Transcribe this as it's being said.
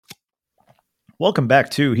Welcome back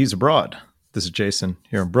to He's Abroad. This is Jason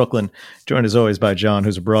here in Brooklyn, joined as always by John,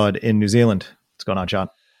 who's abroad in New Zealand. What's going on, John?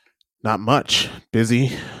 Not much.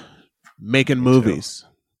 Busy making movies,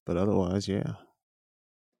 but otherwise, yeah.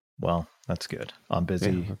 Well, that's good. I'm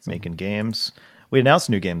busy making games. We announced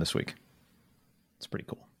a new game this week. It's pretty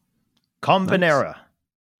cool. Combinera.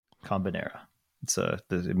 Nice. Combinera.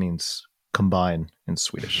 It means combine in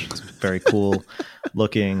Swedish. It's a very cool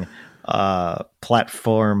looking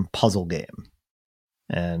platform puzzle game.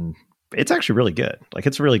 And it's actually really good. Like,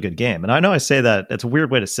 it's a really good game. And I know I say that, it's a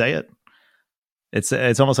weird way to say it.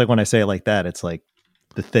 It's almost like when I say it like that, it's like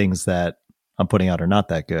the things that I'm putting out are not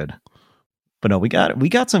that good. But no, we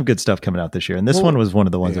got some good stuff coming out this year. And this one was one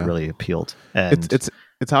of the ones that really appealed. And it's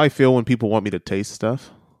how I feel when people want me to taste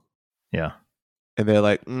stuff. Yeah. And they're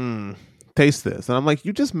like, taste this. And I'm like,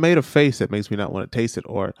 you just made a face that makes me not want to taste it.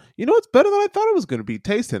 Or, it's better than I thought it was going to be.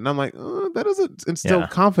 Taste it. And I'm like, that doesn't instill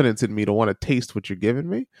confidence in me to want to taste what you're giving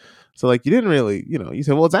me. So, like, you didn't really, you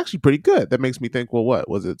said, well, it's actually pretty good. That makes me think, well, what?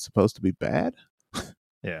 Was it supposed to be bad?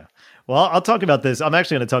 Yeah. Well, I'll talk about this. I'm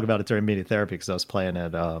actually going to talk about it during media therapy because I was playing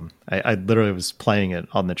it. I literally was playing it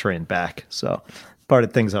on the train back. So part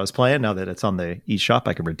of the things I was playing, now that it's on the eShop,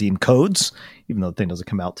 I can redeem codes, even though the thing doesn't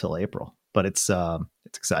come out till April. But it's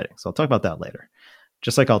exciting. So I'll talk about that later.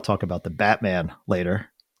 Just like I'll talk about the Batman later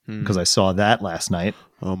because I saw that last night.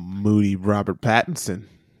 Moody Robert Pattinson.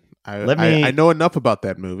 I know enough about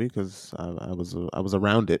that movie because I was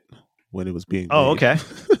around it when it was being made. Okay.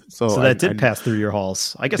 so that did pass through your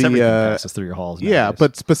halls. I guess everything passes through your halls nowadays. Yeah,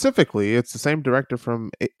 but specifically, it's the same director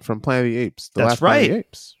from Planet of the Apes. That's right. Planet of the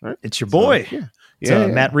Apes, right? It's your boy. So, It's a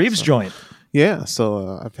Matt Reeves joint. Yeah,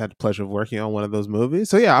 so I've had the pleasure of working on one of those movies.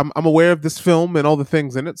 So yeah, I'm aware of this film and all the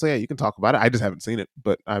things in it. So yeah, you can talk about it. I just haven't seen it,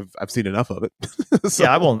 but I've seen enough of it. So,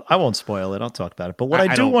 yeah, I won't spoil it. I'll talk about it. But what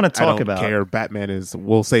I do want to talk about, care. Batman is.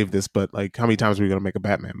 We'll save this, but like, how many times are we going to make a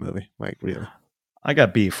Batman movie? Like, really? I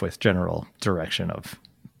got beef with general direction of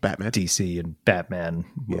Batman, DC, and Batman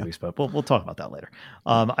movies, but we'll talk about that later.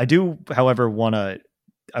 I do, however,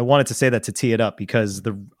 I wanted to say that to tee it up because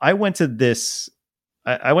I went to this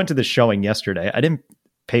showing yesterday. I didn't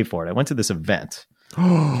pay for it. I went to this event.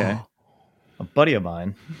 Okay, a buddy of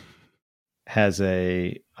mine has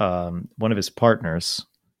one of his partners.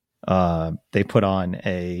 They put on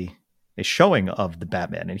a showing of the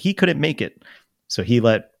Batman, and he couldn't make it. So he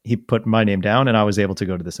put my name down and I was able to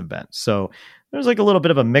go to this event. So there's like a little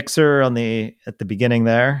bit of a mixer at the beginning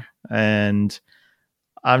there. And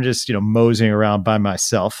I'm just, moseying around by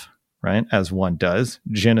myself, right? As one does,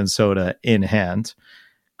 gin and soda in hand.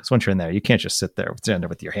 Because once you're in there, you can't just sit there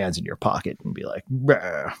with your hands in your pocket and be like,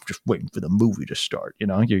 just waiting for the movie to start. You're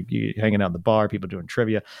hanging out in the bar, people doing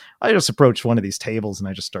trivia. I just approached one of these tables and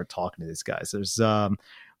I just start talking to these guys.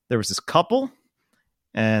 There was this couple.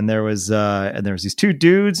 And there was these two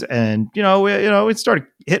dudes, and we started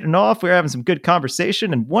hitting off. We were having some good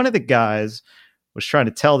conversation, and one of the guys was trying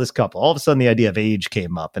to tell this couple. All of a sudden, the idea of age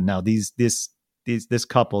came up, and now this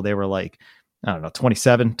couple, they were like, I don't know,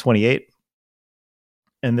 27, 28,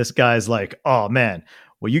 and this guy's like, oh man,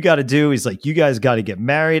 what you got to do is like, you guys got to get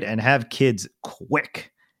married and have kids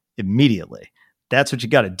quick, immediately. That's what you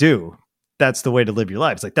got to do. That's the way to live your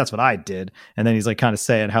life. It's like, that's what I did. And then he's like kind of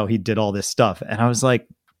saying how he did all this stuff. And I was like,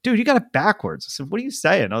 dude, you got it backwards. I said, what are you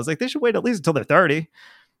saying? I was like, they should wait at least until they're 30. I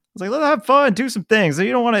was like, let's have fun, do some things.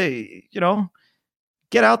 You don't want to,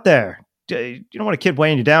 get out there. You don't want a kid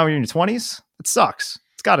weighing you down when you're in your 20s. It sucks.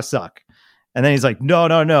 It's got to suck. And then he's like,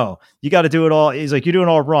 no. You got to do it all. He's like, you're doing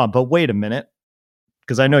all wrong. But wait a minute.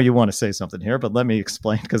 Because I know you want to say something here, but let me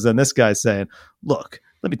explain. Because then this guy's saying, look,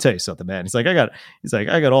 let me tell you something, man. He's like, I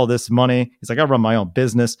got all this money. He's like, I run my own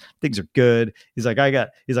business. Things are good. He's like, I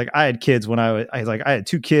had kids when I had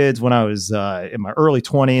 2 kids when I was in my early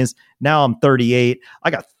 20s. Now I'm 38.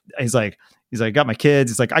 He's like, I got my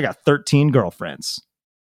kids. He's like, I got 13 girlfriends.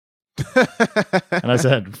 And I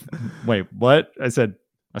said, wait, what? I said,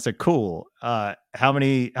 cool. How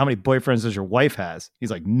many boyfriends does your wife has?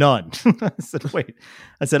 He's like, none. I said, wait.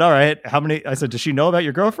 I said, all right. How many? I said, does she know about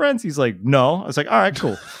your girlfriends? He's like, no. I was like, all right,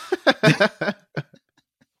 cool.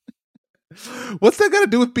 What's that got to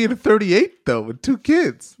do with being a 38 though, with 2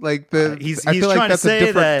 kids? Like I feel like that's a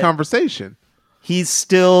different conversation. He's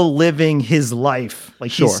still living his life.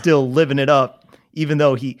 Like he's still living it up. Even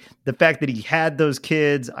though the fact that he had those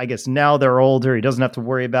kids, I guess now they're older. He doesn't have to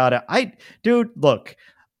worry about it. Dude, look,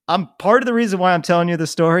 I'm part of the reason why I'm telling you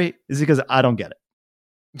this story is because I don't get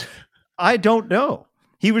it. I don't know.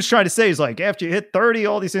 He was trying to say, he's like, after you hit 30,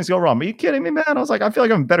 all these things go wrong. Are you kidding me, man? I was like, I feel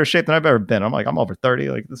like I'm in better shape than I've ever been. I'm like, I'm over 30.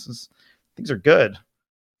 Like, things are good.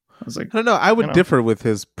 I was like, I don't know. I would differ with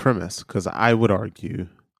his premise because I would argue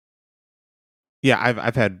Yeah,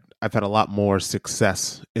 I've had a lot more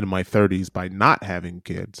success in my 30s by not having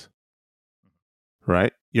kids.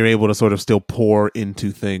 Right? You're able to sort of still pour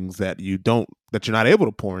into things that you're not able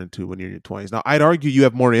to pour into when you're in your 20s. Now, I'd argue you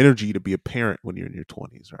have more energy to be a parent when you're in your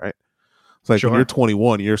 20s, right? It's like when you're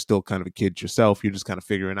 21, you're still kind of a kid yourself. You're just kind of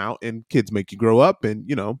figuring out, and kids make you grow up. And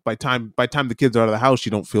by time the kids are out of the house,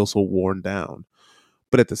 you don't feel so worn down.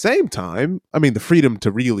 But at the same time, I mean, the freedom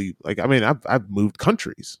to really I've moved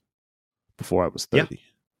countries before I was 30,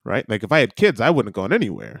 right? Like if I had kids, I wouldn't have gone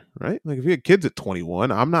anywhere, right? Like if you had kids at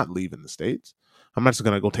 21, I'm not leaving the States. I'm not just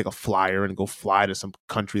going to go take a flyer and go fly to some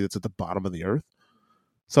country that's at the bottom of the earth.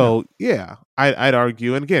 So yeah, I'd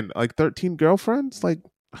argue. And again, like 13 girlfriends, like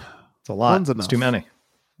it's a lot. It's too many.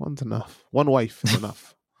 One's enough. One wife is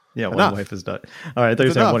enough. One wife is done. All right, I thought you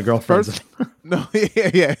were saying one girlfriend. No,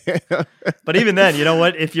 yeah. But even then, you know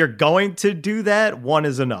what? If you're going to do that, one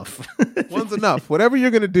is enough. One's enough. Whatever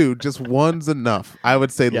you're going to do, just one's enough. I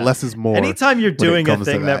would say less is more. Anytime you're doing a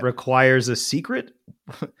thing that requires a secret,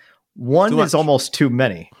 one is almost too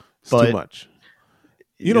many. It's too much.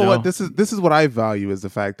 You know what? This is what I value, is the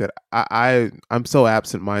fact that I'm so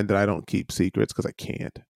absent-minded I don't keep secrets because I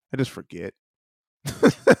can't. I just forget.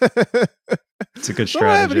 It's a good strategy.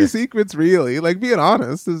 I don't have any secrets, really. Like, being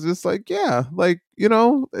honest is just like,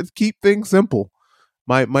 let's keep things simple.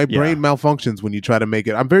 My brain malfunctions when you try to make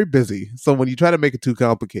it. I'm very busy, so when you try to make it too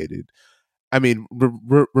complicated, I mean,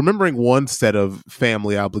 remembering one set of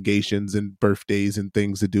family obligations and birthdays and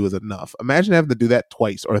things to do is enough. Imagine having to do that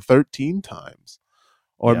twice or 13 times.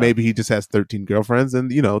 Or maybe he just has 13 girlfriends,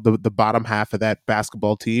 and the bottom half of that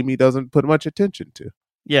basketball team he doesn't put much attention to.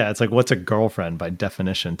 Yeah, it's like, what's a girlfriend by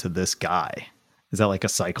definition to this guy? Is that like a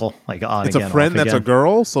cycle? Like on it's again, a friend off that's again? a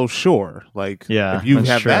girl, so sure. Like, if you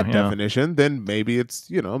have that definition, yeah. then maybe it's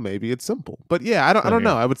simple. But yeah, I don't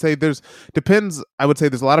know. I would say depends. I would say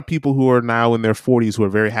there's a lot of people who are now in their 40s who are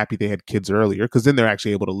very happy they had kids earlier, because then they're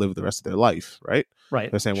actually able to live the rest of their life, right?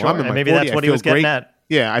 Right. They're saying, well, I'm in my maybe 40, that's what he was getting at.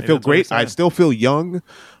 Yeah, I feel great. I still feel young.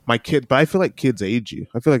 My kid, but I feel like kids age you.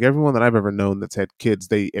 I feel like everyone that I've ever known that's had kids,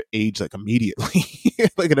 they age like immediately.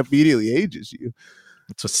 Like, it immediately ages you.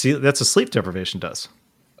 That's what sleep deprivation does.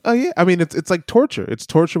 Oh yeah, I mean it's like torture. It's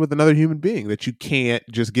torture with another human being that you can't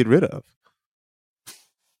just get rid of.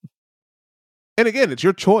 And again, it's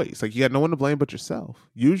your choice. Like, you got no one to blame but yourself,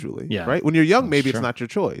 usually. Yeah. Right? When you're young, maybe it's not your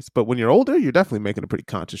choice. But when you're older, you're definitely making a pretty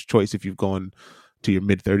conscious choice if you've gone to your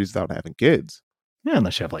mid-30s without having kids. Yeah,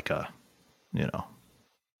 unless you have like a,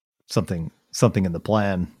 something in the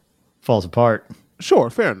plan falls apart.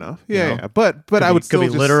 Sure, fair enough. Yeah. But I would still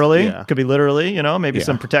could be literally, maybe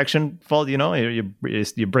some protection fall, you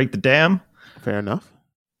break the dam. Fair enough.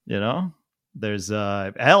 There's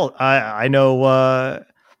I know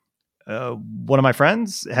one of my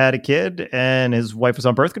friends had a kid and his wife was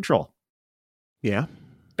on birth control. Yeah.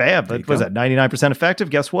 Bam. But was that 99%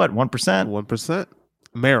 effective? Guess what? 1%. 1%.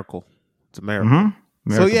 Miracle. It's a miracle.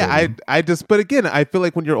 Mm-hmm. So yeah, but again, I feel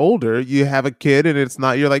like when you're older, you have a kid and it's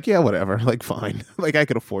not, you're like, yeah, whatever, like, fine. Like, I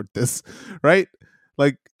can afford this, right?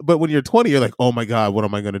 Like, but when you're 20, you're like, oh my God, what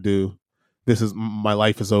am I going to do? My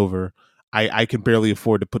life is over. I can barely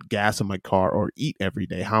afford to put gas in my car or eat every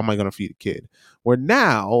day. How am I going to feed a kid? Where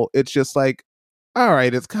now it's just like, all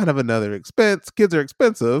right, it's kind of another expense. Kids are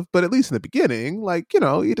expensive, but at least in the beginning, like, you're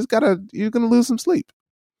going to lose some sleep.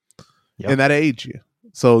 Yep. And that age you.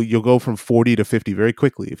 So you'll go from 40 to 50 very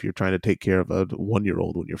quickly if you're trying to take care of a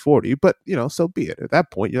 1-year-old when you're 40. But, so be it. At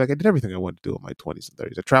that point, you're like, I did everything I wanted to do in my 20s and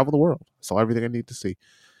 30s. I traveled the world. I saw everything I need to see.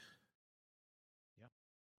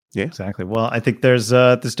 Yeah, exactly. Well, I think there's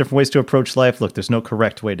different ways to approach life. Look, there's no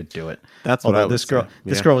correct way to do it. That's what this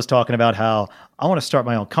girl was talking about, how I want to start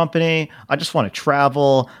my own company. I just want to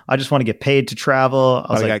travel. I just want to get paid to travel.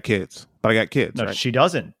 I got kids. No, right? She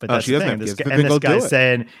doesn't. But that's she doesn't the thing. This guy's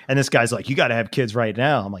saying, and this guy's like, you got to have kids right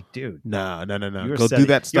now. I'm like, dude, no. Go do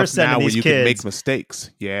that stuff now where you can make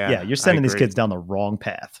mistakes. Yeah, you're sending these kids down the wrong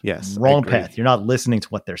path. Yes, wrong path. You're not listening to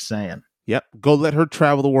what they're saying. Yep. Go let her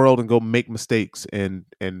travel the world and go make mistakes and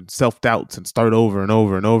self-doubts and start over and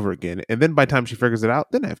over and over again. And then by the time she figures it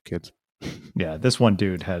out, then have kids. Yeah, this one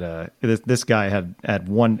dude had this guy had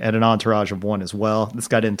an entourage of one as well. This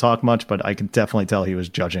guy didn't talk much, but I could definitely tell he was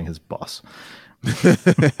judging his boss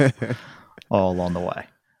all along the way.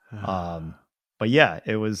 But yeah,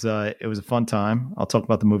 it was a fun time. I'll talk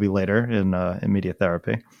about the movie later in media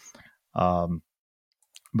therapy.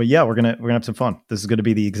 But yeah, we're gonna have some fun. This is going to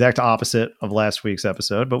be the exact opposite of last week's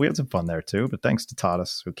episode, but we had some fun there too. But thanks to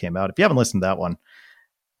Tadas who came out. If you haven't listened to that one,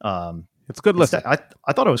 it's a good listen. I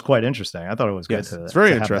thought it was quite interesting. I thought it was good. It's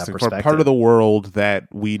very interesting for a part of the world that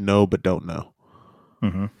we know but don't know.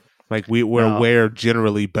 Mm-hmm. Like we're aware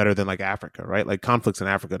generally better than like Africa, right? Like conflicts in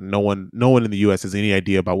Africa, no one in the U.S. has any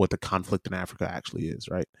idea about what the conflict in Africa actually is,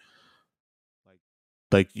 right?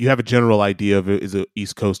 Like you have a general idea of it is it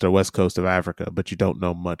East Coast or West Coast of Africa, but you don't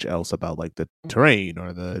know much else about like the terrain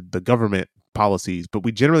or the government policies. But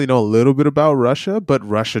we generally know a little bit about Russia, but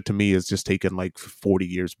Russia to me is just taken like 40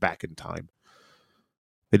 years back in time.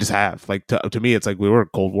 They just have. Like to me, it's like we were in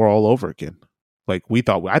Cold War all over again. Like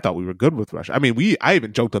I thought we were good with Russia. I mean, I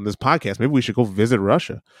even joked on this podcast, maybe we should go visit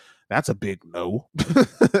Russia. That's a big no.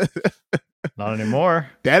 Not anymore.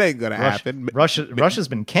 That ain't gonna happen. Russia's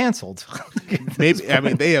been canceled. Maybe I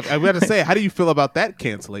mean they have. I got to say, how do you feel about that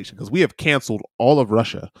cancellation? Because we have canceled all of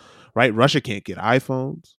Russia, right? Russia can't get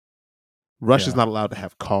iPhones. Russia's not allowed to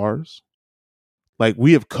have cars. Like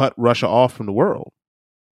we have cut Russia off from the world.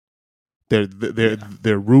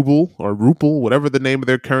 Their ruble or ruple, whatever the name of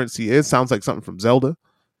their currency is, sounds like something from Zelda,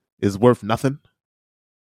 is worth nothing.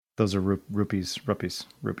 Those are rupees. Right.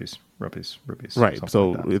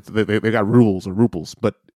 So like they got rubles or ruples,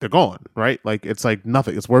 but they're gone, right? Like it's like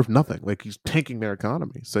nothing. It's worth nothing. Like he's tanking their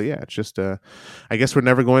economy. So yeah, it's just I guess we're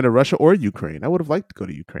never going to Russia or Ukraine. I would have liked to go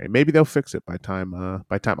to Ukraine. Maybe they'll fix it by time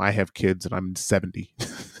I have kids and I'm 70.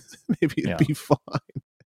 Maybe it'd be fine.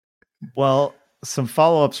 Well, some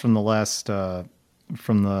follow-ups from the last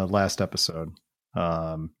episode.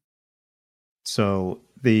 So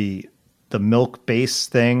the milk base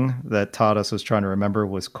thing that Tadas was trying to remember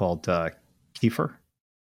was called Kefir.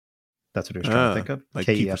 That's what he was trying to think of. Like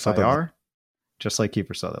Kefir, just like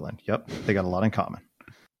Kiefer Sutherland. Yep, they got a lot in common.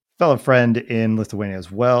 Fellow friend in Lithuania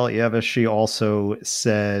as well, Eva. She also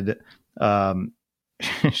said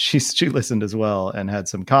she listened as well and had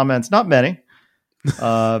some comments. Not many.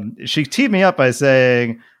 She teed me up by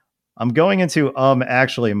saying, "I'm going into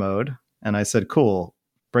actually mode," and I said, "Cool,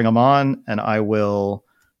 bring them on, and I will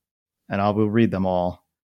read them all."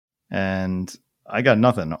 And I got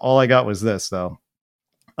nothing. All I got was this, though.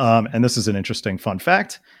 And this is an interesting fun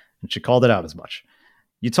fact, and she called it out as much.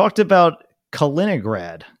 You talked about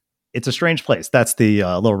Kaliningrad. It's a strange place. That's the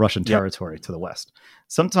little Russian territory to the west.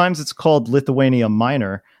 Sometimes it's called Lithuania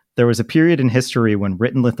Minor. There was a period in history when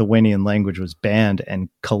written Lithuanian language was banned, and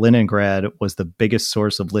Kaliningrad was the biggest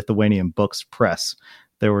source of Lithuanian books press.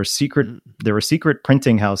 There were secret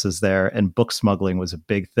printing houses there, and book smuggling was a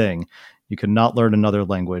big thing. You could not learn another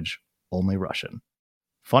language, only Russian.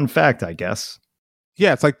 Fun fact, I guess.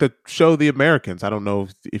 Yeah, it's like the show The Americans. I don't know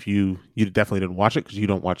if you definitely didn't watch it because you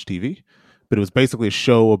don't watch TV, but it was basically a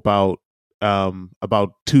show about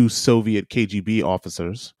two Soviet KGB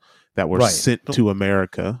officers that were sent to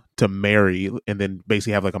America to marry and then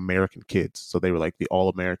basically have like American kids. So they were like the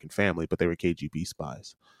all-American family, but they were KGB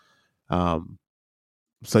spies.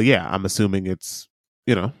 So yeah, I'm assuming it's,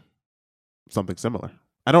 something similar.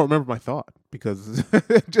 I don't remember my thought because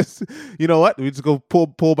just, you know what? We just go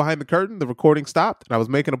pull behind the curtain. The recording stopped and I was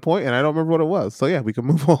making a point and I don't remember what it was. So yeah, we can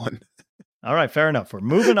move on. All right, fair enough. We're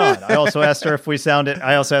moving on. I also asked her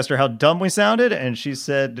I also asked her how dumb we sounded, and she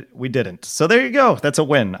said we didn't. So there you go. That's a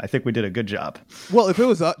win. I think we did a good job. Well, if it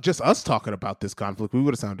was just us talking about this conflict, we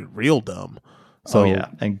would have sounded real dumb. So yeah.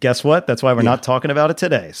 And guess what? That's why we're not talking about it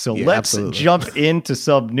today. So let's jump into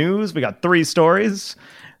sub news. We got 3 stories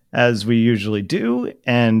as we usually do.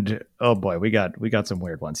 And oh boy, we got some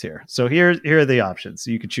weird ones here. So here are the options.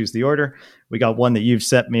 So you could choose the order. We got one that you've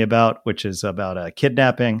sent me about, which is about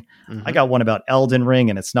kidnapping. Mm-hmm. I got one about Elden Ring,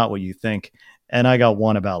 and it's not what you think. And I got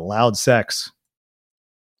one about loud sex.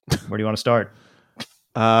 Where do you want to start?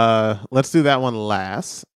 Let's do that one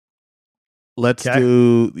last. Let's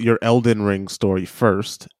do your Elden Ring story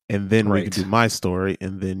first, and then we can do my story,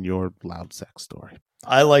 and then your loud sex story.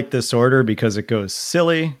 I like this order because it goes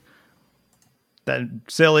silly, then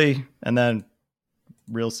silly, and then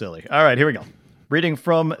real silly. All right, here we go. Reading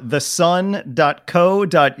from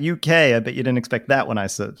thesun.co.uk. I bet you didn't expect that when I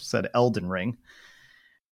said Elden Ring.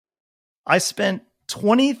 I spent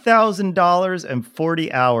 $20,000 and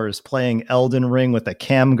 40 hours playing Elden Ring with a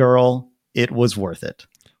cam girl. It was worth it.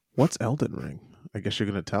 What's Elden Ring? I guess you're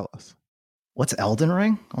going to tell us. What's Elden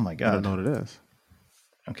Ring? Oh my God. I don't know what it is.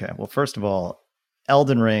 Okay, well, first of all,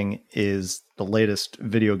 Elden Ring is the latest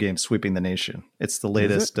video game sweeping the nation. It's the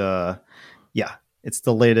latest, it's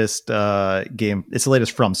the latest game. It's the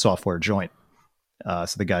latest From Software joint.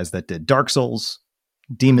 So the guys that did Dark Souls,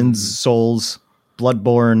 Demon's Souls,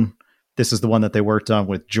 Bloodborne. This is the one that they worked on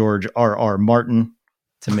with George R.R. Martin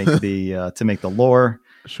to make the lore.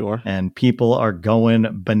 Sure. And people are going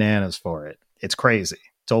bananas for it. It's crazy.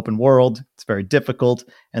 It's open world. It's very difficult,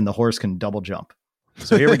 and the horse can double jump.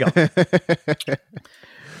 So here we go.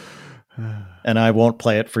 And I won't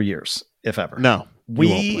play it for years, if ever. No. You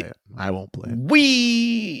won't play it. I won't play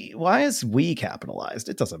it. Why is we capitalized?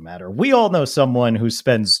 It doesn't matter. We all know someone who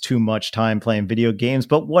spends too much time playing video games,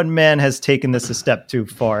 but one man has taken this a step too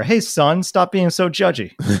far. Hey, son, stop being so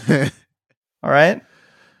judgy. All right?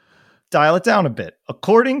 Dial it down a bit.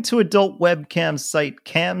 According to adult webcam site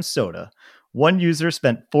CamSoda, one user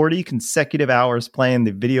spent 40 consecutive hours playing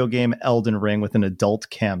the video game Elden Ring with an adult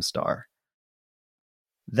Camstar.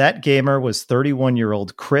 That gamer was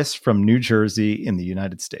 31-year-old Chris from New Jersey in the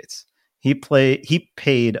United States. He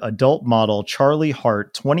paid adult model Charlie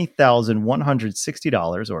Hart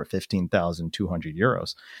 $20,160 or 15,200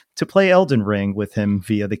 euros to play Elden Ring with him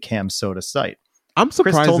via the CamSoda site. I'm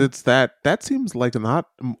surprised it's that. That seems like not.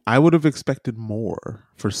 I would have expected more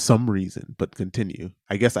for some reason, but continue.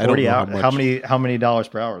 I guess I don't know how much. How many dollars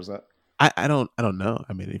per hour is that? I don't know.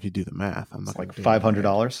 I mean, if you do the math, I'm not like $500.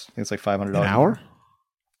 I think it's like $500 an hour.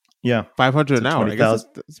 Yeah, $500 an hour. I guess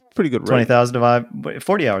it's pretty good. 20,000 divided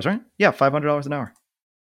 40 hours, right? Yeah, $500 an hour.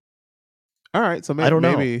 All right, so maybe I don't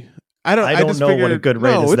know. I just know what a good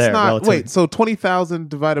rate is there. Not, wait, so 20,000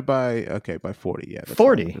 divided by 40. Yeah,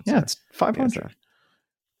 40. Yeah, it's 500.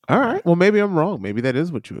 All right. Well, maybe I'm wrong. Maybe that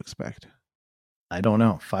is what you expect. I don't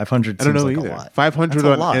know. 500 I don't know seems either. like a lot. 500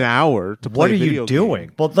 an hour to play. What are you doing?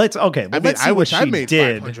 Game. Well, let's see what she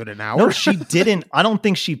did. 500 an hour. No, she didn't. I don't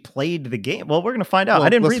think she played the game. Well, we're going to find out. I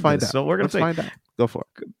didn't read this, so we're going to find out. Go for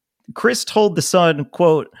it. Chris told The Sun,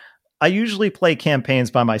 quote, I usually play campaigns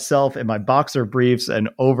by myself in my boxer briefs and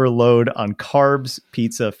overload on carbs,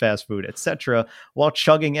 pizza, fast food, etc., while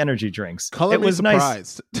chugging energy drinks. It was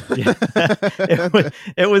nice.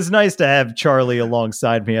 It was nice to have Charlie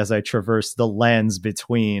alongside me as I traversed the lands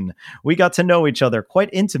between. We got to know each other quite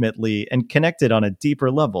intimately and connected on a deeper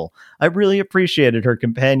level. I really appreciated her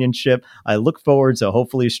companionship. I look forward to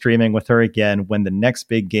hopefully streaming with her again when the next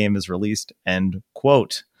big game is released. End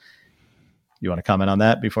quote. You want to comment on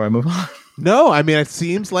that before I move on? No, I mean, it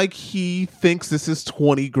seems like he thinks this is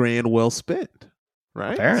 20 grand well spent,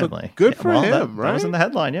 right? Apparently. So good for him, right? That was in the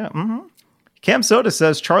headline, yeah. Mm-hmm. CamSoda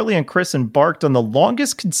says Charlie and Chris embarked on the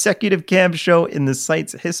longest consecutive cam show in the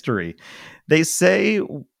site's history. They say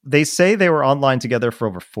they were online together for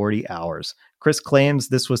over 40 hours. Chris claims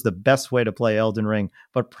this was the best way to play Elden Ring,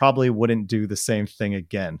 but probably wouldn't do the same thing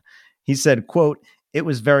again. He said, quote, it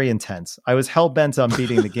was very intense. I was hell-bent on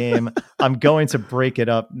beating the game. I'm going to break it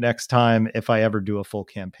up next time if I ever do a full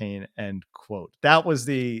campaign, end quote. That was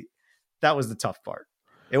the tough part.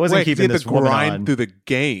 It wasn't keeping this woman on through the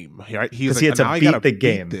game, right? Because he had to beat the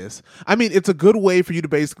game. This. I mean, it's a good way for you to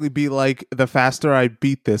basically be like, the faster I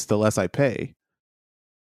beat this, the less I pay.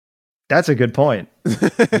 That's a good point.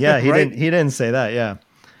 Yeah, Right? He didn't say that, yeah.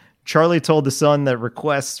 Charlie told The Sun that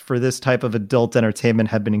requests for this type of adult entertainment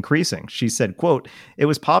have been increasing. She said, quote, it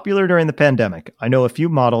was popular during the pandemic. I know a few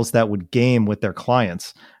models that would game with their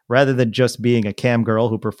clients. Rather than just being a cam girl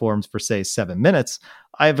who performs for, say, 7 minutes,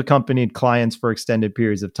 I have accompanied clients for extended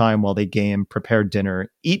periods of time while they game, prepare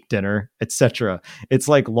dinner, eat dinner, etc. It's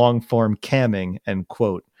like long-form camming, end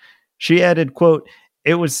quote. She added, quote,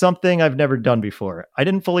 it was something I've never done before. I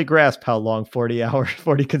didn't fully grasp how long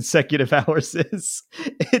 40 consecutive hours is.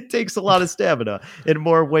 It takes a lot of stamina in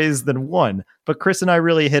more ways than one. But Chris and I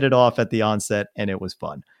really hit it off at the onset, and it was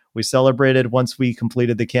fun. We celebrated once we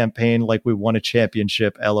completed the campaign like we won a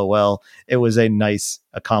championship, LOL. It was a nice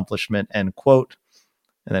accomplishment, end quote.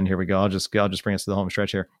 And then here we go. I'll just bring us to the home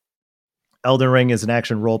stretch here. Elden Ring is an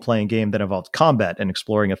action role-playing game that involves combat and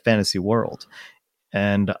exploring a fantasy world.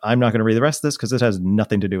 And I'm not going to read the rest of this because it has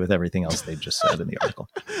nothing to do with everything else they just said in the article.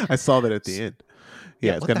 I saw that at the end.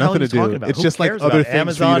 Yeah, it's got nothing to do. About? It's Who just like other things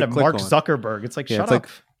Amazon for you to and click Mark on. Zuckerberg. It's like shut up.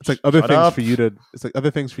 It's like other things for you to. It's like other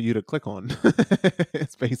things for you to click on.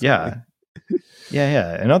 It's basically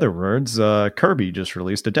yeah. In other words, Kirby just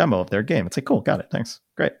released a demo of their game. It's like cool, got it, thanks,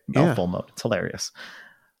 great. Full mode. It's hilarious.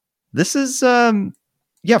 This is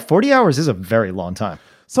 40 hours is a very long time.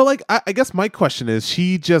 So like, I guess my question is,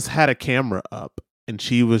 she just had a camera up and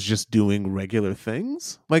she was just doing regular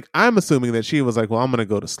things. Like, I'm assuming that she was like, well, I'm going to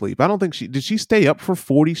go to sleep. I don't think did she stay up for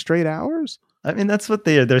 40 straight hours? I mean, that's what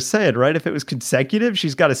they're saying, right? If it was consecutive,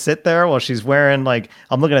 she's got to sit there while she's wearing, like,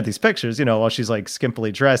 I'm looking at these pictures, while she's like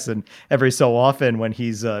skimpily dressed. And every so often when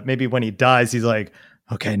he's, maybe when he dies, he's like,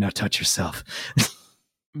 okay, now touch yourself.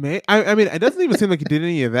 I mean, it doesn't even seem like he did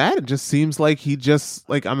any of that. It just seems like he just,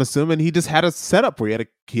 like, I'm assuming he just had a setup where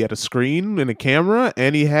he had a screen and a camera,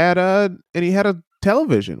 and he had a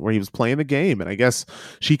television where he was playing the game, and I guess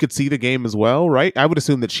she could see the game as well, right? I would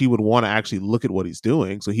assume that she would want to actually look at what he's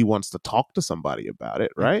doing, so he wants to talk to somebody about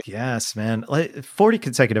it, right? Yes, man. Like 40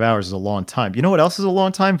 consecutive hours is a long time. You know what else is a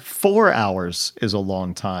long time? 4 hours is a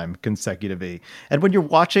long time consecutively. And when you're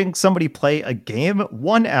watching somebody play a game,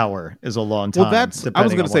 1 hour is a long time. Well, I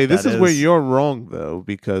was going to say, this is where you're wrong, though,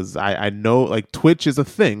 because I know like Twitch is a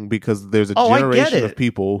thing because there's a generation of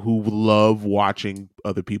people who love watching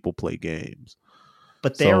other people play games.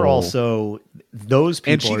 But they're also, those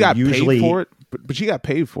people and she got usually paid for it, but she got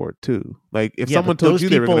paid for it too. Like if someone told you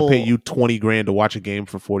they were going to pay you $20,000 to watch a game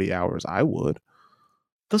for 40 hours, I would.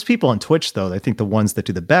 Those people on Twitch, though, I think the ones that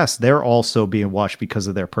do the best, they're also being watched because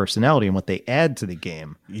of their personality and what they add to the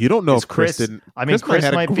game. You don't know if Chris didn't. I mean, Chris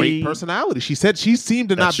had a great personality. She said she seemed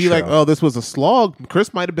to not be like, oh, this was a slog.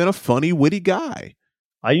 Chris might have been a funny, witty guy.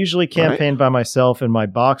 I usually campaign by myself in my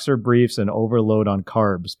boxer briefs and overload on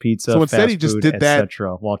carbs, pizza, so instead fast he just food, did that,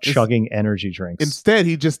 etc., while chugging energy drinks. Instead,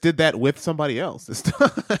 he just did that with somebody else this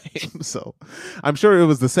time. So I'm sure it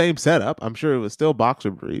was the same setup. I'm sure it was still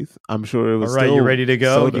boxer brief. I'm sure it was. All right, still you ready to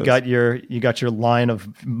go? Sodas. You got your line of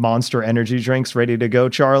Monster energy drinks ready to go,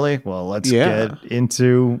 Charlie. Well, let's get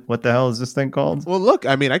into what the hell is this thing called? Well, look,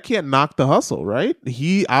 I mean, I can't knock the hustle, right?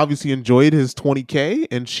 He obviously enjoyed his $20,000,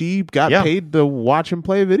 and she got paid to watch him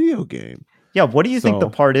play a video game. Yeah, what do you think the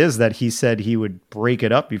part is that he said he would break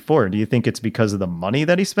it up before? Do you think it's because of the money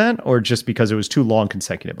that he spent or just because it was too long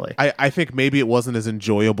consecutively? I think maybe it wasn't as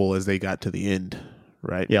enjoyable as they got to the end,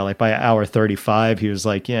 right? Yeah, like by hour 35, he was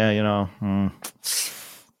like, yeah, you know,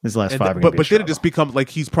 his last five. But then it just becomes like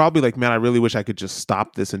he's probably like, man, I really wish I could just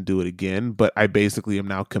stop this and do it again. But I basically am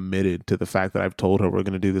now committed to the fact that I've told her we're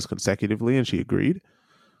going to do this consecutively, and she agreed.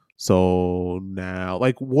 So now,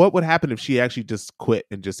 like, what would happen if she actually just quit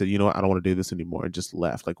and just said, you know what, I don't want to do this anymore, and just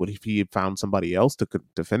left? Like, what if he had found somebody else to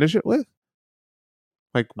finish it with?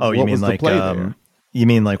 Like, oh, you mean like you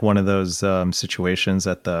mean like one of those situations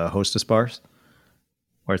at the hostess bars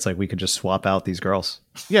where it's like we could just swap out these girls?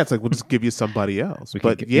 Yeah, it's like we'll just give you somebody else.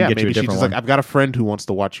 But yeah, maybe she's just like, I've got a friend who wants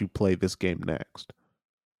to watch you play this game next.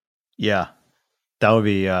 Yeah, that would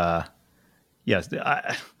be yes.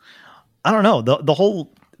 I don't know the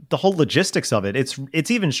whole logistics of it.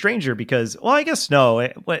 It's even stranger because, well, I guess no.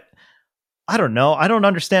 I don't know. I don't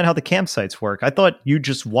understand how the campsites work. I thought you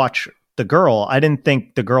just watch the girl. I didn't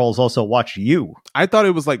think the girls also watch you. I thought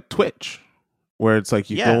it was like Twitch, where it's like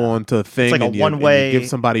you go on to a thing like and, you give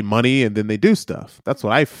somebody money and then they do stuff. That's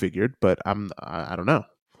what I figured, but I don't know.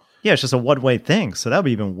 Yeah, it's just a one-way thing. So that would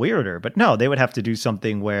be even weirder. But no, they would have to do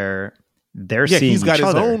something where they're seeing he's got each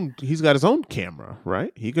his other. He's got his own camera,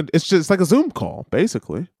 right? It's just like a Zoom call,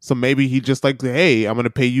 basically. So maybe he just like, hey, I'm going to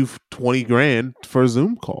pay you $20,000 for a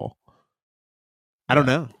Zoom call. I don't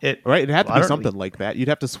know. Right? It'd have to be something like that. You'd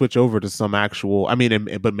have to switch over to some actual. I mean,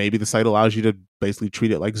 but maybe the site allows you to basically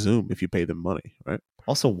treat it like Zoom if you pay them money, right?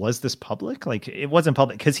 Also, was this public? Like, it wasn't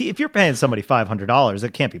public because if you're paying somebody $500,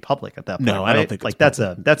 it can't be public at that point. No, I don't think like that's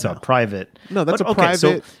a private. No, that's a private.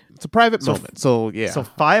 So, it's a private moment. So yeah. So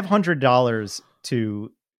 $500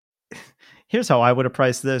 to. Here's how I would have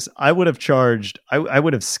priced this. I would have charged. I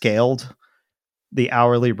would have scaled the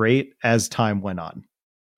hourly rate as time went on.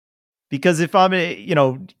 Because if I'm,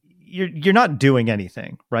 you're not doing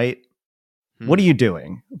anything, right? What are you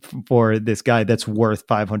doing for this guy that's worth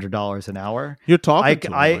 $500 an hour? You're talking to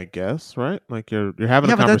him, I guess, right? Like you're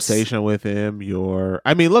having a conversation with him.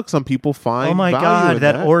 I mean, look, some people find. Oh my god,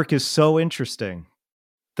 that orc is so interesting.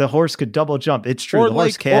 The horse could double jump. It's true. The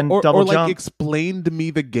horse can double jump. Like, explain to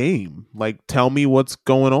me the game. Like, tell me what's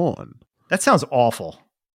going on. That sounds awful.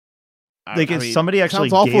 Like if somebody actually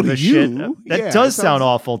gave a shit, that does sound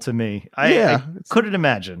awful to me. I couldn't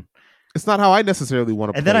imagine. It's not how I necessarily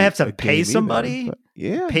want to. And then I have to pay somebody.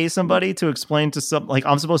 Pay somebody to explain to some. Like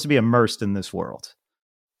I'm supposed to be immersed in this world,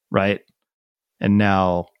 right? And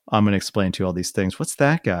now I'm going to explain to you all these things. What's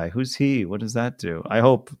that guy? Who's he? What does that do?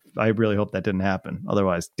 I really hope that didn't happen.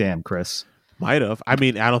 Otherwise, damn, Chris. Might have. I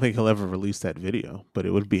mean, I don't think he'll ever release that video, but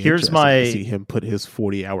it would be interesting to see him put his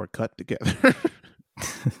 40-hour cut together.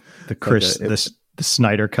 The Chris, the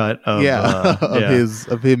Snyder cut of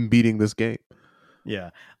of him beating this game.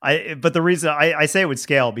 Yeah, but the reason I say it would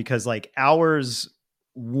scale because like hours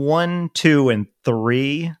 1, 2, and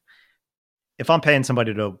 3, if I'm paying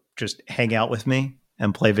somebody to just hang out with me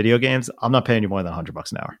and play video games, I'm not paying you more than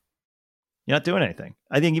 $100 an hour. You're not doing anything.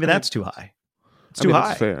 I think even that's too high. It's too high.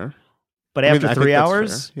 That's fair. But after 3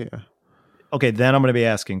 hours, yeah. Okay, then I'm going to be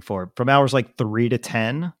asking for it. From hours like 3 to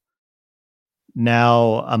 10.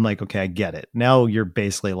 Now I'm like, okay, I get it. Now you're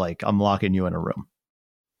basically like, I'm locking you in a room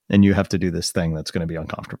and you have to do this thing that's going to be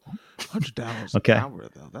uncomfortable. $100 okay. an hour,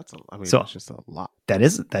 though. That's it's just a lot. That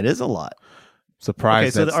is a lot.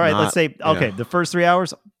 Surprised. Okay, so all right, let's say the first 3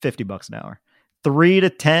 hours, $50 an hour. 3 to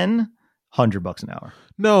 10, $100 an hour.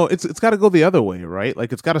 No, it's got to go the other way, right?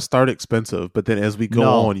 Like it's got to start expensive, but then as we go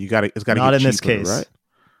on, it's got to get cheaper, not in this case, right?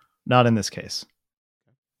 Not in this case.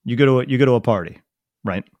 You go to a party,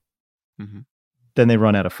 right? Mm-hmm. Then they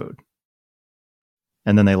run out of food,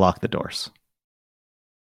 and then they lock the doors.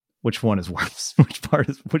 Which one is worse?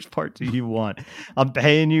 Which part do you want? I'm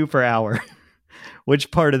paying you per hour.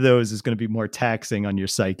 Which part of those is going to be more taxing on your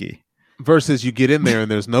psyche? Versus you get in there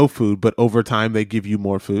and there's no food, but over time they give you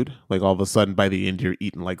more food. Like all of a sudden by the end you're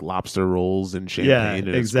eating like lobster rolls and champagne. Yeah,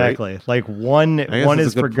 and exactly. Like one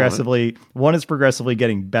is progressively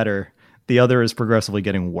getting better. The other is progressively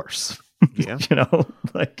getting worse. Yeah.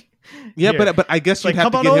 Like yeah, but I guess you'd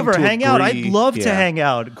have come to on get over, him to hang agree. out. I'd love to hang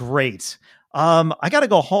out. Great. I got to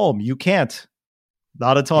go home. You can't.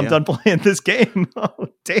 Not until I'm done playing this game. Oh,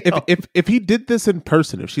 damn. If he did this in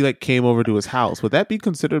person, if she like came over to his house, would that be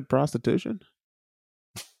considered prostitution?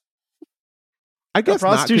 I guess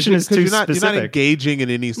prostitution is too specific. You're not engaging in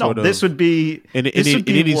any sort of. This would be in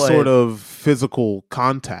any sort of physical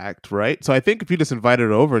contact, right? So I think if you just invited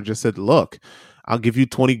her over and just said, "Look, I'll give you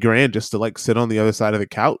 $20,000 just to like sit on the other side of the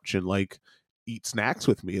couch and like eat snacks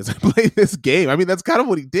with me as I play this game." I mean, that's kind of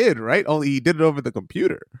what he did, right? Only he did it over the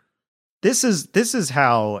computer. This is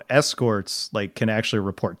how escorts like can actually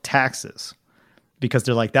report taxes, because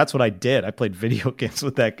they're like, that's what I did. I played video games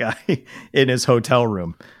with that guy in his hotel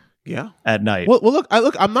room. Yeah, at night. Well, look,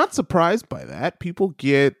 I'm not surprised by that. People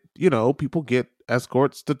get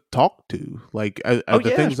escorts to talk to. Like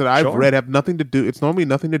the things that I've read have nothing to do. It's normally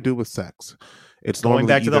nothing to do with sex. It's going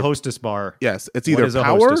back to the hostess bar. Yes, it's either power, a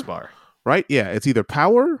hostess bar? Right? Yeah, it's either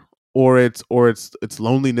power or it's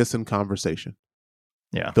loneliness and conversation.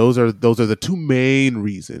 Yeah, those are the two main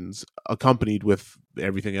reasons, accompanied with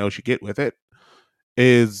everything else you get with it,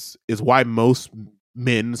 is why most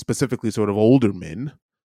men, specifically sort of older men,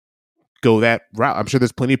 go that route. I'm sure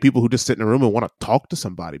there's plenty of people who just sit in a room and want to talk to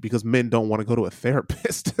somebody because men don't want to go to a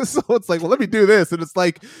therapist. So it's like, well, let me do this, and it's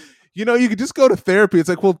like, you could just go to therapy. It's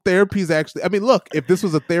like, well, therapy's actually. I mean, look, if this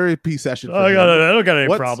was a therapy session, I don't got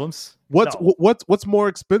any problems. What's more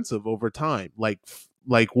expensive over time? Like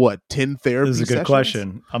what? 10 therapy sessions? This is a good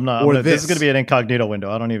question. This is going to be an incognito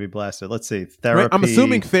window. I don't need to be blasted. Let's see. Therapy. Right? I'm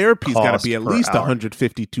assuming therapy's got to be at least $150,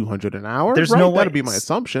 $200 an hour. There's no way. That'd be my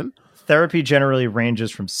assumption. Therapy generally ranges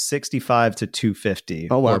from $65 to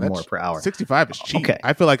 $250 or more per hour. 65 is cheap. Okay.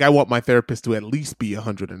 I feel like I want my therapist to at least be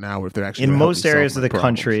 $100 an hour if they're actually in most areas of the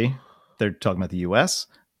country. They're talking about the U.S.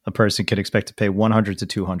 A person could expect to pay $100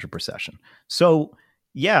 to $200 per session. So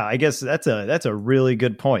yeah, I guess that's a really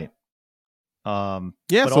good point. So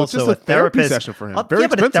it's just a therapy session for him.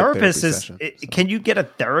 But a therapist is. Can you get a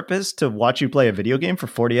therapist to watch you play a video game for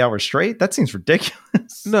 40 hours straight? That seems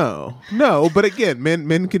ridiculous. No. But again, men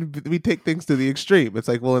we take things to the extreme. It's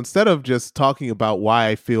like, well, instead of just talking about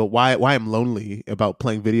why I'm lonely about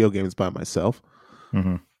playing video games by myself,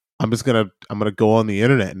 mm-hmm. I'm gonna go on the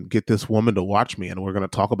internet and get this woman to watch me, and we're gonna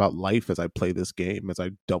talk about life as I play this game, as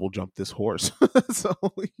I double jump this horse. So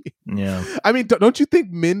yeah, I mean, don't you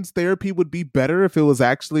think men's therapy would be better if it was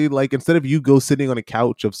actually like, instead of you go sitting on a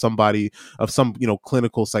couch of some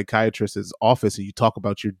clinical psychiatrist's office and you talk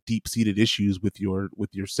about your deep seated issues with your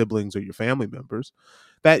siblings or your family members,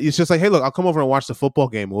 that it's just like, hey, look, I'll come over and watch the football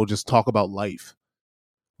game and we'll just talk about life.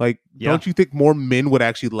 Like, Don't you think more men would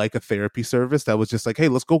actually like a therapy service that was just like, hey,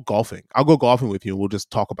 let's go golfing. I'll go golfing with you and we'll just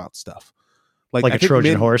talk about stuff. Like a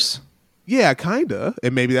Trojan horse? Yeah, kinda.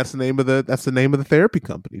 And maybe that's the name of the therapy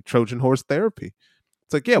company, Trojan Horse Therapy.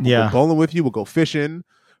 It's like, we'll go bowling with you, we'll go fishing.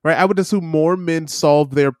 Right? I would assume more men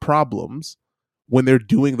solve their problems when they're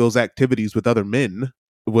doing those activities with other men,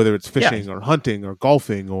 whether it's fishing or hunting or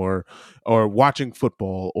golfing or watching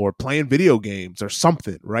football or playing video games or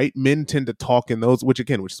something, right? Men tend to talk in those, which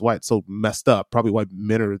is why it's so messed up. Probably why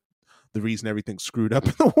men are the reason everything's screwed up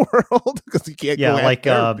in the world, because you can't go have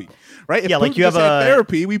therapy, right? If you have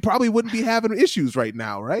therapy, we probably wouldn't be having issues right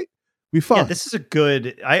now, right? Be fun. Yeah, this is a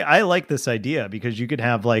good. I like this idea because you could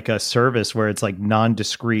have like a service where it's like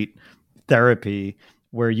non-discrete therapy,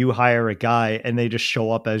 where you hire a guy and they just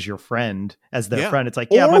show up as your friend, as their friend. It's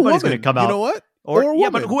like, my buddy's going to come out. You know what?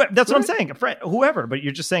 But that's what I'm saying. A friend, whoever. But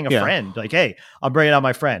you're just saying a friend. Like, hey, I'm bringing out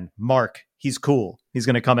my friend Mark. he's cool. He's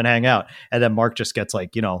going to come and hang out. And then Mark just gets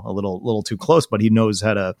like, a little too close, but he knows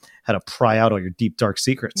how to pry out all your deep, dark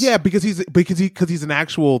secrets. Yeah, because he's an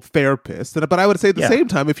actual therapist. But I would say at the same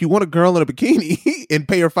time, if you want a girl in a bikini and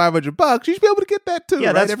pay her $500, you should be able to get that too. Yeah,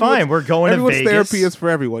 right? that's fine. We're going to Vegas. Everyone's therapy is for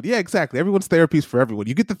everyone. Yeah, exactly. Everyone's therapy is for everyone.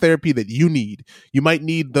 You get the therapy that you need. You might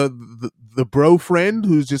need the bro friend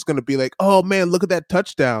who's just going to be like, oh man, look at that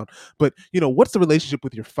touchdown. But what's the relationship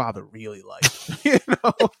with your father really like?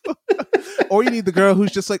 Or you need the girl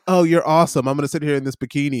who's just like, oh, you're awesome. I'm going to sit here in this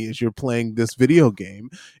bikini as you're playing this video game.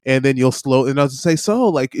 And then I'll just say, so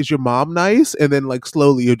like, is your mom nice? And then like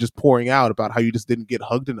slowly you're just pouring out about how you just didn't get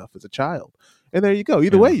hugged enough as a child. And there you go.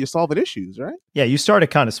 Either way, you're solving issues, right? Yeah. You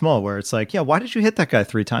started kind of small where it's like, yeah, why did you hit that guy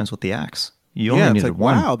 3 times with the axe? You only needed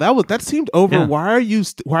one. Wow, that seemed over. Yeah. Why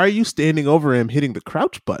are you standing over him hitting the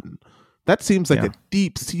crouch button? That seems like a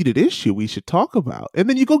deep-seated issue we should talk about. And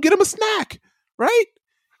then you go get him a snack, right?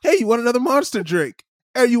 Hey, you want another Monster drink?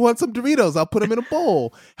 Hey, you want some Doritos? I'll put him in a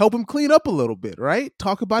bowl. Help him clean up a little bit, right?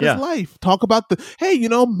 Talk about his life. Talk about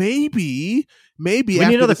maybe we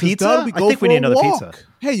need another pizza. I think we need another pizza.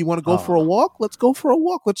 Hey, you want to go for a walk? Let's go for a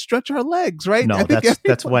walk. Let's stretch our legs, right? No,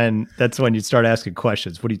 that's when you start asking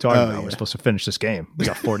questions. What are you talking about? Yeah. We're supposed to finish this game. We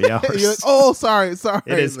got 40 hours. Like, oh, sorry.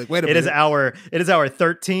 It is like, wait a minute. It is hour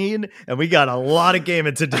 13, and we got a lot of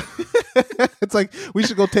gaming to do. It's like we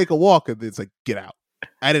should go take a walk, and it's like get out.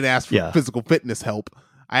 I didn't ask for physical fitness help.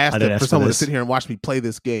 I asked for someone to sit here and watch me play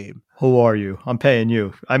this game. Who are you? I'm paying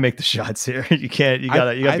you. I make the shots here. You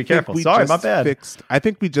gotta be careful. Sorry, my bad. I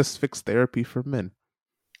think we just fixed therapy for men.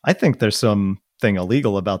 I think there's something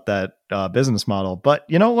illegal about that business model, but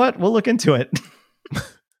you know what? We'll look into it.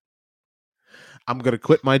 I'm going to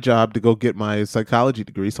quit my job to go get my psychology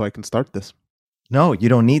degree so I can start this. No, you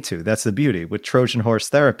don't need to. That's the beauty. With Trojan Horse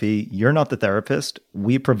Therapy, you're not the therapist.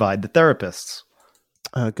 We provide the therapists.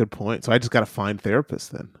 Good point. So I just got to find therapists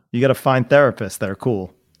then. You got to find therapists that are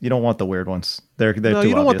cool. You don't want the weird ones. They're no, too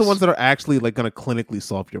you don't obvious. want the ones that are actually like going to clinically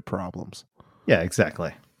solve your problems. Yeah,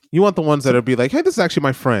 exactly. You want the ones that are be like, hey, this is actually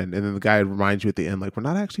my friend. And then the guy reminds you at the end, like, we're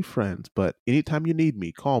not actually friends, but anytime you need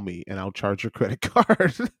me, call me and I'll charge your credit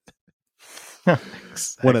card.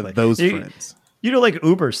 Exactly. One of those friends. You do like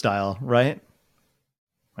Uber style, right?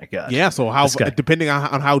 My God. Yeah. So how, depending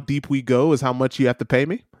on how deep we go is how much you have to pay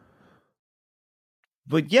me.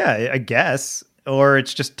 But yeah, I guess. Or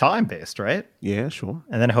it's just time-based, right? Yeah, sure.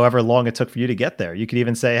 And then however long it took for you to get there. You could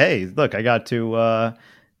even say, hey, look, I got to, a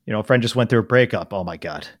friend just went through a breakup. Oh my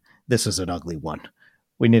God, this is an ugly one.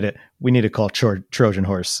 We need to call Trojan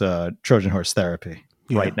Horse Therapy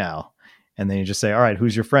right now. And then you just say, all right,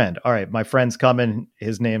 who's your friend? All right, my friend's coming.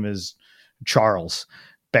 His name is Charles.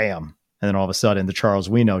 Bam. And then all of a sudden, the Charles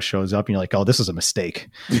we know shows up, and you're like, oh, this is a mistake.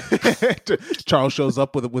 Charles shows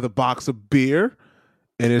up with a box of beer.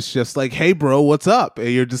 And it's just like, hey, bro, what's up? And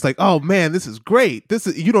you're just like, oh, man, this is great.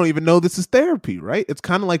 You don't even know this is therapy, right? It's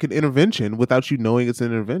kind of like an intervention without you knowing it's an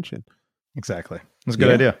intervention. Exactly. It's a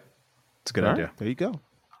good idea. It's a good idea. Right, there you go.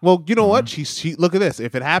 Well, you know what? She look at this.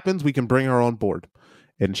 If it happens, we can bring her on board.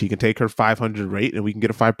 And she can take her 500 rate and we can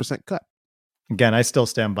get a 5% cut. Again, I still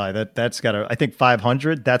stand by that. That's got I think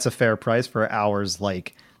 500, that's a fair price for hours.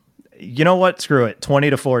 Like, you know what? Screw it.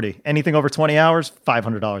 20 to 40. Anything over 20 hours,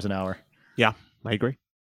 $500 an hour. Yeah, I agree.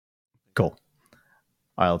 Cool.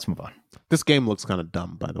 All right, let's move on. This game looks kind of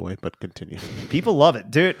dumb, by the way, but continue. People love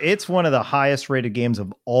it. Dude, it's one of the highest rated games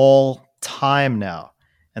of all time now.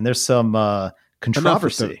 And there's some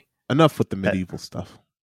controversy. Enough with the medieval stuff.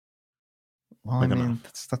 Well, like, I mean,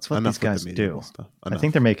 that's what these guys do. I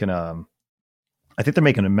think they're making a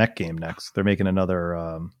mech game next. They're making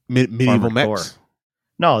another medieval mechs.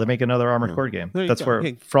 No, they make another Armored Core game. That's where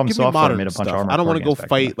From Software made a bunch of Armored Core games. I don't want to go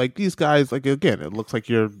fight like these guys. Like again, it looks like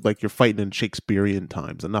you're fighting in Shakespearean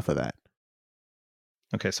times. Enough of that.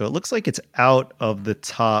 Okay, so it looks like it's out of the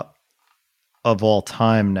top of all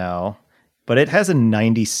time now, but it has a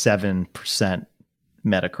 97%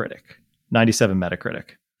 Metacritic. 97 Metacritic.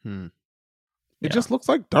 It just looks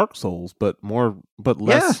like Dark Souls, but less.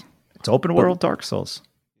 Yeah, it's open world Dark Souls.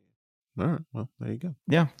 All right, well, there you go.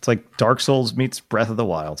 Yeah, it's like Dark Souls meets Breath of the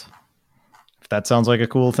Wild. If that sounds like a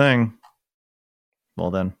cool thing,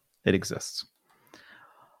 well then, it exists.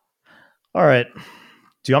 All right.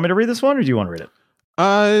 Do you want me to read this one, or do you want to read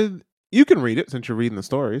it? You can read it since you're reading the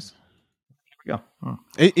stories. Here we go.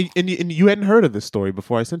 And you hadn't heard of this story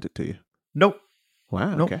before I sent it to you? Nope.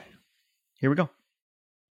 Wow, nope. Okay. Here we go.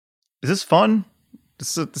 Is this fun? This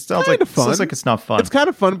sounds kind like fun. Sounds like it's not fun. It's kind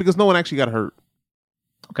of fun because no one actually got hurt.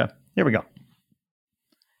 Okay. Here we go.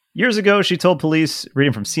 Years ago, she told police,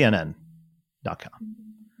 reading from CNN.com.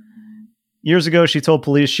 Years ago, she told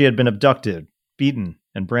police she had been abducted, beaten,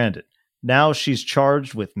 and branded. Now she's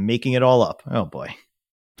charged with making it all up. Oh boy.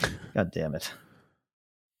 God damn it.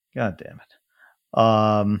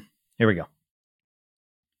 Here we go.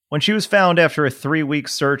 When she was found after a 3-week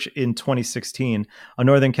search in 2016, a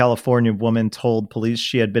Northern California woman told police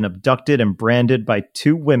she had been abducted and branded by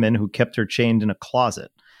 2 women who kept her chained in a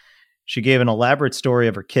closet. She gave an elaborate story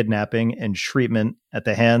of her kidnapping and treatment at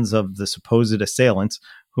the hands of the supposed assailants,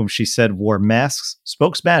 whom she said wore masks,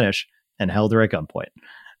 spoke Spanish, and held her at gunpoint.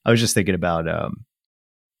 I was just thinking about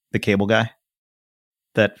the cable guy.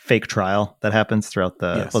 That fake trial that happens throughout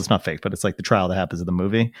well, it's not fake, but it's like the trial that happens in the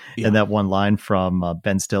movie. Yeah. And that one line from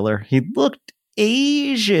Ben Stiller, he looked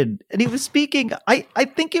Asian and he was speaking. I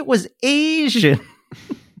think it was Asian.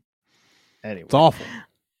 Anyway, it's awful.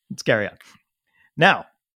 Let's carry on. Now,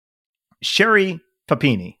 Sherry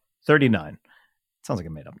Papini, 39, sounds like a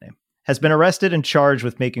made up name, has been arrested and charged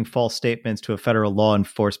with making false statements to a federal law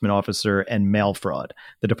enforcement officer and mail fraud,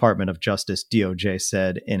 the Department of Justice DOJ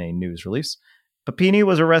said in a news release. Papini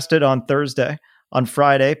was arrested on Thursday. On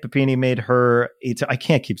Friday, Papini made her... I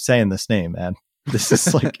can't keep saying this name, man. This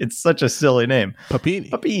is like, it's such a silly name.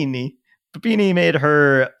 Papini made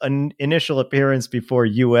her an initial appearance before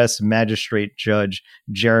U.S. Magistrate Judge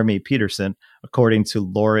Jeremy Peterson, according to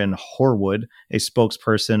Lauren Horwood, a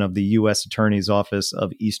spokesperson of the U.S. Attorney's Office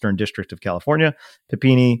of Eastern District of California.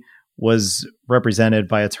 Papini was represented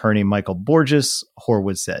by attorney Michael Borges,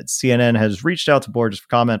 Horwood said. CNN has reached out to Borges for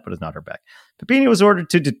comment, but has not heard back. Papini was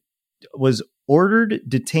ordered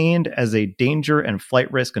detained as a danger and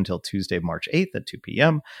flight risk until Tuesday, March 8th at 2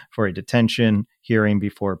 p.m. for a detention hearing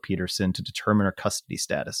before Peterson to determine her custody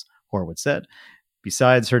status, Horwood said.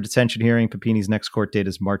 Besides her detention hearing, Papini's next court date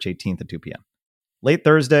is March 18th at 2 p.m. Late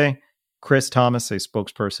Thursday, Chris Thomas, a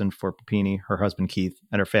spokesperson for Papini, her husband Keith,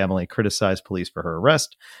 and her family criticized police for her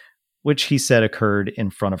arrest, which he said occurred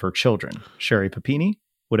in front of her children. Sherry Papini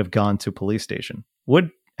would have gone to the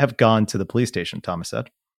police station, Thomas said.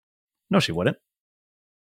 No, she wouldn't.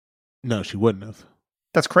 No, she wouldn't have.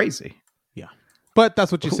 That's crazy. Yeah. But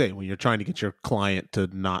that's what you say when you're trying to get your client to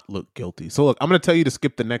not look guilty. So look, I'm going to tell you to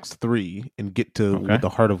skip the next 3 and get to the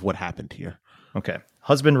heart of what happened here. Okay.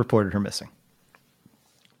 Husband reported her missing.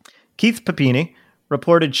 Keith Papini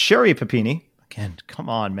reported Sherry Papini. Again, come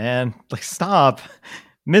on, man. Like, stop.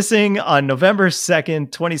 Missing on November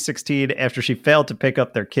 2nd, 2016, after she failed to pick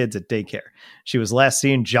up their kids at daycare. She was last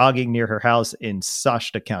seen jogging near her house in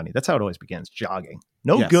Shasta County. That's how it always begins, jogging.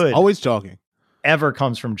 Good. Always jogging. Ever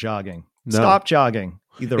comes from jogging. No. Stop jogging.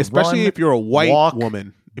 Either especially run, if you're a white walk,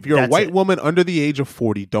 woman. If you're a white woman under the age of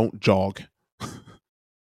 40, don't jog.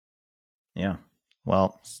 Yeah.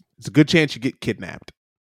 Well, it's a good chance you get kidnapped.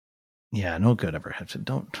 Yeah, no good ever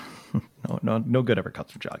no good ever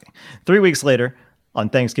comes from jogging. 3 weeks later, on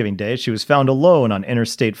Thanksgiving Day, she was found alone on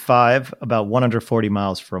Interstate 5, about 140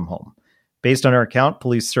 miles from home. Based on her account,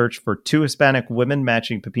 police searched for 2 Hispanic women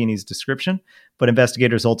matching Papini's description, but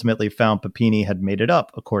investigators ultimately found Papini had made it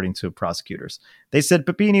up, according to prosecutors. They said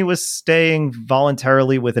Papini was staying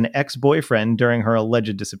voluntarily with an ex-boyfriend during her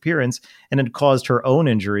alleged disappearance and had caused her own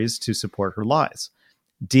injuries to support her lies.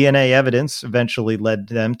 DNA evidence eventually led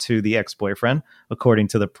them to the ex-boyfriend, according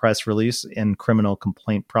to the press release and criminal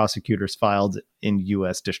complaint prosecutors filed in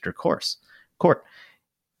U.S. District Court.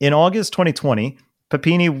 In August 2020,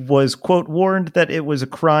 Papini was, quote, warned that it was a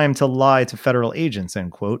crime to lie to federal agents,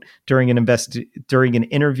 end quote, during an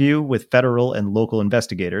interview with federal and local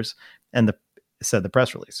investigators, and said the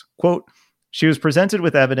press release. Quote, she was presented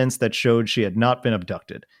with evidence that showed she had not been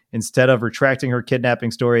abducted. Instead of retracting her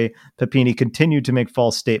kidnapping story, Papini continued to make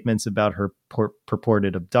false statements about her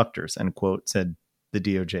purported abductors, end quote, said the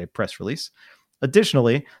DOJ press release.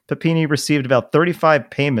 Additionally, Papini received about 35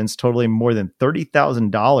 payments totaling more than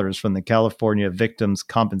 $30,000 from the California Victims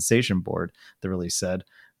Compensation Board, the release said.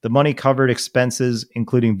 The money covered expenses,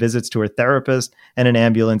 including visits to her therapist and an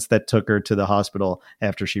ambulance that took her to the hospital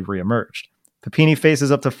after she reemerged. Papini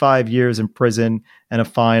faces up to 5 years in prison and a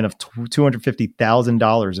fine of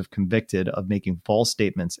 $250,000 if convicted of making false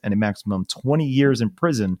statements, and a maximum 20 years in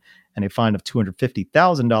prison and a fine of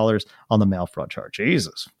 $250,000 on the mail fraud charge.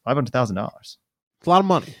 Jesus, $500,000. It's a lot of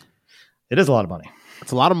money. It is a lot of money.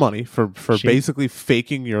 It's a lot of money for basically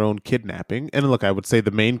faking your own kidnapping. And look, I would say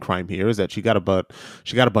the main crime here is that she got a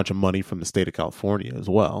bunch of money from the state of California as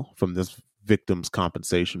well, from this Victims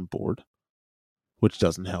Compensation Board, which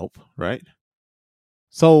doesn't help, right?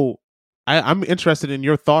 So I'm interested in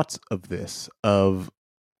your thoughts of this, of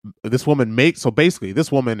this woman so basically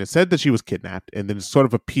this woman has said that she was kidnapped and then sort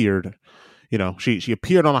of appeared, she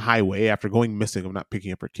appeared on a highway after going missing of not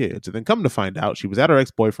picking up her kids. And then come to find out she was at her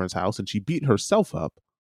ex-boyfriend's house and she beat herself up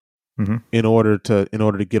in order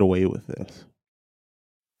to get away with this.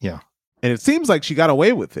 Yeah. And it seems like she got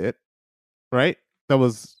away with it, right? That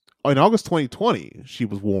was in August 2020, she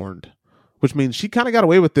was warned, which means she kind of got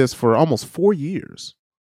away with this for almost 4 years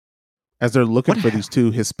as they're looking for these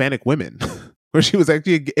two Hispanic women, where she was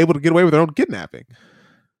actually able to get away with her own kidnapping.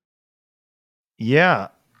 Yeah.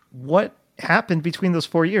 What happened between those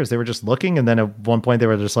 4 years? They were just looking, and then at one point they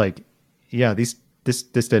were just like, yeah, this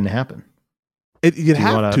didn't happen. You'd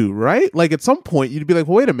have to, right? Like at some point you'd be like,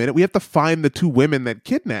 well, wait a minute, we have to find the two women that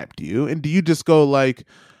kidnapped you. And do you just go like,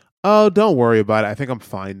 oh, don't worry about it, I think I'm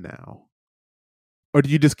fine now? Or do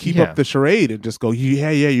you just keep up the charade and just go, yeah,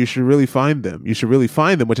 you should really find them. You should really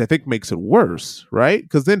find them, which I think makes it worse, right?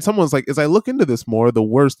 Because then someone's like, as I look into this more, the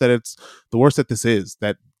worse that this is,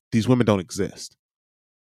 that these women don't exist.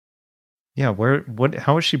 Yeah,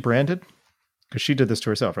 how is she branded? Because she did this to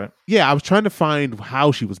herself, right? Yeah, I was trying to find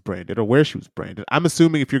how she was branded or where she was branded. I'm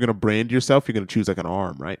assuming if you're going to brand yourself, you're going to choose like an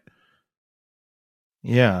arm, right?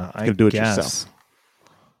 Yeah, I do it yourself.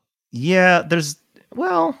 Yeah,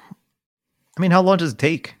 I mean, how long does it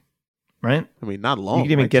take? Right? I mean, not long. You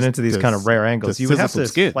can even get into these kind of rare angles. You would have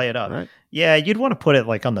to play it up. Right? Yeah, you'd want to put it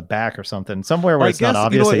like on the back or something, somewhere where it's not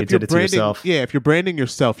obvious that you did it to yourself. Yeah, if you're branding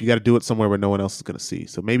yourself, you got to do it somewhere where no one else is going to see.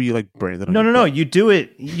 So maybe you like brand it on No. You do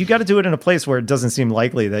it. You got to do it in a place where it doesn't seem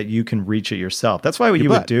likely that you can reach it yourself. That's why what you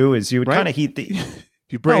would do is you would kind of heat the...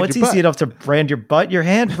 it's easy enough to brand your butt. Your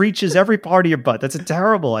hand reaches every part of your butt. That's a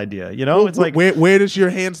terrible idea. You know, well, it's like where does your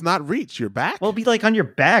hands not reach? Your back? Well, it'd be like on your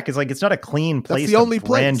back. It's like it's not a clean place. That's the only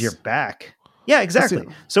brand place. your back. Yeah, exactly.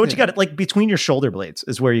 So what you got to like between your shoulder blades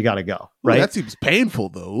is where you got to go. Right? Ooh, that seems painful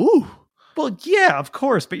though. Ooh. Well, yeah, of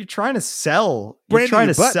course, but you're trying to sell. You're trying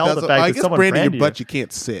to sell the fact that someone branding your butt, you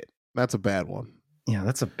can't sit. That's a bad one. Yeah,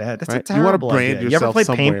 that's a terrible you want to brand idea. Yourself you ever play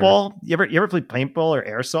somewhere. Paintball? You ever play paintball or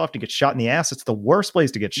airsoft? You get shot in the ass. It's the worst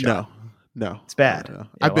place to get shot. No, it's bad. No.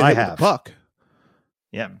 I've been hit with a puck.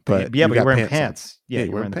 Yeah, but you're wearing pants. Yeah,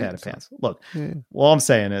 you're wearing the padded pants. Look, all I'm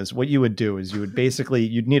saying is what you would do is you would basically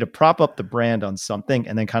you'd need to prop up the brand on something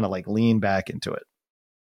and then kind of like lean back into it.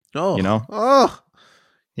 Oh, you know? Oh,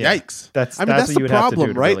 yeah. Yikes! That's the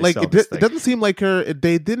problem, right? Really like it doesn't seem like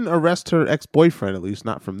they didn't arrest her ex-boyfriend, at least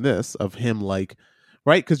not from this of him, like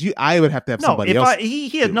right? Because I would have to have somebody else. He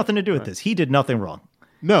had nothing to do with this. He did nothing wrong.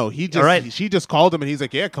 No, she just called him and he's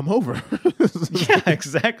like, yeah, come over. Yeah,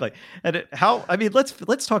 exactly. And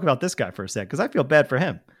let's talk about this guy for a sec, because I feel bad for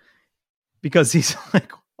him. Because he's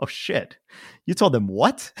like, oh shit. You told them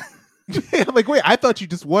what? Yeah, I'm like, wait, I thought you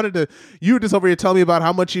just wanted to, you were just over here telling me about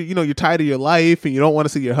how much you're tired of your life and you don't want to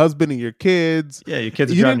see your husband and your kids. Yeah, your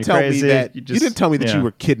kids are driving you crazy. You didn't tell me that you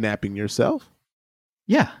were kidnapping yourself.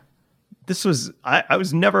 Yeah. This was, I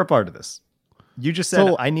was never a part of this. You just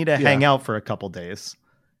said, I need to hang out for a couple days.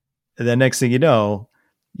 And then next thing you know,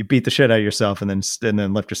 you beat the shit out of yourself and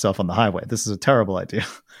then lift yourself on the highway. This is a terrible idea.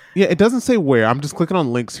 Yeah, it doesn't say where. I'm just clicking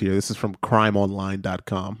on links here. This is from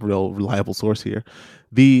crimeonline.com, real reliable source here.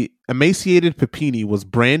 The emaciated Papini was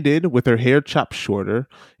branded with her hair chopped shorter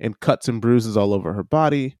and cuts and bruises all over her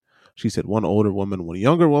body. She said one older woman, one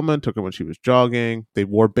younger woman took her when she was jogging. They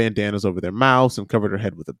wore bandanas over their mouths and covered her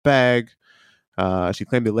head with a bag. She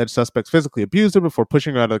claimed the alleged suspects physically abused her before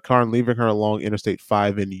pushing her out of the car and leaving her along Interstate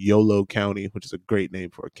 5 in Yolo County, which is a great name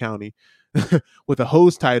for a county, with a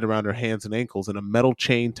hose tied around her hands and ankles and a metal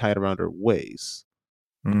chain tied around her waist.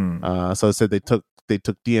 So it said they took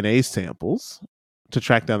DNA samples to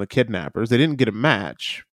track down the kidnappers. They didn't get a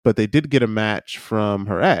match, but they did get a match from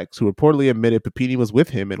her ex, who reportedly admitted Papini was with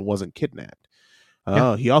him and wasn't kidnapped.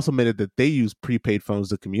 He also admitted that they used prepaid phones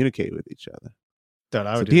to communicate with each other.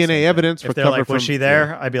 DNA evidence recovered like, was she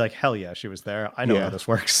there? I'd be like, hell yeah, she was there. I know how this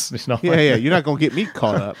works. You're not gonna get me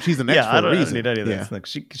caught up. She's an ex for a reason. I don't need any of this. Like,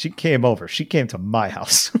 she came over. She came to my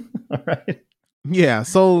house. All right. Yeah.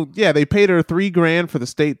 So they paid her $3,000 for the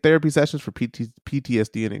state therapy sessions for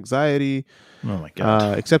PTSD and anxiety. Oh my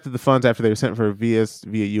god. Accepted the funds after they were sent for her via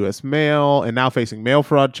U.S. mail, and now facing mail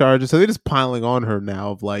fraud charges. So they're just piling on her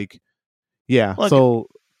now of like, Look,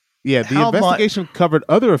 the investigation covered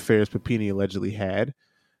other affairs Papini allegedly had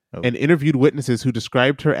and interviewed witnesses who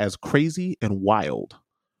described her as crazy and wild.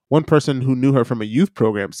 One person who knew her from a youth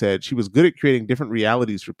program said she was good at creating different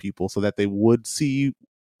realities for people so that they would see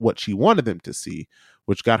what she wanted them to see,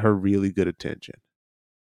 which got her really good attention.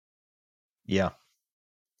 Yeah,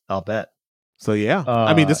 I'll bet. So,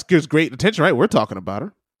 this gives great attention, right? We're talking about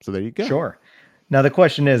her. So there you go. Sure. Now, the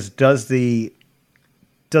question is, does the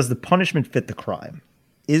punishment fit the crime?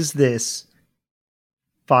 Is this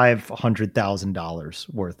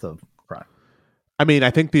 $500,000 worth of crime? I mean,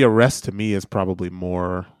 I think the arrest to me is probably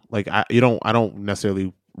more like I don't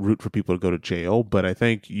necessarily root for people to go to jail, but I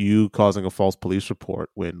think you causing a false police report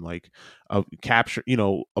when like a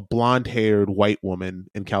blonde haired white woman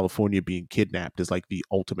in California being kidnapped is like the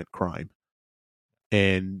ultimate crime.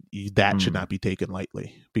 And that should not be taken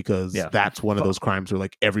lightly, because that's one of those crimes where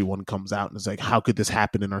like everyone comes out and is like, how could this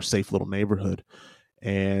happen in our safe little neighborhood?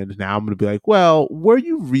 And now I'm going to be like, well, were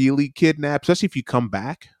you really kidnapped? Especially if you come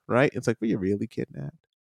back, right? It's like, were you really kidnapped?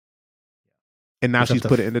 And now she's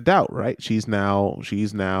put it into doubt, right? She's now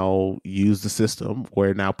used the system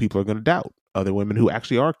where now people are going to doubt other women who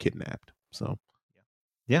actually are kidnapped. So,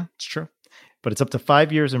 yeah, it's true. But it's up to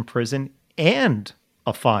 5 years in prison and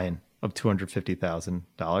a fine of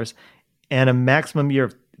 $250,000 and a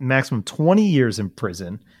maximum 20 years in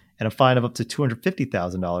prison and a fine of up to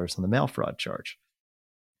 $250,000 on the mail fraud charge.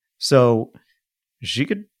 So she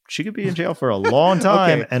could be in jail for a long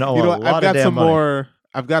time and owe a lot of damn money.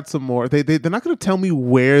 I've got some more. They're not going to tell me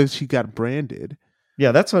where she got branded.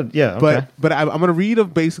 Yeah, that's what. Yeah, okay. But I'm going to read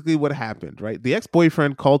of basically what happened. Right, the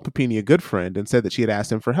ex-boyfriend called Papini a good friend and said that she had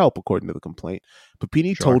asked him for help, according to the complaint.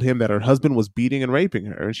 Papini told him that her husband was beating and raping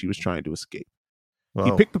her, and she was trying to escape. Whoa.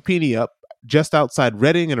 He picked Papini up just outside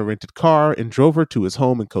Redding in a rented car and drove her to his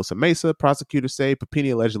home in Costa Mesa. Prosecutors say Papini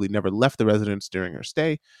allegedly never left the residence during her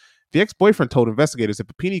stay. The ex-boyfriend told investigators that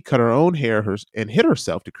Papini cut her own hair and hit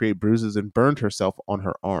herself to create bruises and burned herself on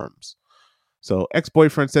her arms. So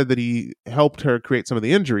ex-boyfriend said that he helped her create some of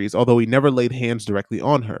the injuries, although he never laid hands directly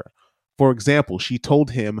on her. For example, she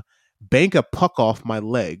told him, "Bank a puck off my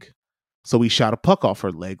leg." So he shot a puck off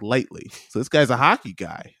her leg lightly. So this guy's a hockey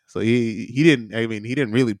guy. So he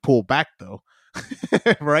didn't really pull back though.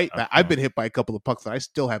 Right? Okay. I've been hit by a couple of pucks that I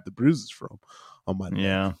still have the bruises from on my leg.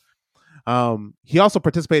 Yeah. He also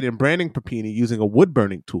participated in branding Papini using a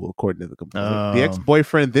wood-burning tool, according to the complaint. The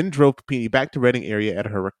ex-boyfriend then drove Papini back to Redding area at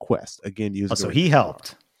her request, again using. So he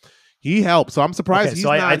helped. He helped. So I'm surprised. Okay,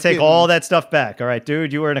 so I take all that stuff back. All right,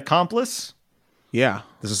 dude, you were an accomplice. Yeah,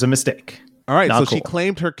 this is a mistake. All right, so she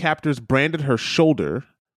claimed her captors branded her shoulder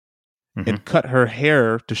and cut her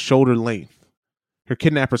hair to shoulder length. Her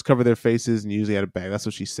kidnappers cover their faces and usually had a bag. That's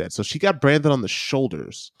what she said. So she got branded on the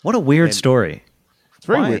shoulders. What a weird story. It's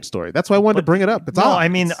a very weird story. That's why I wanted to bring it up. It's odd. I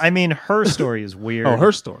mean, her story is weird. Oh,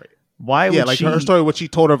 her story. Why would she? Her story, what she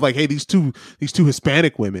told her of like, hey, these two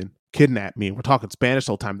Hispanic women kidnapped me. We're talking Spanish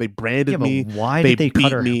the whole time. They branded me. Why did they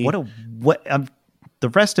cut her? Me. The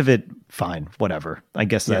rest of it, fine, whatever. I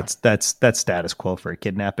guess that's status quo for a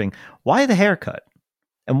kidnapping. Why the haircut?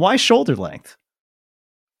 And why shoulder length?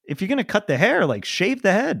 If you're gonna cut the hair, like shave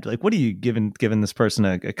the head. Like, what are you giving this person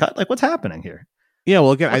a cut? Like, what's happening here? Yeah,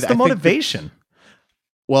 well, again, what's the motivation?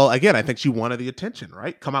 Well, again, I think she wanted the attention,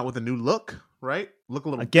 right? Come out with a new look, right? Look a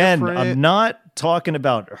little different. I'm not talking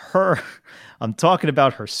about her. I'm talking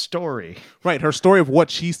about her story. Right, her story of what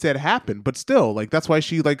she said happened. But still, like, that's why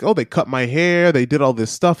she like, oh, they cut my hair. They did all this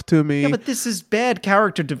stuff to me. Yeah, but this is bad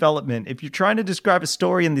character development. If you're trying to describe a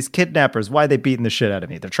story in these kidnappers, why are they beating the shit out of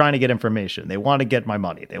me? They're trying to get information. They want to get my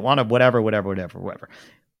money. They want to whatever.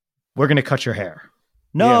 We're going to cut your hair.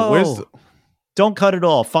 No. Yeah, don't cut it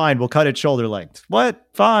all. Fine, we'll cut it shoulder length. What?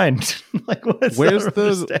 Fine. Like, where's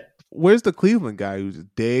the Cleveland guy who's a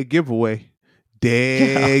dead giveaway?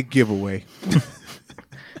 Dead giveaway.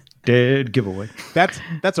 Dead giveaway.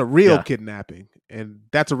 That's a real kidnapping, and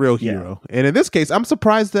that's a real hero. And in this case, I'm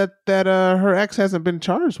surprised that her ex hasn't been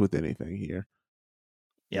charged with anything here.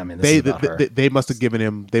 Yeah, I mean, they must have given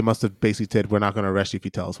him. They must have basically said, "We're not going to arrest you if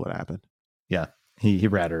you tell us what happened." Yeah, he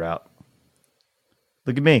ratted her out.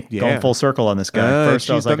 Look at me, going full circle on this guy. First,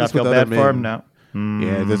 I was like, I feel bad for him. Now,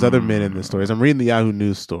 yeah, there's other men in this story. As I'm reading the Yahoo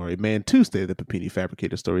News story, Man 2 stated that Papini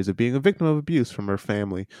fabricated stories of being a victim of abuse from her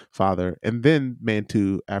family, father, and then Man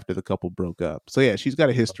 2 after the couple broke up. So yeah, she's got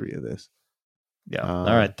a history of this. Yeah. All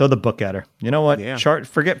right, throw the book at her. You know what? Yeah.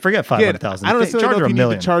 Forget 500,000. I don't necessarily know if you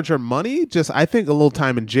need to charge her money. Just I think a little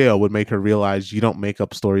time in jail would make her realize you don't make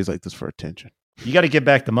up stories like this for attention. You got to give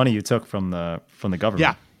back the money you took from the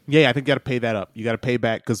government. Yeah, I think you got to pay that up. You got to pay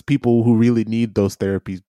back because people who really need those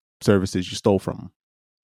therapy services, you stole from them.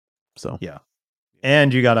 So yeah,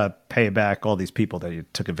 and you got to pay back all these people that you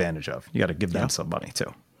took advantage of. You got to give them some money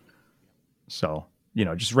too. So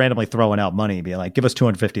just randomly throwing out money, being like, "Give us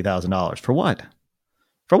 $250,000 for what?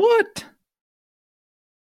 For what?"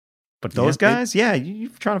 But those guys, you're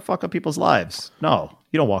trying to fuck up people's lives. No,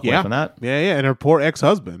 you don't walk away from that. Yeah, and her poor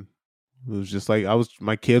ex-husband, who was just like,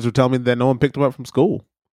 my kids were telling me that no one picked them up from school.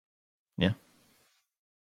 Yeah.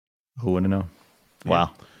 Who wouldn't know?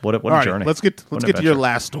 Wow. What a journey. Let's get to your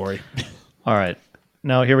last story. All right.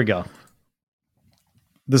 Now, here we go.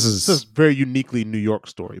 This is a very uniquely New York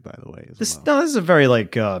story, by the way. This is a very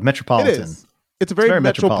metropolitan. It's a very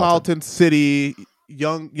metropolitan city.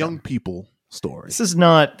 young people story.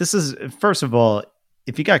 This is first of all,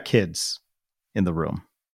 if you got kids in the room,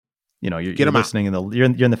 you're listening you're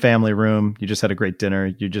in the family room. You just had a great dinner.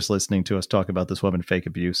 You're just listening to us talk about this woman fake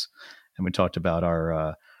abuse, and we talked about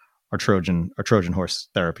our Trojan horse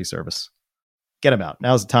therapy service. Get them out.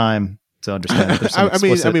 Now's the time to understand.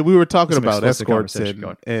 I mean, we were talking about escorts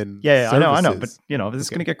and yeah, I know, but this is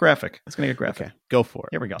going to get graphic. It's going to get graphic. Okay, go for it.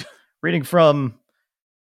 Here we go. Reading from.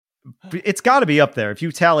 It's got to be up there if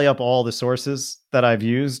you tally up all the sources that I've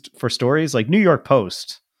used for stories, like New York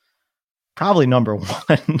Post. Probably number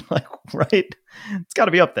one, right? It's got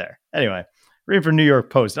to be up there. Anyway, reading from New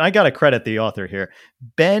York Post. And I got to credit the author here,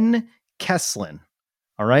 Ben Kesslin.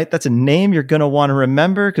 All right. That's a name you're going to want to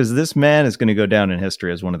remember because this man is going to go down in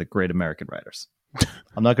history as one of the great American writers.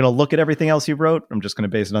 I'm not going to look at everything else he wrote. I'm just going to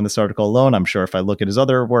base it on this article alone. I'm sure if I look at his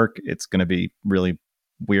other work, it's going to be really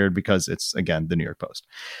weird because it's, again, the New York Post.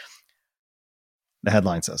 The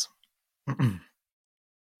headline says,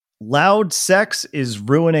 loud sex is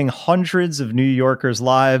ruining hundreds of New Yorkers'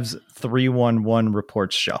 lives, 311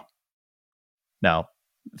 reports show. Now,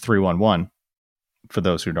 311, for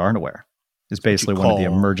those who aren't aware, is basically one of the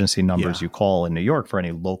emergency numbers you call in New York for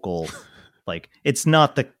any local, it's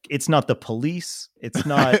not the police. It's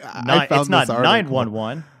not, it's not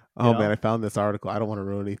 911. Oh man, I found this article. I don't want to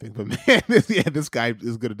ruin anything, but man, this guy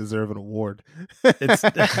is going to deserve an award. It's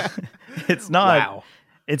not. Wow.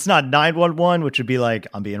 It's not 911, which would be like,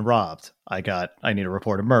 I'm being robbed. I need to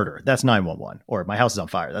report a murder. That's 911. Or my house is on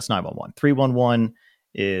fire. That's 911. 311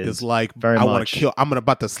 is like I want to kill. I'm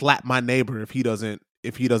about to slap my neighbor if he doesn't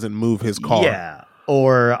move his car. Yeah.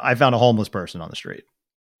 Or I found a homeless person on the street,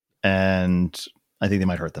 and I think they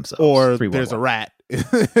might hurt themselves. Or there's a rat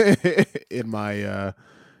in my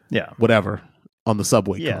whatever on the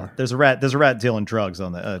subway car. There's a rat dealing drugs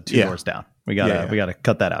on the two doors down. We gotta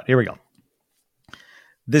cut that out. Here we go.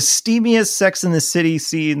 The steamiest Sex in the City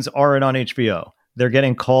scenes aren't on HBO. They're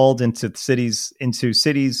getting called into city's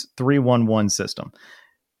 311 system.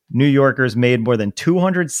 New Yorkers made more than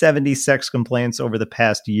 270 sex complaints over the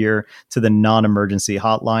past year to the non-emergency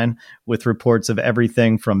hotline, with reports of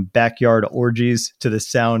everything from backyard orgies to the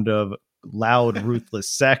sound of loud, ruthless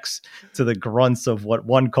sex to the grunts of what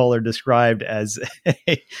one caller described as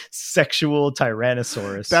a sexual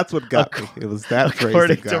tyrannosaurus. That's what got me. It was that phrase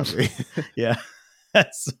that got me. Yeah.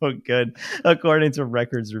 That's so good. According to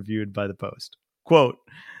records reviewed by the Post. Quote,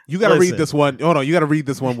 you got to read this one. Oh no, you got to read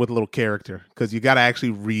this one with a little character because you got to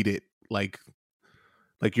actually read it like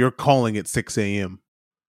you're calling it 6 a.m.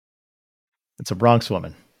 It's a Bronx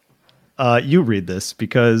woman. You read this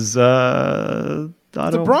because it's a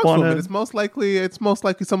Bronx woman. It's most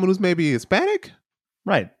likely someone who's maybe Hispanic.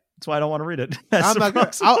 Right. That's why I don't want to read it.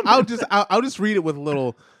 I'll just read it with a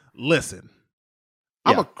little listen.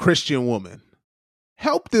 I'm a Christian woman.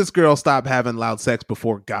 Help this girl stop having loud sex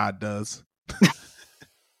before God does.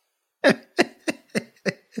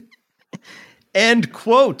 End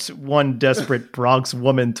quote. One desperate Bronx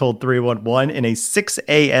woman told 311 in a 6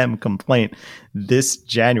 a.m. complaint this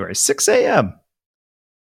January. 6 a.m.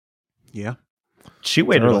 Yeah. She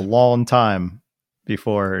waited a long time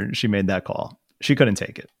before she made that call. She couldn't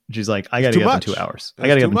take it. She's like, I got to get up in 2 hours. I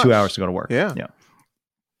got to get up in 2 hours to go to work. Yeah.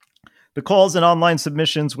 The calls and online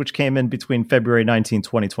submissions, which came in between February 19,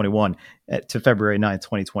 2021 to February 9,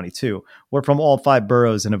 2022, were from all 5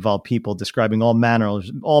 boroughs and involved people describing all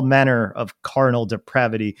manner of carnal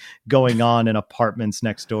depravity going on in apartments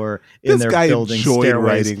next door, in their building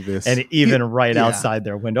stairways, and even outside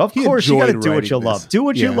their window. Of course, you got to do what you love. Do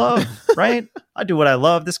what you love, right? I do what I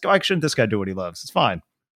love. Why shouldn't this guy do what he loves? It's fine.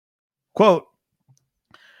 Quote,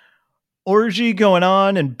 orgy going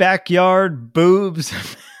on in backyard, boobs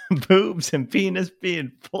and penis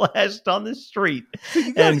being flashed on the street.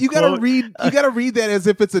 You gotta read that as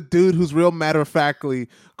if it's a dude who's real matter-of-factly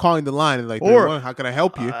calling the line and like, how can I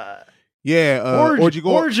help you? Orgy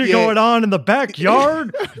going on in the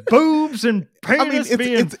backyard, boobs and penis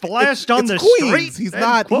being flashed on the Queens. street. He's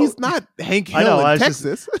not Hank Hill in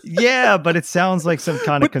Texas. But it sounds like some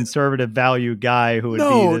kind of conservative value guy who would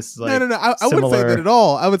be this. No. I wouldn't say that at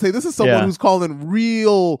all. I would say this is someone who's calling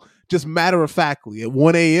real, just matter-of-factly at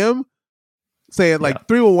 1 a.m. saying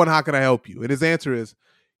 311, how can I help you? And his answer is,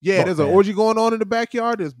 there's an orgy going on in the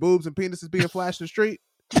backyard. There's boobs and penises being flashed in the street.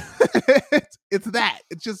 it's that.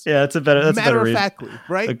 It's just that's matter-of-factly,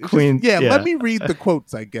 right? Queen. Let me read the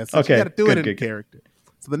quotes, I guess. Okay, you got to do it in character.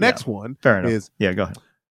 So the next one is go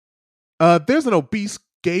ahead. There's an obese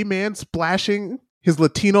gay man splashing his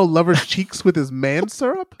Latino lover's cheeks with his man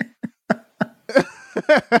syrup.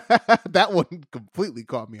 That one completely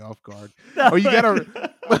caught me off guard. Or you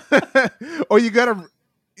gotta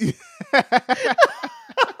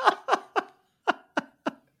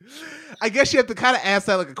I guess you have to kind of ask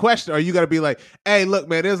that like a question, or you got to be like, "Hey, look,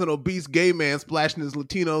 man, there's an obese gay man splashing his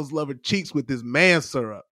Latino's lover cheeks with his man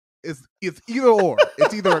syrup." It's either or.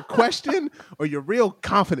 It's either a question or you're real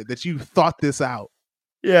confident that you thought this out.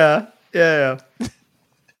 Yeah. Or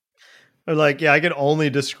like, I can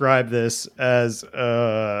only describe this as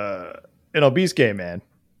an obese gay man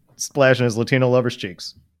splashing his Latino lover's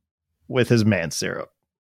cheeks with his man syrup.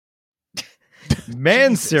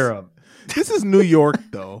 Man syrup. This is New York,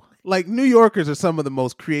 though. Like, New Yorkers are some of the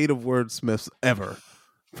most creative wordsmiths ever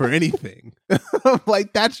for anything.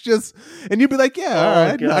 Like, that's just, and you'd be like, yeah, all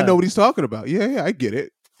right, I know what he's talking about. Yeah, I get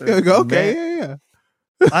it. Okay, yeah.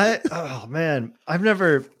 Oh man, I've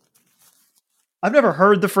never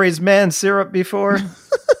heard the phrase "man syrup" before,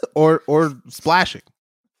 or splashing.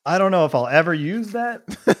 I don't know if I'll ever use that.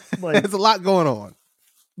 Like, there's a lot going on,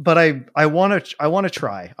 but I want to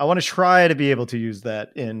try. I want to try to be able to use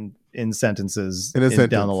that in sentences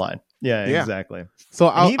down the line. Yeah, exactly. So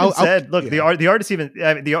he even said, "Look, the artist even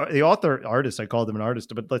the author artist. I called him an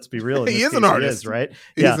artist, but let's be real. He is an artist, right?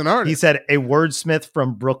 He's an artist. He said a wordsmith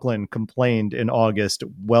from Brooklyn complained in August,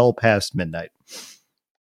 well past midnight.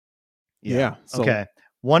 Yeah. So okay.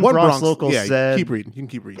 One Bronx local said, "Keep reading. You can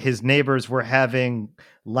keep reading." His neighbors were having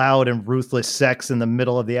loud and ruthless sex in the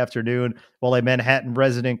middle of the afternoon, while a Manhattan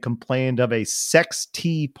resident complained of a sex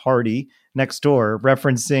tea party next door,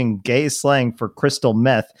 referencing gay slang for crystal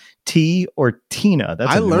meth, tea or Tina.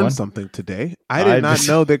 I learned something today. I did not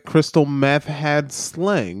know that crystal meth had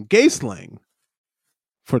slang, gay slang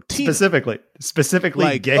for Tina. Specifically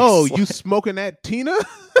like, gay slang. You smoking that Tina?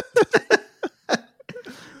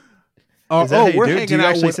 We're hanging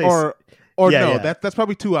out with, that's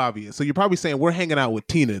probably too obvious. So you're probably saying we're hanging out with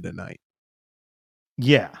Tina tonight.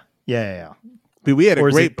 Yeah. But we had a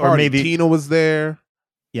great party. Maybe Tina was there.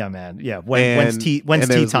 Yeah, man. Yeah. When's tea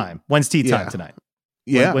time? When's tea time tonight?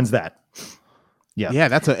 Yeah. When's that? Yeah. Yeah,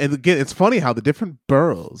 and again, it's funny how the different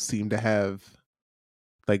boroughs seem to have,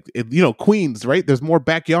 like, Queens, right? There's more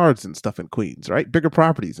backyards and stuff in Queens, right? Bigger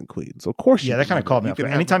properties in Queens. So of course, that kind of called me up.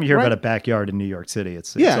 Anytime you hear about a backyard in New York City,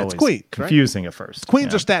 it's always Queens, confusing at first.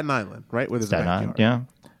 Queens or Staten Island, right? Where there's Staten a backyard. Island,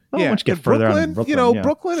 yeah. Once you get further Brooklyn, on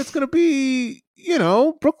Brooklyn, it's going to be,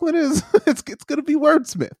 Brooklyn is, it's going to be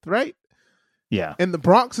wordsmith, right? Yeah. And the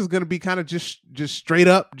Bronx is going to be kind of just straight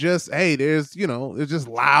up, hey, there's just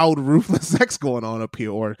loud, ruthless sex going on up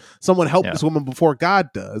here, or someone helped this woman before God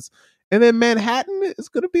does. And then Manhattan is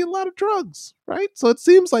going to be a lot of drugs, right? So it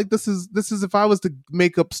seems like this is if I was to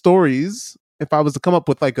make up stories, if I was to come up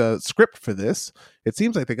with like a script for this, it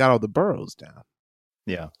seems like they got all the boroughs down.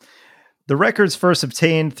 Yeah. The records first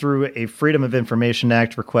obtained through a Freedom of Information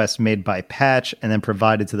Act request made by Patch and then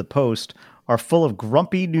provided to the Post are full of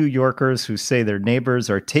grumpy New Yorkers who say their neighbors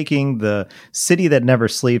are taking the city that never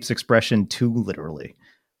sleeps expression too literally.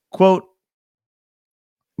 Quote,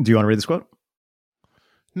 do you want to read this quote?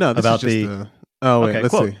 No, this about is just let's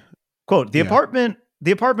quote, see. Quote, the apartment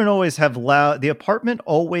always have loud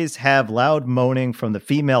moaning from the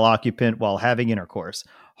female occupant while having intercourse.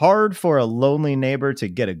 Hard for a lonely neighbor to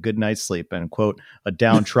get a good night's sleep, end quote. A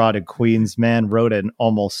downtrodden Queens man wrote at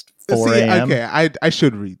almost 4 a.m. Okay, I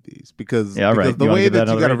should read these because the way that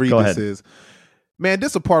you got to read this is, man,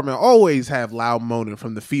 this apartment always have loud moaning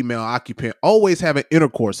from the female occupant, always having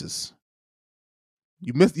intercourses.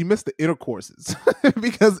 You missed the intercourses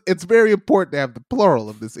because it's very important to have the plural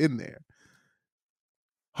of this in there.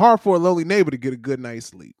 Hard for a lonely neighbor to get a good night's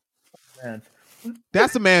sleep. Man.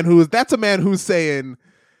 That's a man who's saying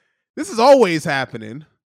this is always happening.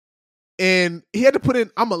 And he had to put in,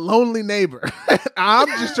 I'm a lonely neighbor. I'm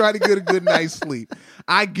just trying to get a good night's sleep.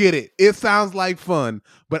 I get it. It sounds like fun,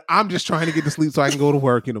 but I'm just trying to get to sleep so I can go to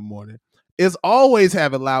work in the morning. It's always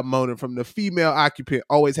having loud moaning from the female occupant,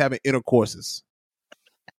 always having intercourses.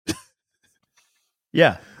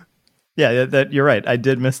 Yeah, that you're right. I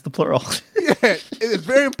did miss the plural. Yeah, it's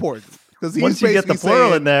very important because once you get the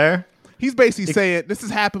plural in there, he's basically saying this has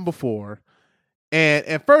happened before. And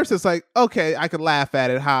at first it's like, okay, I can laugh at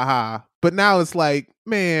it, ha ha. But now it's like,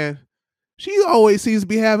 man, she always seems to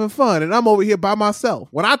be having fun, and I'm over here by myself.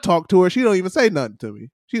 When I talk to her, she don't even say nothing to me.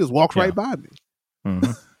 She just walks right by me.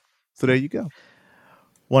 Mm-hmm. So there you go.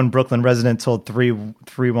 One Brooklyn resident told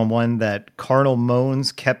 311 that carnal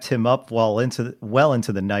moans kept him up well into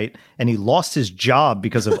the night, and he lost his job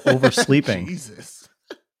because of oversleeping. Jesus.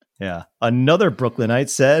 Yeah. Another Brooklynite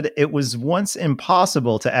said it was once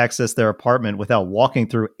impossible to access their apartment without walking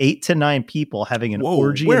through 8 to 9 people having an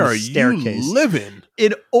orgy in the staircase. Where are you living?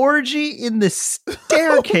 An orgy in the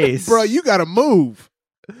staircase. Bro, you got to move.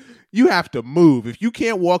 You have to move. If you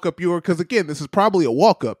can't walk up because again, this is probably a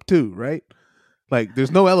walk up too, right? Like,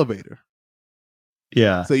 there's no elevator.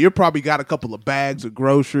 Yeah. So you're probably got a couple of bags of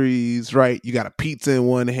groceries, right? You got a pizza in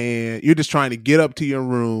one hand. You're just trying to get up to your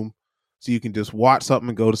room so you can just watch something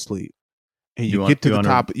and go to sleep. And you get to the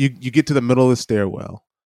top, you get to the middle of the stairwell.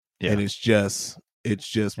 Yeah. And it's just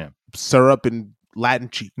syrup and Latin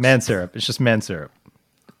cheeks. Man syrup. It's just man syrup.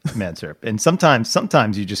 Man syrup. And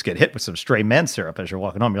sometimes you just get hit with some stray man syrup as you're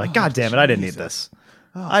walking home. You're like, God damn it, I didn't need this.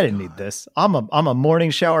 I didn't need this. I'm a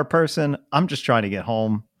morning shower person. I'm just trying to get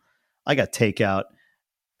home. I got takeout.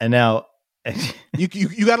 And now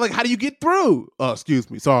you got like, how do you get through? Oh, excuse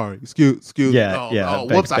me. Sorry. Excuse me. Oh,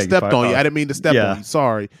 whoops, I stepped on you. I didn't mean to step on you.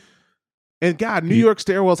 Sorry. And God, New York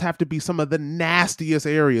stairwells have to be some of the nastiest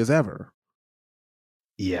areas ever.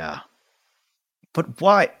 Yeah. But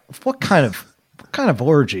why? What kind of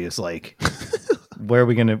orgy is like? Where are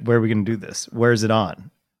we gonna do this? Where is it on?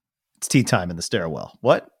 It's tea time in the stairwell.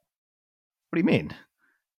 What? What do you mean?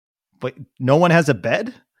 But no one has a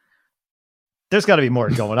bed? There's got to be more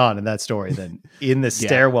going on in that story than in the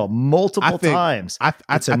stairwell multiple times. I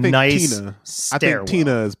think nice Tina, stairwell. I think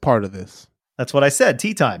Tina is part of this. That's what I said.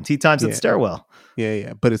 Tea time. Tea time's at the stairwell.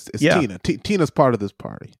 Yeah. But it's Tina. Tina's part of this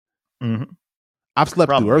party. Mm-hmm. I've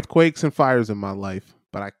slept through earthquakes and fires in my life,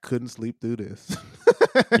 but I couldn't sleep through this.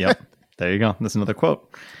 Yep. There you go. That's another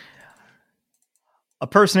quote. A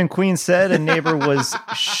person in Queens said a neighbor was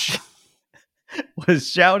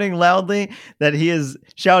shouting loudly that he is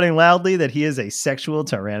a sexual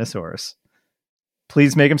tyrannosaurus.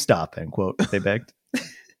 Please make him stop, end quote, they begged.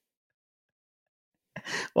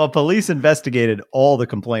 While police investigated all the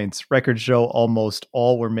complaints, records show almost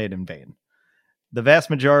all were made in vain. The vast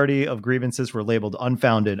majority of grievances were labeled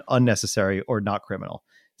unfounded, unnecessary, or not criminal.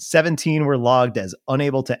 17 were logged as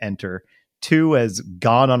unable to enter, 2 as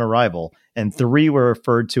gone on arrival, and 3 were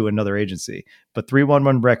referred to another agency. But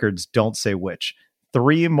 311 records don't say which.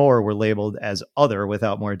 3 more were labeled as other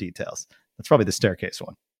without more details. That's probably the staircase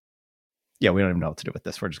one. Yeah, we don't even know what to do with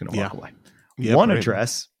this. We're just going to walk away. Yeah,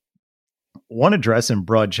 One address in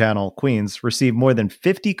Broad Channel, Queens, received more than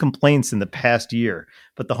 50 complaints in the past year,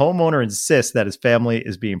 but the homeowner insists that his family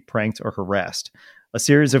is being pranked or harassed. A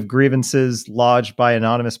series of grievances lodged by an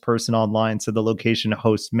anonymous person online said the location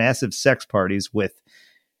hosts massive sex parties with,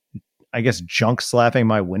 I guess, junk slapping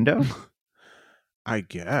my window. I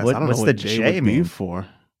guess. I don't know what the J mean for.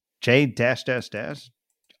 J dash dash dash.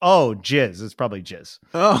 Oh, jizz. It's probably jizz.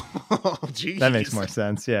 Oh, geez. That makes more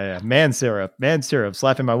sense. Yeah. Man syrup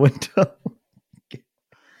slapping my window.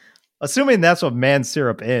 Assuming that's what man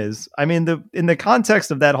syrup is. I mean, in the context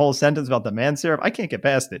of that whole sentence about the man syrup, I can't get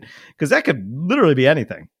past it because that could literally be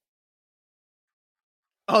anything.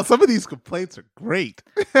 Oh, some of these complaints are great.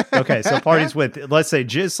 Okay, so parties with, let's say,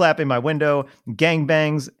 jizz slapping my window,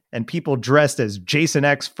 gangbangs, and people dressed as Jason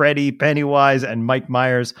X, Freddy, Pennywise, and Mike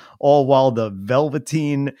Myers, all while the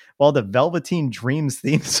Velveteen Dreams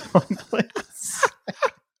theme song plays.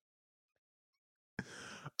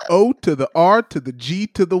 O to the R to the G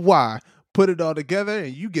to the Y. Put it all together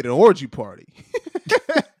and you get an orgy party.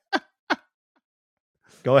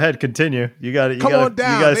 Go ahead, continue. You got it. Come on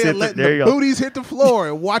down. They are letting the booties hit the floor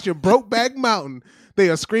and watching Brokeback Mountain. They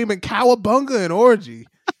are screaming cowabunga and orgy.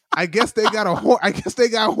 I guess they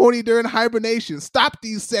got horny during hibernation. Stop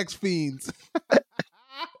these sex fiends.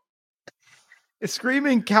 It's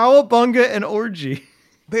screaming cowabunga and orgy.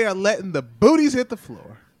 They are letting the booties hit the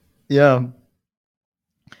floor. Yeah.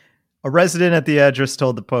 A resident at the address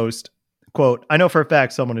told the Post, quote, "I know for a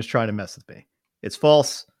fact someone is trying to mess with me. It's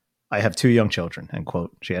false. I have 2 young children," end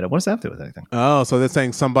quote. She added, what does that have to do with anything? Oh, so they're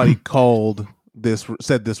saying somebody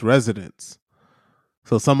said this residence.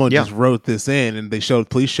 So someone just wrote this in and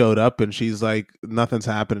police showed up and she's like, nothing's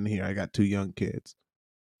happening here. I got 2 young kids.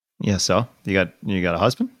 Yeah. So you got a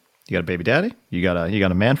husband, you got a baby daddy, you got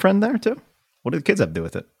a man friend there too. What do the kids have to do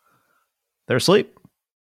with it? They're asleep.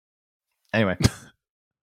 Anyway.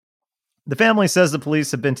 The family says the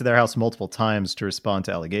police have been to their house multiple times to respond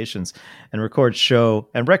to allegations, and records show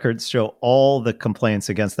all the complaints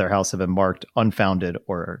against their house have been marked unfounded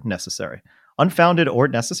or necessary. Unfounded or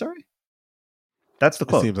necessary? That's the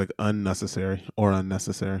quote. It seems like unnecessary or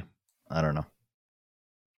unnecessary. I don't know.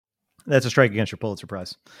 That's a strike against your Pulitzer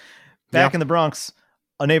Prize. Back in the Bronx,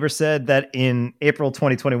 a neighbor said that in April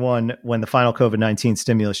 2021, when the final COVID-19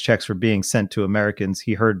 stimulus checks were being sent to Americans,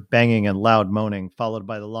 he heard banging and loud moaning, followed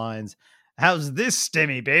by the lines, "How's this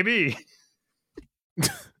stimmy, baby?"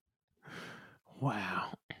 Wow.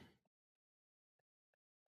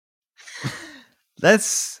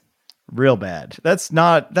 That's real bad. That's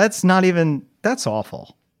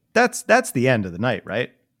awful. That's the end of the night,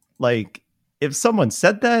 right? Like, if someone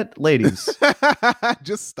said that, ladies,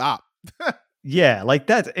 just stop. Yeah, like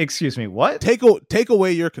that. Excuse me, what? Take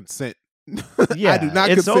away your consent. Yeah, I do not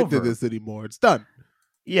consent to this anymore. It's done.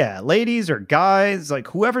 Yeah, ladies or guys, like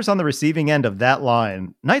whoever's on the receiving end of that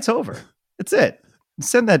line, night's over. It's it.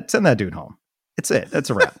 Send that dude home. It's it. That's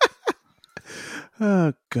a wrap.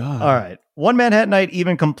 Oh, God. All right. One Manhattanite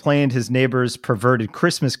even complained his neighbors perverted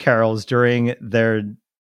Christmas carols during their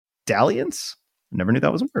dalliance. Never knew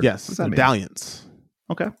that was a word. Yes, dalliance.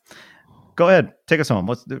 Okay. Go ahead. Take us home.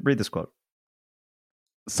 Let's read this quote.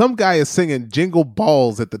 Some guy is singing Jingle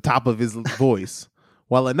Balls at the top of his voice,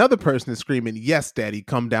 while another person is screaming, "Yes, Daddy,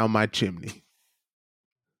 come down my chimney."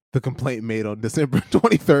 The complaint made on December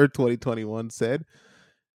 23rd, 2021 said,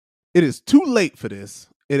 "It is too late for this.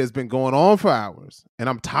 It has been going on for hours, and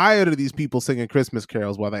I'm tired of these people singing Christmas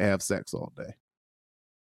carols while they have sex all day."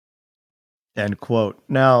 End quote.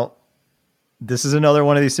 Now, this is another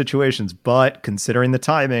one of these situations, but considering the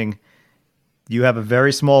timing, you have a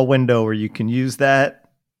very small window where you can use that.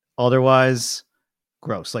 Otherwise,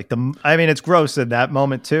 gross. It's gross in that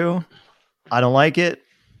moment too. I don't like it.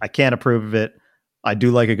 I can't approve of it. I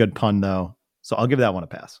do like a good pun though, so I'll give that one a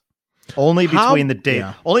pass. Only between the date,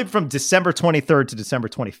 only from December 23rd to December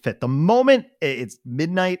 25th. The moment it's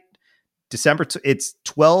midnight, it's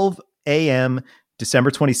 12 a.m.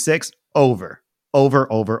 December 26th. Over.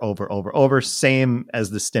 Same as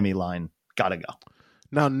the stimmy line. Gotta go.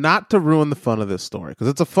 Now, not to ruin the fun of this story, because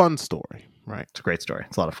it's a fun story, right? It's a great story.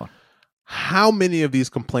 It's a lot of fun. How many of these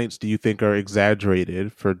complaints do you think are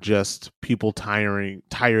exaggerated for just people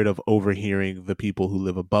tired of overhearing the people who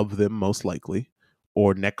live above them, most likely,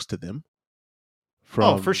 or next to them?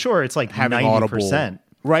 For sure. It's like 90%.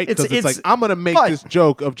 Right? Because it's like, I'm going to make this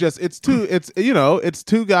joke of just, it's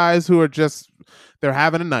two guys who are just, they're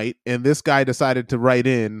having a night, and this guy decided to write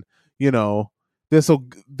in, there's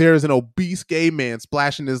an obese gay man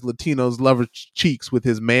splashing his Latino's lover's cheeks with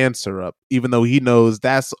his man syrup, even though he knows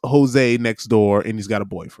that's Jose next door and he's got a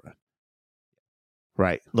boyfriend.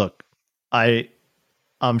 Right. Look,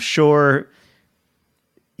 I'm sure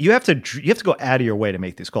you have to go out of your way to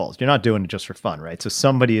make these calls. You're not doing it just for fun, right? So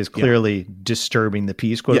somebody is clearly disturbing the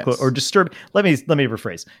peace, quote unquote, or disturb. Let me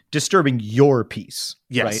rephrase: disturbing your peace,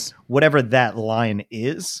 right? Whatever that line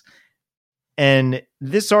is. And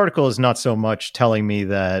this article is not so much telling me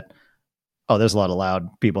that, oh, there's a lot of loud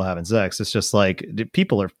people having sex. It's just like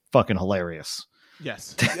people are fucking hilarious.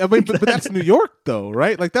 Yes. I mean, but that's New York, though,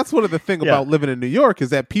 right? Like, that's one of the things about living in New York is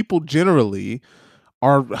that people generally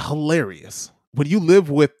are hilarious. When you live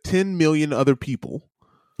with 10 million other people,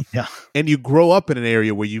 and you grow up in an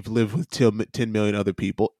area where you've lived with 10 million other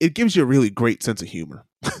people, it gives you a really great sense of humor.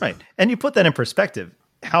 Right. And you put that in perspective.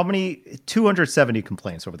 How many? 270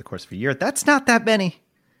 complaints over the course of a year. That's not that many.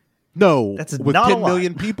 No. That's with not 10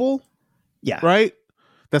 million people? Yeah. Right?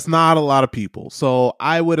 That's not a lot of people. So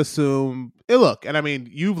I would assume, look, and I mean,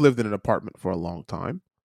 you've lived in an apartment for a long time.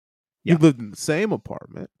 Yep. You've lived in the same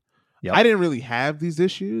apartment. Yep. I didn't really have these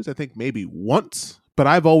issues. I think maybe once, but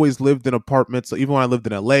I've always lived in apartments. So even when I lived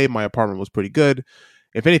in LA, my apartment was pretty good.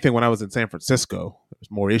 If anything, when I was in San Francisco, there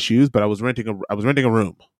was more issues, but I was renting a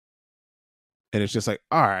room. And it's just like,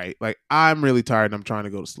 all right, like I'm really tired and I'm trying to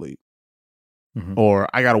go to sleep. Mm-hmm. Or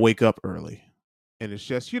I got to wake up early. And it's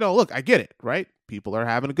just, look, I get it, right? People are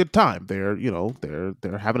having a good time. They're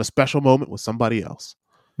having a special moment with somebody else.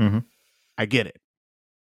 Mm-hmm. I get it.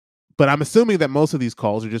 But I'm assuming that most of these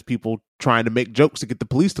calls are just people trying to make jokes to get the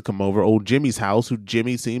police to come over old Jimmy's house, who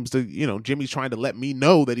Jimmy seems to, Jimmy's trying to let me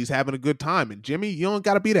know that he's having a good time. And Jimmy, you don't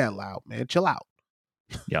got to be that loud, man. Chill out.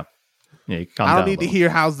 Yeah. Yeah, I don't need to hear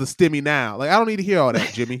how's the stimmy now. Like, I don't need to hear all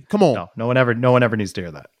that, Jimmy. Come on. No one ever needs to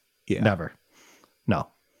hear that. Yeah. Never. No.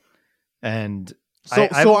 And so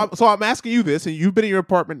I'm asking you this, and you've been in your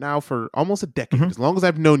apartment now for almost a decade. Mm-hmm. As long as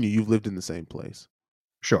I've known you, you've lived in the same place.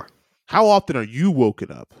 Sure. How often are you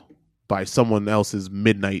woken up by someone else's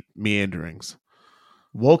midnight meanderings?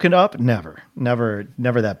 Woken up? Never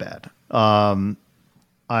that bad.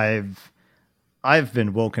 I've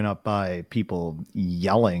been woken up by people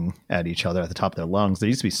yelling at each other at the top of their lungs. There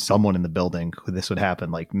used to be someone in the building who this would happen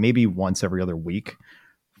like maybe once every other week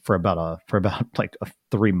for about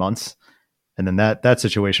 3 months. And then that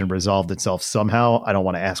situation resolved itself somehow. I don't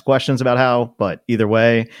want to ask questions about how, but either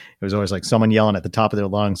way, it was always like someone yelling at the top of their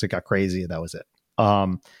lungs. It got crazy. And that was it.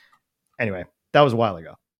 Anyway, that was a while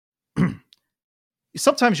ago.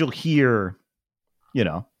 Sometimes you'll hear,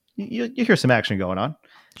 you hear some action going on.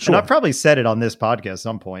 Sure. And I've probably said it on this podcast at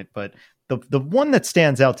some point, but the one that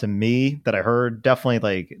stands out to me that I heard, definitely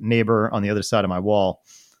like neighbor on the other side of my wall,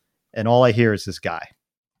 and all I hear is this guy.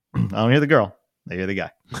 I don't hear the girl. I hear the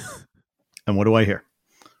guy. And what do I hear?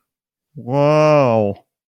 Whoa.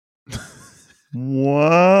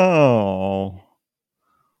 Whoa.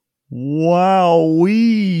 Wowee.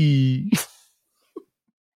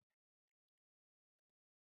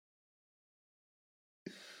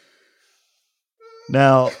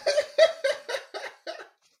 Now,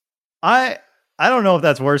 I don't know if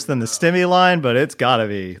that's worse than the stimmy line, but it's got to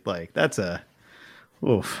be like that's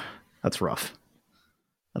rough. That's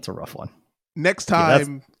a rough one. Next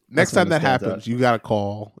time that happens, you got to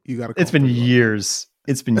call. It's been years.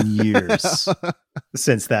 It's been years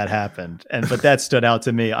since that happened, but that stood out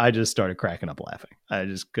to me. I just started cracking up laughing. I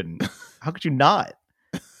just couldn't. How could you not?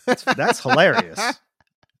 That's hilarious.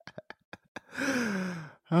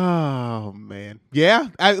 Oh man, yeah.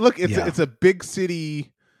 It's a big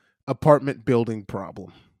city apartment building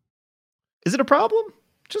problem. Is it a problem?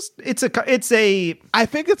 I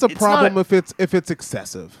think it's a problem if it's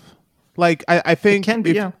excessive. Like I think it can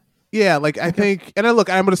be. Yeah. Like I think, and I'm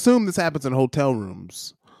gonna assume this happens in hotel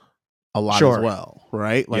rooms a lot as well,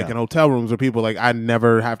 right? Like in hotel rooms where people are like, I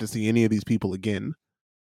never have to see any of these people again.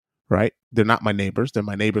 Right? They're not my neighbors. They're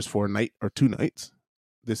my neighbors for a night or 2 nights.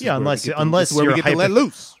 Unless we get to let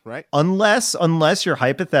loose, right? Unless you're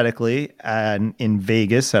hypothetically in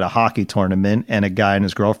Vegas at a hockey tournament and a guy and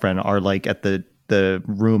his girlfriend are like at the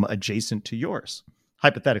room adjacent to yours.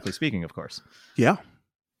 Hypothetically speaking, of course. Yeah.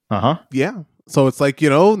 Uh-huh. Yeah. So it's like,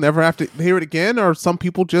 never have to hear it again, or some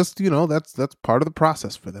people just, that's part of the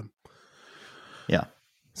process for them. Yeah.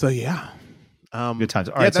 So yeah. Good times.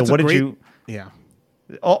 All right. So what did you? Yeah.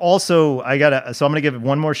 Also, I'm going to give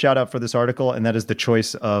one more shout out for this article, and that is the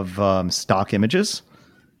choice of stock images.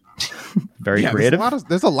 Very creative.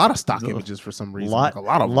 There's a lot of stock images for some reason. A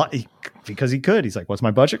lot because he could. He's like, "What's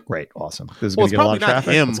my budget? Great, awesome. This is going to get a lot of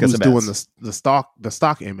traffic." Him who's doing the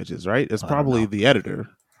stock images, right? It's probably the editor.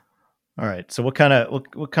 All right. So what kind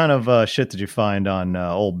of shit did you find on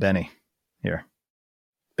old Benny here?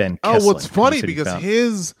 Ben Kessling. Oh, what's funny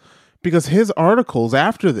because his articles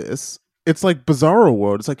after this, it's like Bizarro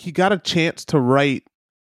World. It's like he got a chance to write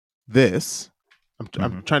this.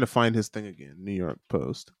 I'm trying to find his thing again. New York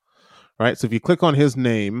Post. Right. So if you click on his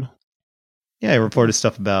name. Yeah, he reported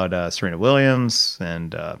stuff about Serena Williams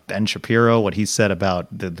and Ben Shapiro, what he said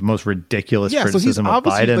about the most ridiculous criticism of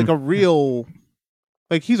Biden.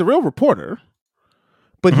 So he's a real reporter,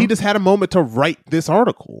 but he just had a moment to write this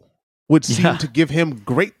article, which seemed to give him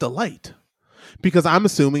great delight. Because I'm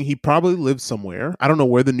assuming he probably lives somewhere. I don't know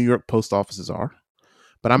where the New York post offices are,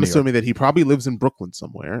 but I'm assuming that he probably lives in Brooklyn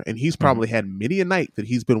somewhere, and he's probably had many a night that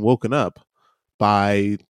he's been woken up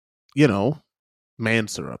by, man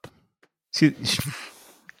syrup.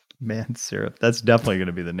 Man syrup. That's definitely going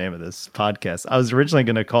to be the name of this podcast. I was originally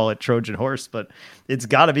going to call it Trojan Horse, but it's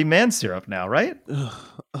got to be man syrup now, right?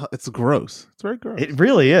 It's gross. It's very gross. It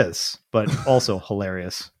really is, but also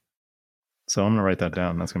hilarious. So I'm going to write that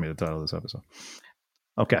down. That's going to be the title of this episode.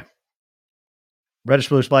 Okay. Reddish,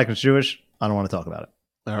 bluish, blackish, Jewish. I don't want to talk about it.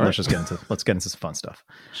 All right. Let's get into some fun stuff.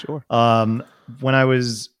 Sure. When I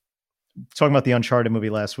was talking about the Uncharted movie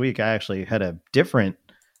last week, I actually had a different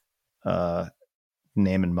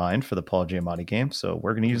name in mind for the Paul Giamatti game. So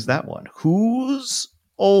we're going to use that one. Who's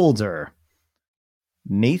older?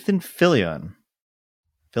 Nathan Fillion.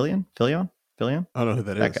 Fillion? I don't know who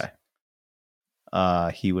that is. That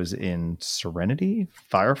guy. He was in Serenity,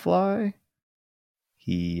 Firefly.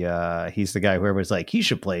 He's the guy who everybody's like, he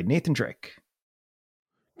should play Nathan Drake.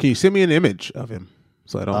 Can you send me an image of him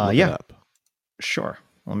so I don't look it up? Sure.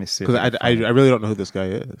 Let me see. Because I really don't know who this guy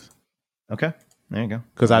is. Okay, there you go.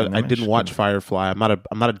 Because I didn't watch Firefly. I'm not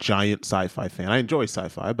a giant sci-fi fan. I enjoy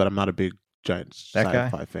sci-fi, but I'm not a big giant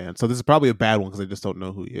sci-fi fan. So this is probably a bad one because I just don't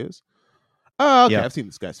know who he is. Oh, okay. Yeah. I've seen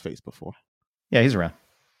this guy's face before. Yeah, he's around.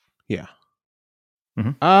 Yeah.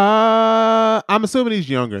 Mm-hmm. I'm assuming he's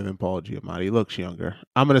younger than Paul Giamatti. He looks younger.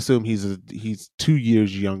 I'm gonna assume he's 2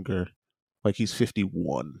 years younger. Like he's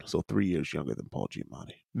 51, so 3 years younger than Paul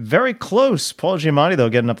Giamatti. Very close. Paul Giamatti, though,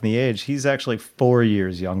 getting up in the age, he's actually 4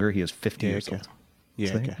 years younger. He is 50 years old.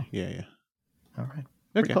 Yeah, so okay. Yeah. All right.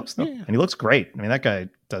 Pretty close, though. Yeah. And he looks great. I mean, that guy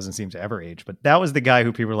doesn't seem to ever age, but that was the guy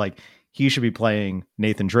who people were like, he should be playing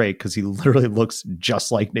Nathan Drake because he literally looks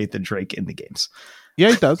just like Nathan Drake in the games. Yeah,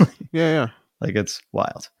 he does. Yeah. Like, it's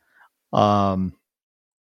wild.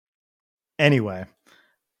 Anyway,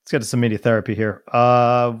 let's get to some media therapy here.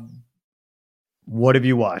 What have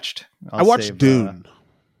you watched? I watched Dune.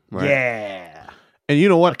 Right. Yeah. And you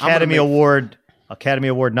know what? Academy Award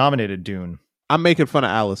nominated Dune. I'm making fun of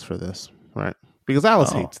Alice for this, right? Because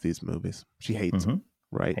Alice hates these movies. She hates them,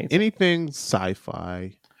 right? Anything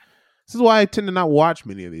sci-fi. This is why I tend to not watch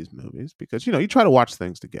many of these movies because, you try to watch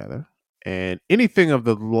things together. And anything of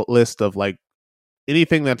the list of like,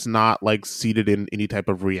 anything that's not like seated in any type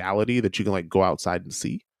of reality that you can like go outside and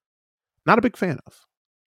see, not a big fan of.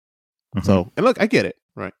 So, and look, I get it,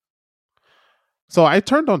 right? So I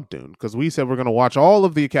turned on Dune because we said we're going to watch all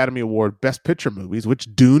of the Academy Award Best Picture movies,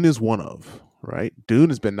 which Dune is one of, right? Dune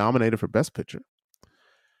has been nominated for Best Picture.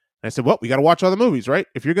 And I said, well, we got to watch all the movies, right?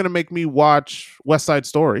 If you're going to make me watch West Side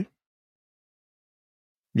Story,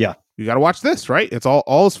 yeah, you got to watch this, right? It's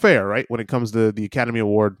all is fair, right? When it comes to the Academy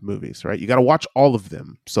Award movies, right? You got to watch all of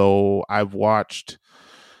them. So I've watched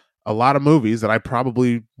a lot of movies that I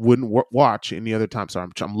probably wouldn't watch any other time. So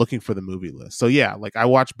I'm looking for the movie list. So yeah, like I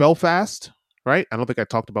watched Belfast, right? I don't think I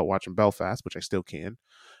talked about watching Belfast, which I still can.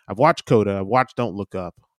 I've watched Coda. I've watched Don't Look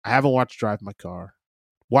Up. I haven't watched Drive My Car.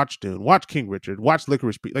 Watched Dune. Watched King Richard. Watched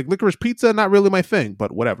Licorice Pizza. Like Licorice Pizza, not really my thing,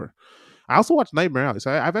 but whatever. I also watched Nightmare Alley.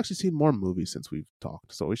 So I've actually seen more movies since we've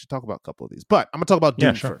talked. So we should talk about a couple of these. But I'm going to talk about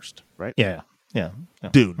Dune first, right? Yeah.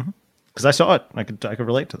 Dune. Because I saw it. I could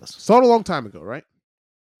relate to this. Saw it a long time ago, right?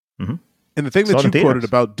 Mm-hmm. And the thing that you quoted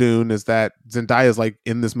about Dune is that Zendaya is like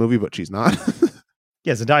in this movie, but she's not.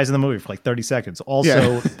 Yeah, Zendaya's in the movie for like 30 seconds.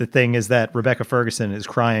 Also, the thing is that Rebecca Ferguson is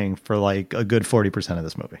crying for like a good 40% of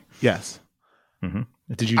this movie. Yes. Mm-hmm.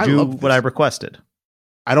 Did you do what I requested?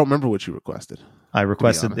 I don't remember what you requested. I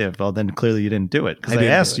requested, well, then clearly you didn't do it. Because I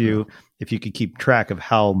asked you if you could keep track of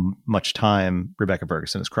how much time Rebecca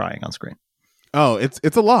Ferguson is crying on screen. Oh, it's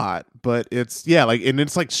a lot, but it's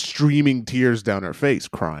it's like streaming tears down her face,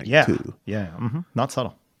 crying too. Yeah, not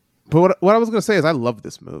subtle. But what I was gonna say is I love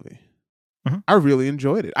this movie. Mm-hmm. I really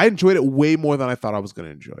enjoyed it. I enjoyed it way more than I thought I was gonna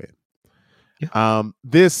enjoy it. Yeah.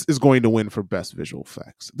 This is going to win for best visual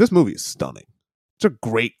effects. This movie is stunning. It's a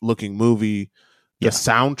great looking movie. The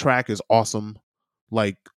soundtrack is awesome.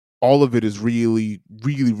 Like all of it is really,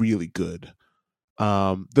 really, really good.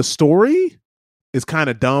 The story is kind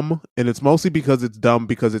of dumb, and it's mostly because it's dumb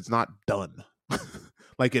because it's not done.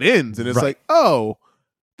 Like it ends and it's like, oh,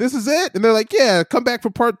 this is it? And they're like, yeah, come back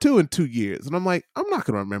for part 2 in 2 years. And I'm like, I'm not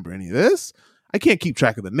going to remember any of this. I can't keep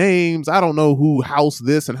track of the names. I don't know who house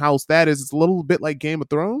this and house that is. It's a little bit like Game of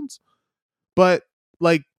Thrones. But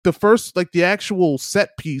like the actual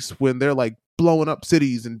set piece when they're like blowing up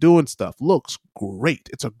cities and doing stuff looks great.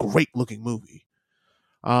 It's a great looking movie.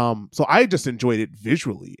 So I just enjoyed it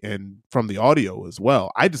visually and from the audio as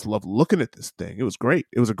well. I just love looking at this thing. It was great.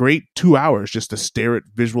 It was a great 2 hours just to stare at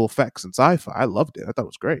visual effects and sci-fi. I loved it. I thought it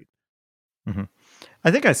was great. Mm-hmm.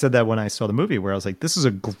 I think I said that when I saw the movie, where I was like, this is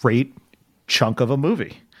a great chunk of a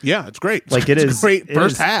movie. Yeah, it's great. Like it's great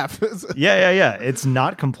first half. Yeah. It's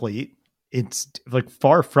not complete. It's like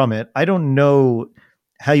far from it. I don't know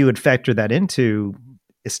how you would factor that into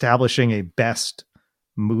establishing a best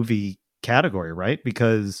movie category, right?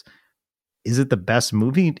 Because is it the best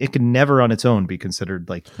movie? It can never on its own be considered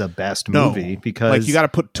like the best movie because like you got to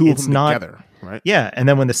put two of them together, right? Yeah. And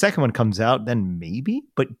then when the second one comes out, then maybe,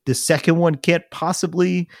 but the second one can't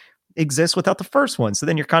possibly exist without the first one. So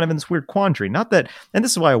then you're kind of in this weird quandary. Not that, and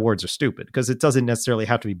this is why awards are stupid, because it doesn't necessarily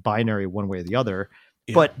have to be binary one way or the other.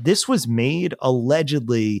 Yeah. But this was made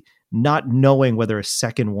allegedly not knowing whether a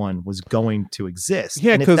second one was going to exist.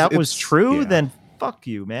 Yeah, and if that was true, then fuck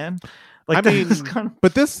you, man. Like, I mean,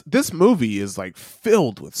 but this movie is like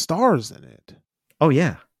filled with stars in it. Oh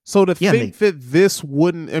yeah. So to think that this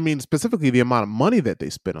wouldn't, I mean, specifically the amount of money that they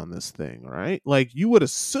spent on this thing, right? Like you would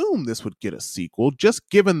assume this would get a sequel, just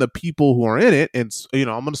given the people who are in it. And I'm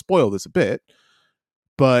going to spoil this a bit,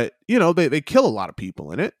 but they kill a lot of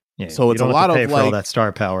people in it. Yeah, so it's a lot of for all that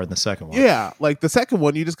star power in the second one. Yeah, like the second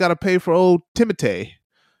one, you just got to pay for old Timothée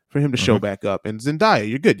for him to show back up, and Zendaya,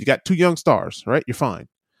 you're good. You got 2 young stars, right? You're fine.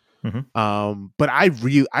 Mm-hmm. But I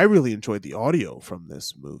really enjoyed the audio from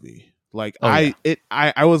this movie. Like I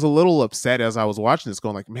was a little upset as I was watching this,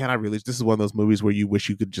 going like, man, this is one of those movies where you wish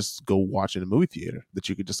you could just go watch in a movie theater, that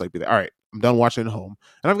you could just like be like, all right, I'm done watching at home,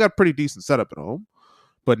 and I've got a pretty decent setup at home,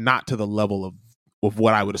 but not to the level of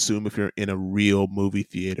what I would assume if you're in a real movie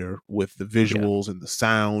theater with the visuals and the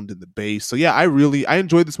sound and the bass. So yeah, I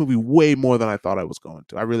enjoyed this movie way more than I thought I was going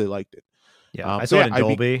to. I really liked it. Yeah, I saw it in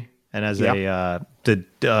Dolby and as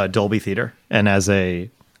the Dolby theater, and as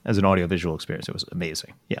an audiovisual experience, it was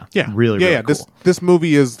amazing. Yeah, really cool. This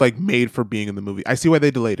movie is like made for being in the movie. I see why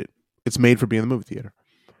they delayed it. It's made for being in the movie theater.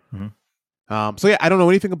 Mm-hmm. So yeah, I don't know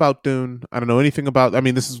anything about Dune. I don't know anything about. I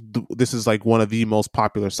mean, this is like one of the most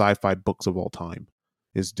popular sci-fi books of all time.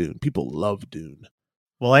 Is Dune? People love Dune.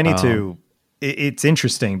 Well, I need to. It's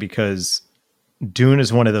interesting because Dune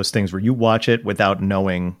is one of those things where you watch it without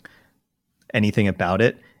knowing anything about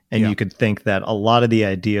it, and you could think that a lot of the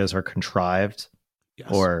ideas are contrived,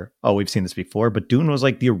 or we've seen this before. But Dune was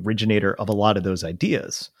like the originator of a lot of those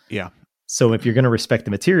ideas. Yeah. So if you're going to respect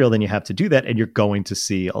the material, then you have to do that, and you're going to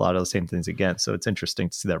see a lot of the same things again. So it's interesting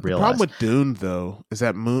to see that realized. The problem with Dune, though, is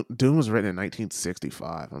that Dune was written in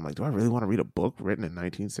 1965. I'm like, do I really want to read a book written in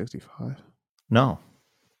 1965? No.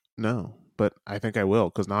 But but I think I will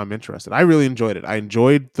because now I'm interested. I really enjoyed it. I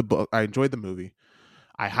enjoyed the book. I enjoyed the movie.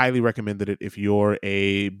 I highly recommended it if you're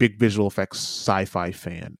a big visual effects sci-fi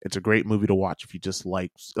fan. It's a great movie to watch if you just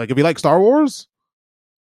like if you like Star Wars,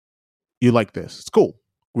 you like this. It's cool.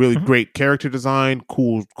 Really great character design,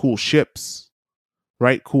 cool ships,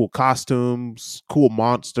 right? Cool costumes, cool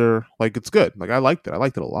monster. Like it's good. Like I liked it. I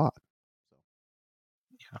liked it a lot.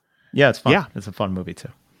 Yeah, it's fun. Yeah. It's a fun movie too.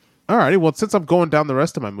 Alrighty, well, since I'm going down the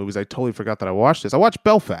rest of my movies, I totally forgot that I watched this. I watched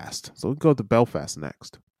Belfast, so we'll go to Belfast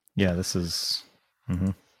next. Yeah, this is...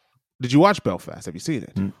 Mm-hmm. Did you watch Belfast? Have you seen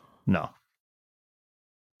it? No.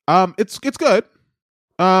 It's good.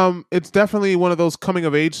 It's definitely one of those coming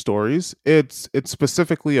of age stories. It's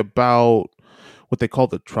specifically about what they call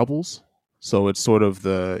the Troubles. So it's sort of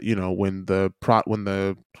the when the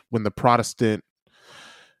Protestant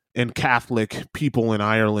and Catholic people in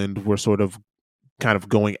Ireland were sort of kind of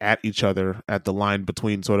going at each other at the line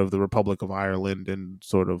between sort of the Republic of Ireland and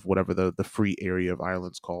sort of whatever the free area of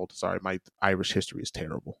Ireland's called. Sorry, my Irish history is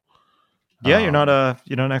terrible. Yeah, you're not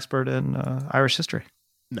an expert in Irish history.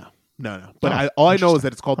 No. But all I know is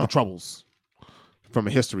that it's called the Troubles from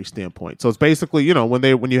a history standpoint. So it's basically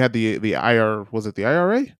when you had the was it the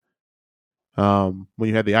IRA? When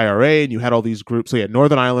you had the IRA and you had all these groups, so you had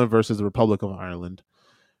Northern Ireland versus the Republic of Ireland.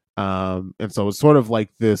 And so it's sort of like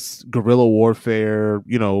this guerrilla warfare,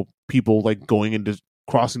 people like going into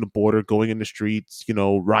crossing the border, going into streets,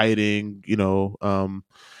 rioting,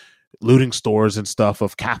 looting stores and stuff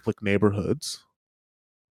of Catholic neighborhoods.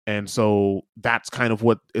 And so that's kind of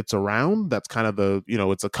what it's around. That's kind of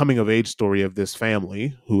it's a coming of age story of this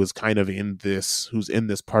family who is kind of who's in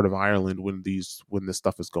this part of Ireland when this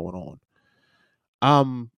stuff is going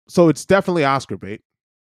on. So it's definitely Oscar bait.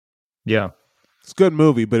 Yeah. It's a good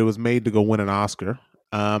movie, but it was made to go win an Oscar.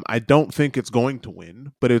 I don't think it's going to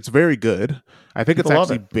win, but it's very good. I think it's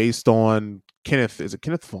actually based on Kenneth. Is it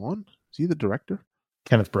Kenneth Vaughn? Is he the director?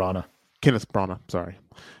 Kenneth Branagh. Sorry.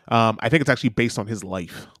 I think it's actually based on his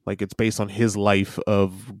life. Like it's based on his life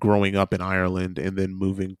of growing up in Ireland and then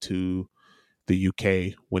moving to the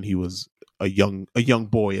UK when he was a young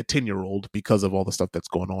boy, a 10-year-old, because of all the stuff that's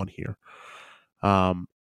going on here.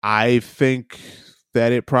 I think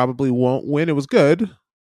that it probably won't win. It was good.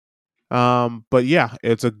 But yeah,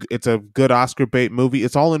 it's a good Oscar bait movie.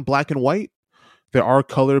 It's all in black and white. There are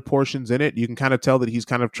color portions in it. You can kind of tell that he's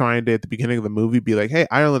kind of trying to, at the beginning of the movie, be like, hey,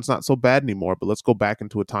 Ireland's not so bad anymore, but let's go back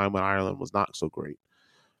into a time when Ireland was not so great.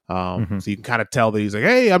 So you can kind of tell that he's like,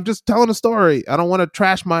 hey, I'm just telling a story. I don't want to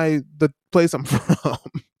trash the place I'm from.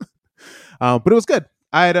 But it was good.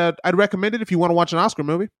 I'd recommend it if you want to watch an Oscar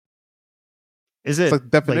movie. Is it it's like the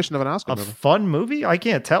definition of an Oscar movie? Fun movie? I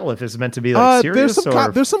can't tell if it's meant to be like serious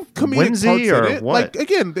there's some comedic whimsy parts or in it. what. Like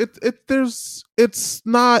again, it's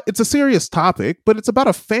a serious topic, but it's about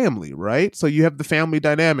a family, right? So you have the family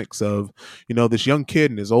dynamics of this young kid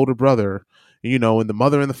and his older brother, and the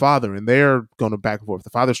mother and the father, and they're going back and forth.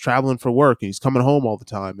 The father's traveling for work and he's coming home all the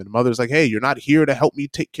time, and the mother's like, hey, you're not here to help me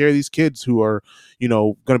take care of these kids who are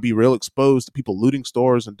going to be real exposed to people looting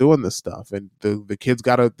stores and doing this stuff. And the kid's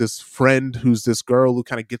got this friend who's this girl who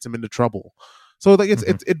kind of gets him into trouble. So like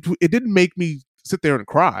it didn't make me sit there and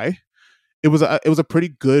cry. It was a pretty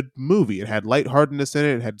good movie. It had lightheartedness in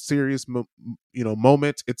it. It had serious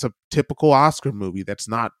moments. It's a typical Oscar movie that's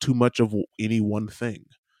not too much of any one thing.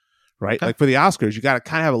 Right? Okay. Like for the Oscars, you got to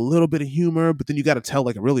kind of have a little bit of humor, but then you got to tell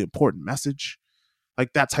like a really important message.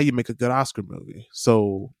 Like that's how you make a good Oscar movie.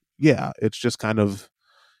 So yeah, it's just kind of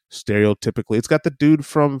stereotypically. It's got the dude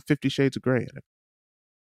from 50 Shades of Grey in it.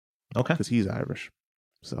 Okay. Because he's Irish.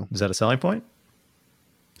 So is that a selling point?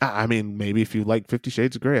 I mean, maybe if you like 50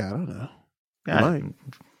 Shades of Grey, I don't know.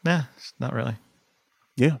 Yeah, not really.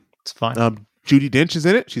 Yeah. It's fine. Judi Dench is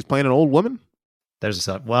in it. She's playing an old woman. There's a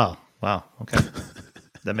sub. Wow. Okay.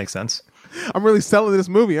 That makes sense. I'm really selling this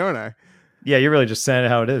movie, aren't I? Yeah, you're really just saying it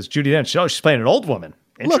how it is. Judi Dench. Oh, she's playing an old woman.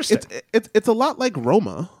 Interesting. Look, it's a lot like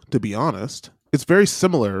Roma, to be honest. It's very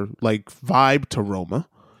similar, like vibe to Roma.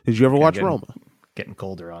 Did you ever watch Roma? Getting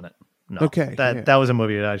colder on it. No. Okay. That was a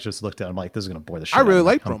movie that I just looked at. I'm like, this is going to bore the shit out of me. I really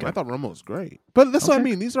liked Roma. I thought Roma was great. But that's what I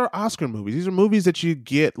mean. These are Oscar movies. These are movies that you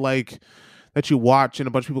get that you watch and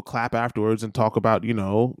a bunch of people clap afterwards and talk about,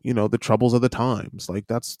 the troubles of the times. Like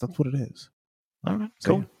that's what it is. All right.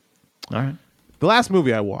 Cool. All right. The last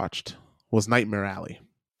movie I watched was Nightmare Alley.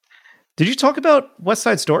 Did you talk about West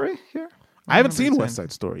Side Story here? I haven't seen West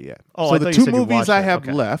Side Story yet. Oh, so the two movies I have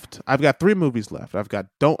left, I've got 3 movies left. I've got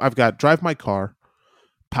Drive My Car,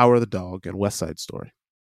 Power of the Dog, and West Side Story.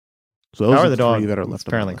 So those Power are the the Dog 3 that are left.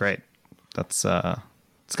 Apparently great. That's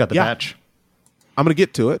it's got the batch. I'm gonna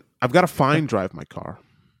get to it. I've got to find Drive My Car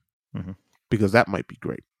because that might be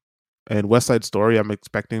great. And West Side Story, I'm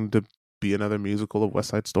expecting to be another musical of West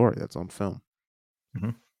Side Story that's on film.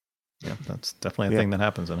 Mm-hmm. Yeah, that's definitely a thing that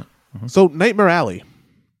happens in it. Mm-hmm. So Nightmare Alley.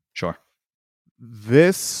 Sure.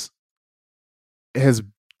 That's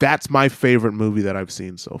my favorite movie that I've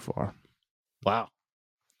seen so far. Wow.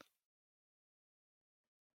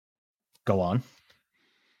 Go on.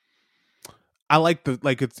 I like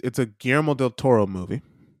it's a Guillermo del Toro movie.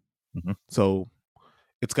 Mm-hmm. So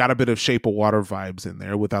it's got a bit of Shape of Water vibes in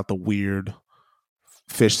there without the weird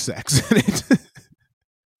fish sex in it.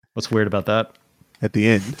 What's weird about that? At the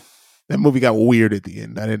end. That movie got weird at the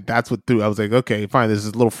end. That's what threw. I was like, okay, fine, this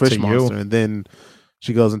is a little fish monster. And then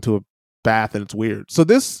she goes into a bath and it's weird. So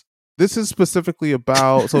this is specifically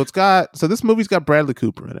about so this movie's got Bradley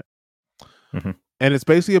Cooper in it. Mm-hmm. And it's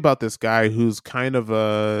basically about this guy who's kind of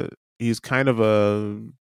a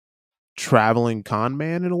traveling con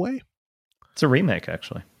man in a way. It's a remake,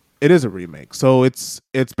 actually. It is a remake. So it's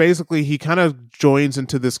basically he kind of joins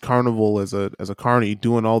into this carnival as a carny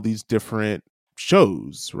doing all these different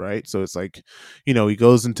shows, right? So it's like, he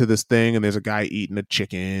goes into this thing and there's a guy eating a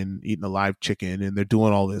live chicken, and they're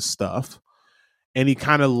doing all this stuff. And he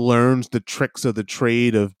kind of learns the tricks of the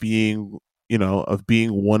trade of being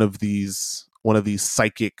one of these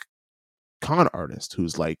psychic con artists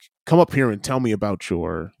who's like, come up here and tell me about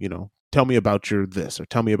your this, or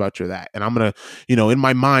tell me about your that. And I'm going to, in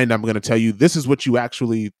my mind, I'm going to tell you, this is what you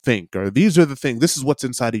actually think, or these are the things, this is what's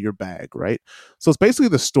inside of your bag. Right. So it's basically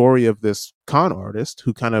the story of this con artist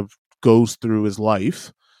who kind of goes through his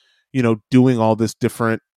life, doing all these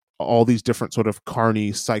different sort of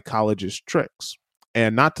carny psychologist tricks.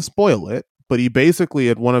 And not to spoil it, but he basically,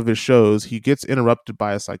 at one of his shows, he gets interrupted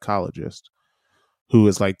by a psychologist who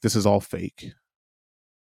is like, this is all fake.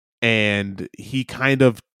 And he kind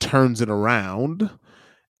of turns it around,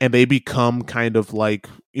 and they become kind of like,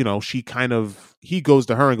 he goes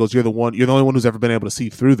to her and goes, you're the only one who's ever been able to see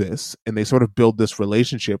through this. And they sort of build this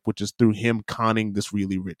relationship, which is through him conning this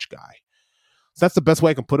really rich guy. So that's the best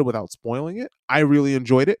way I can put it without spoiling it. I really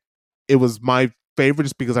enjoyed it. It was my favorite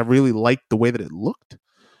just because I really liked the way that it looked.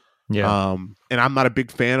 Yeah. And I'm not a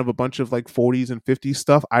big fan of a bunch of like 40s and 50s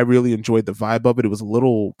stuff. I really enjoyed the vibe of it. It was a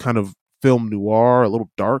little kind of film noir, a little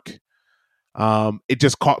dark. It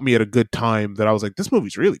just caught me at a good time that I was like, this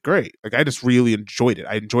movie's really great. Like, I just really enjoyed it.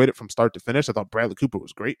 I enjoyed it from start to finish. I thought Bradley Cooper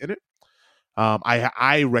was great in it.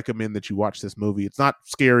 I recommend that you watch this movie. It's not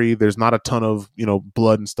scary. There's not a ton of,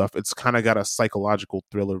 blood and stuff. It's kind of got a psychological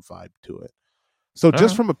thriller vibe to it. So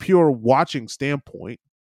just from a pure watching standpoint,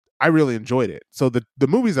 I really enjoyed it. So the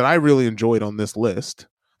movies that I really enjoyed on this list,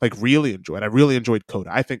 I really enjoyed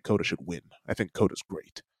Coda. I think Coda should win. I think Coda's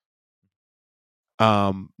great.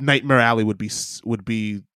 Nightmare Alley would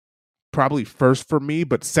be probably first for me,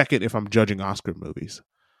 but second if I'm judging Oscar movies.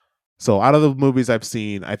 So out of the movies I've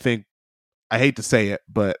seen, I think, I hate to say it,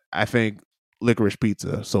 but I think Licorice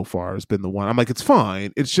Pizza so far has been the one. I'm like, it's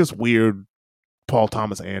fine. It's just weird. Paul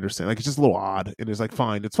Thomas Anderson, it's just a little odd, and it's like,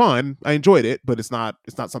 fine, it's fine. I enjoyed it, but it's not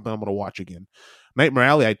something I'm going to watch again. Nightmare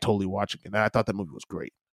Alley, I totally watch again. I thought that movie was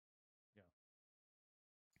great.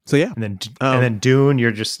 So yeah, and then Dune,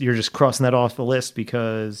 you're just crossing that off the list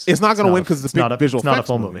because it's not going to win because it's a big visual. It's not a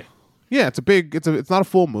full movie. Yeah, it's not a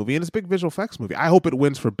full movie, and it's a big visual effects movie. I hope it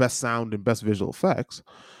wins for best sound and best visual effects,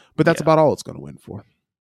 but that's about all it's going to win for.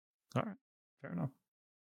 All right, fair enough.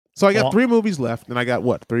 So I got 3 movies left, and I got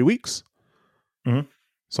 3 weeks. Mm-hmm.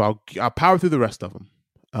 So I'll power through the rest of them.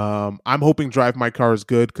 I'm hoping Drive My Car is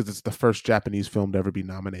good because it's the first Japanese film to ever be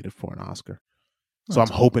nominated for an Oscar. So I'm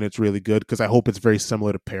hoping it's really good because I hope it's very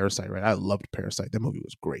similar to Parasite, right? I loved Parasite. That movie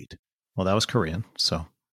was great. Well, that was Korean, so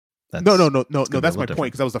no. That's my point,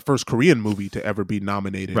 because that was the first Korean movie to ever be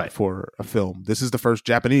nominated for a film. This is the first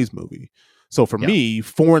Japanese movie. So for me,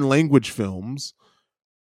 foreign language films,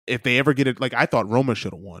 if they ever get it, I thought Roma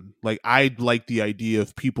should have won. I like the idea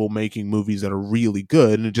of people making movies that are really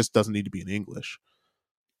good, and it just doesn't need to be in English.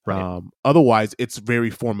 Right. Otherwise, it's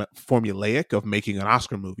very formulaic of making an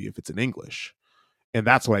Oscar movie if it's in English. And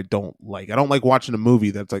that's what I don't like. I don't like watching a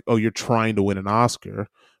movie that's like, oh, you're trying to win an Oscar,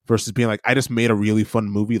 versus being like, I just made a really fun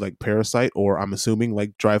movie like Parasite, or I'm assuming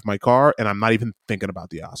like Drive My Car, and I'm not even thinking about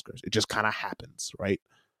the Oscars. It just kind of happens, right?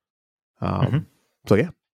 So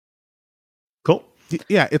yeah. Cool.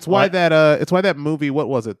 Yeah, it's why that movie, what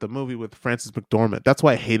was it? The movie with Frances McDormand. That's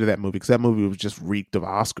why I hated that movie, because that movie was just reeked of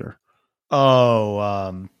Oscar.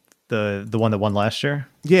 Oh, the one that won last year?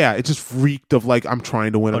 Yeah, it just reeked of I'm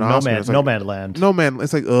trying to win an Oscar. Nomadland. No Man.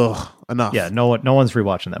 It's like, ugh, enough. Yeah, no one's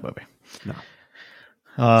rewatching that movie. No.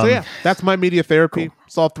 So yeah, that's my media therapy. Cool.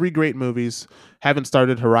 Saw 3 great movies. Haven't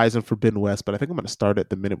started Horizon Forbidden West, but I think I'm going to start it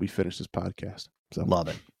the minute we finish this podcast. So love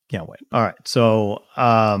it. Can't wait. All right. So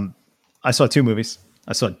I saw two movies.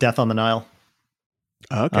 I saw Death on the Nile.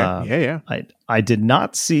 Okay. Yeah. I did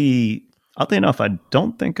not see. Oddly enough, I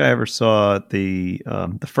don't think I ever saw the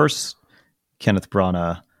first Kenneth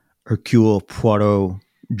Branagh Hercule Poirot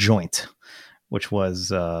joint, which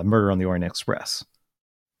was Murder on the Orient Express.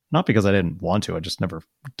 Not because I didn't want to, I just never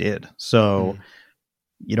did. So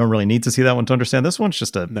you don't really need to see that one to understand this one. It's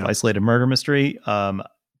just an isolated murder mystery. I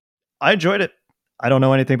enjoyed it. I don't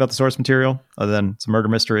know anything about the source material other than it's a murder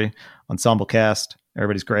mystery. Ensemble cast.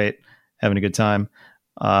 Everybody's great. Having a good time.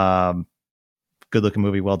 Good looking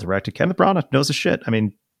movie. Well directed. Kenneth Branagh knows his shit. I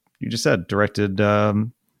mean, you just said directed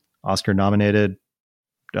Oscar nominated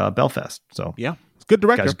Belfast. So yeah, it's good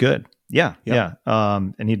director. Guy's good. Yeah.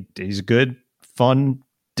 And he's a good, fun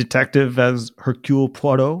detective as Hercule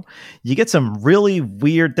Poirot. You get some really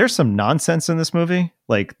weird. There's some nonsense in this movie.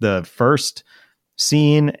 Like the first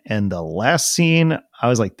scene and the last scene, I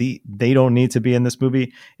was like, they don't need to be in this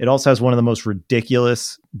movie. It also has one of the most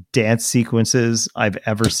ridiculous dance sequences I've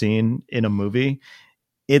ever seen in a movie.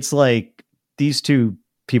 It's like these two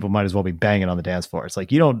people might as well be banging on the dance floor. It's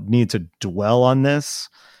like, you don't need to dwell on this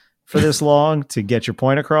for this long to get your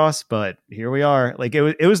point across, but here we are. Like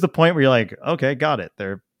it was the point where you're like, okay, got it.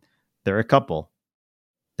 They're a couple.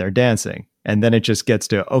 They're dancing. And then it just gets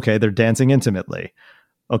to, okay, they're dancing intimately.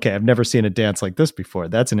 Okay, I've never seen a dance like this before.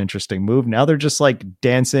 That's an interesting move. Now they're just like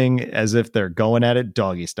dancing as if they're going at it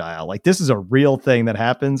doggy style. Like this is a real thing that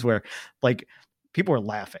happens where like people were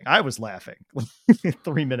laughing. I was laughing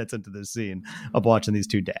 3 minutes into this scene of watching these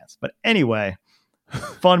two dance. But anyway,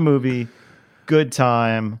 fun movie, good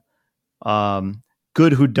time,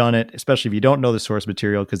 good whodunit, especially if you don't know the source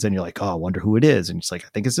material, because then you're like, oh, I wonder who it is. And it's like, I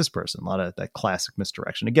think it's this person. A lot of that classic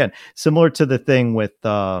misdirection. Again, similar to the thing with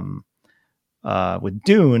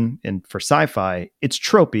Dune and for sci-fi, it's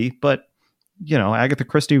tropey, but you know, Agatha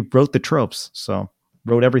Christie wrote the tropes, so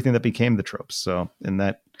wrote everything that became the tropes. So in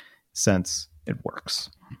that sense, it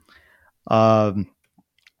works. And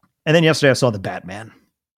then yesterday I saw The Batman,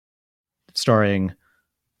 starring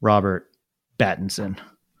Robert Pattinson,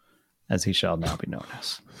 as he shall now be known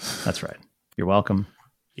as. That's right. You're welcome.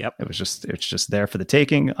 Yep. It's just there for the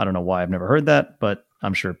taking. I don't know why I've never heard that, but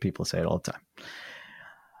I'm sure people say it all the time.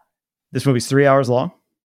 This movie's 3 hours long.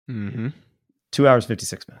 2 hours,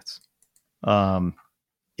 56 minutes.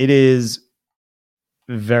 It is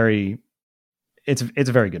it's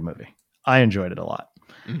a very good movie. I enjoyed it a lot.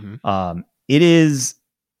 It's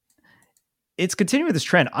continuing this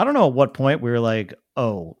trend. I don't know at what point we were like,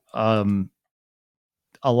 a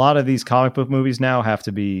lot of these comic book movies now have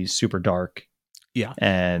to be super dark. Yeah.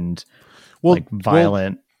 And like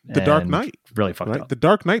violent. The Dark Knight. Really fucked up. The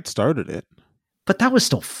Dark Knight started it. But that was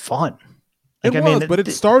still fun. Like,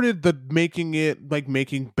 it started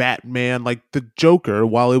making Batman like the Joker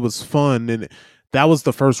while it was fun. And that was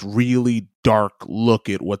the first really dark look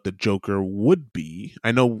at what the Joker would be.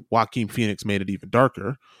 I know Joaquin Phoenix made it even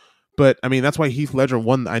darker. But I mean, that's why Heath Ledger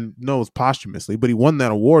won. I know it was posthumously, but he won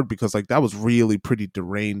that award because like that was really pretty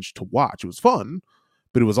deranged to watch. It was fun,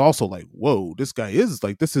 but it was also like, whoa, this guy is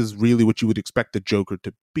like, this is really what you would expect the Joker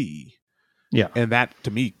to be. Yeah. And that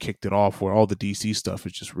to me kicked it off where all the DC stuff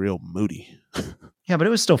is just real moody. Yeah, but it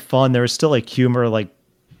was still fun. There was still like humor. Like,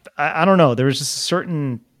 I don't know. There was just a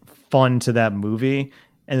certain fun to that movie.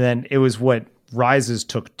 And then it was what Rises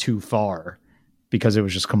took too far because it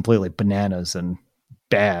was just completely bananas and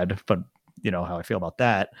bad. But you know how I feel about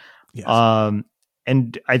that. Yes.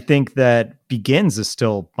 And I think that Begins is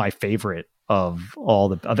still my favorite of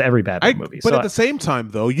every Batman movie. But at the same time,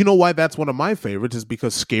 though, you know why that's one of my favorites is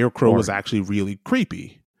because Scarecrow was actually really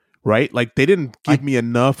creepy, right? Like they didn't give me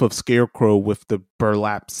enough of Scarecrow with the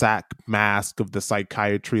burlap sack mask of the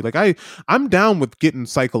psychiatry. Like I'm down with getting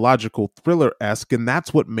psychological thriller-esque, and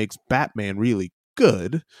that's what makes Batman really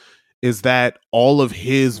good, is that all of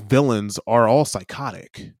his villains are all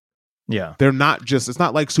psychotic. Yeah. They're not just, it's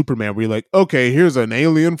not like Superman where you're like, okay, here's an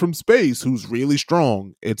alien from space who's really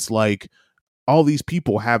strong. It's like all these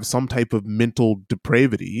people have some type of mental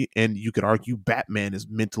depravity, and you could argue Batman is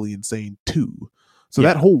mentally insane too. So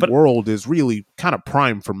that whole world is really kind of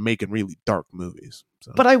primed for making really dark movies.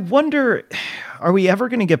 So. But I wonder, are we ever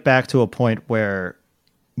going to get back to a point where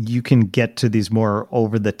you can get to these more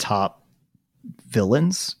over the top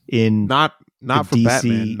villains in not for DC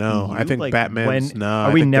Batman? No, I think like Batman's no.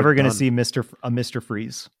 Are we never going to see Mr.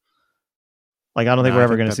 Freeze? Like, I don't think we're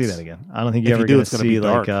ever going to see that again. I don't think you're ever going to see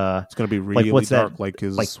like it's going to be really like what's dark, that, like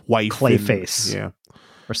his like wife, Clayface. Yeah,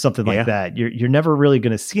 or something like that. You're never really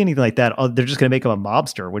going to see anything like that. They're just going to make him a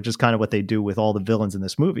mobster, which is kind of what they do with all the villains in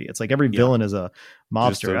this movie. It's like every villain is a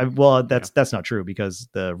mobster. That's not true, because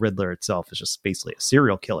the Riddler itself is just basically a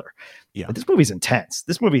serial killer. Yeah, but this movie's intense.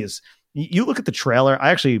 This movie is. You look at the trailer.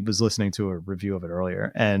 I actually was listening to a review of it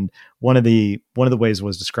earlier, and one of the ways it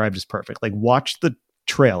was described as perfect. Like, watch the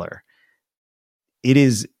trailer. It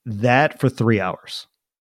is that for 3 hours.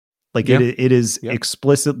 Like it is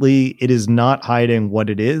explicitly, it is not hiding what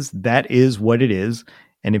it is. That is what it is.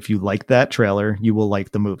 And if you like that trailer, you will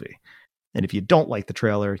like the movie. And if you don't like the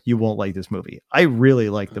trailer, you won't like this movie. I really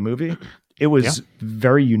like the movie. It was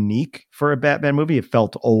very unique for a Batman movie. It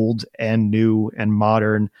felt old and new and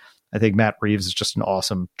modern. I think Matt Reeves is just an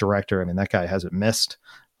awesome director. I mean, that guy hasn't missed.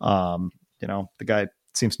 The guy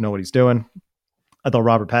seems to know what he's doing. I thought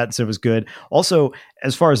Robert Pattinson was good. Also,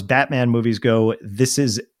 as far as Batman movies go, this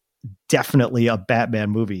is definitely a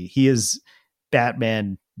Batman movie. He is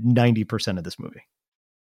Batman 90% of this movie.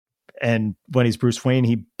 And when he's Bruce Wayne,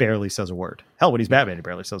 he barely says a word. Hell, when he's Batman, he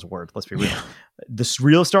barely says a word. Let's be real. The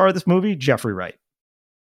real star of this movie, Jeffrey Wright.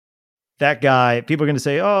 That guy, people are going to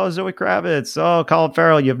say, oh, Zoe Kravitz, oh, Colin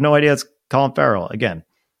Farrell. You have no idea it's Colin Farrell. Again,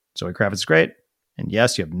 Zoe Kravitz is great. And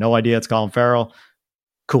yes, you have no idea it's Colin Farrell.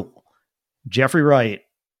 Cool. Jeffrey Wright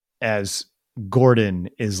as Gordon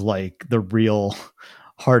is like the real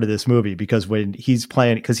heart of this movie, because when he's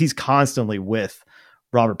playing, because he's constantly with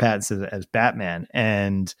Robert Pattinson as Batman,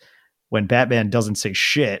 and when Batman doesn't say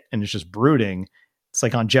shit and it's just brooding, it's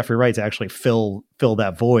like on Jeffrey Wright to actually fill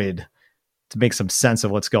that void, to make some sense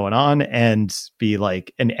of what's going on and be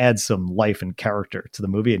like, and add some life and character to the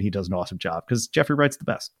movie. And he does an awesome job, because Jeffrey Wright's the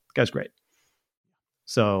best. The guy's great.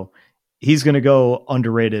 So he's going to go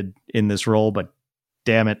underrated in this role, but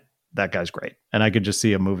damn it, that guy's great. And I could just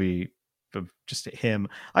see a movie of just him.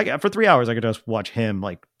 For 3 hours, I could just watch him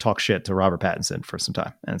like talk shit to Robert Pattinson for some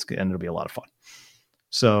time, and it'll be a lot of fun.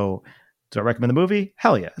 So, do I recommend the movie?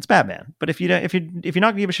 Hell yeah, it's Batman. But if you're not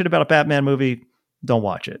gonna give a shit about a Batman movie, don't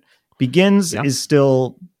watch it. Begins is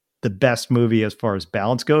still the best movie as far as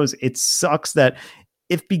balance goes. It sucks that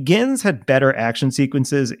if Begins had better action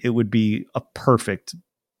sequences, it would be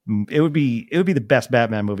it would be the best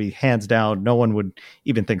Batman movie, hands down. No one would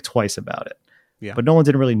even think twice about it. Yeah. But no one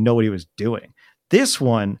didn't really know what he was doing. This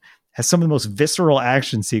one has some of the most visceral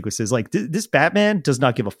action sequences. Like this Batman does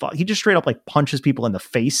not give a fuck. He just straight up like punches people in the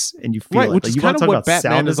face, and you feel it. Which like, is kind of what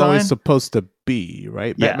Batman is always supposed to be,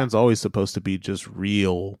 right? Yeah. Batman's always supposed to be just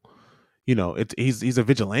real. He's a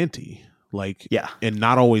vigilante. And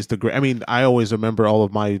not always the great. I mean, I always remember all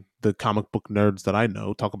of the comic book nerds that I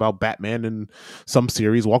know talk about Batman in some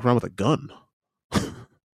series walking around with a gun.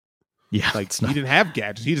 Yeah, he didn't have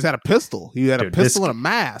gadgets. He just had a pistol. He had a pistol and a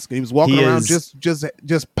mask. And he was walking around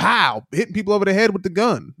just pow, hitting people over the head with the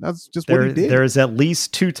gun. That's just what he did. There's at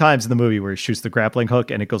least 2 times in the movie where he shoots the grappling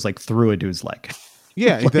hook and it goes like through a dude's leg.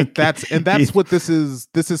 Yeah, that's what this is.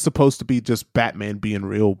 This is supposed to be just Batman being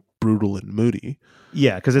real brutal and moody.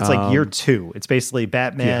 Yeah, because it's like year 2. It's basically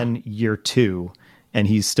Batman year 2, and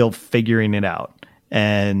he's still figuring it out.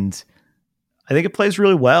 And I think it plays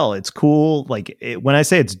really well. It's cool. When I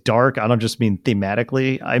say it's dark, I don't just mean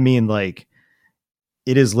thematically. I mean like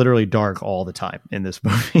it is literally dark all the time in this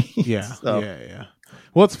movie. Yeah, yeah.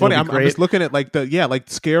 Well, it's funny. I'm just looking at like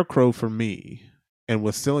Scarecrow for me, and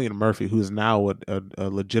with Cillian Murphy, who is now a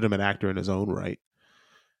legitimate actor in his own right,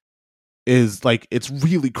 is like, it's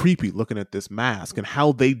really creepy looking at this mask and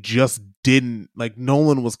how they just didn't, like,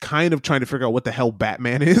 Nolan was kind of trying to figure out what the hell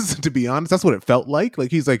Batman is, to be honest. That's what it felt like.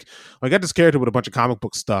 Like, he's like, I got this character with a bunch of comic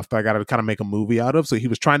book stuff that I got to kind of make a movie out of. So he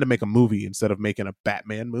was trying to make a movie instead of making a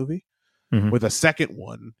Batman movie. Mm-hmm. With a second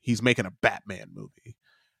one, he's making a Batman movie.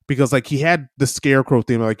 Because, like, he had the Scarecrow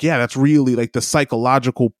theme. Like, yeah, that's really, like, the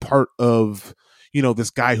psychological part of, this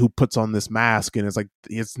guy who puts on this mask, and it's like,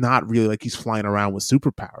 it's not really like he's flying around with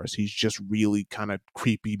superpowers. He's just really kind of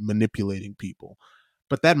creepy, manipulating people.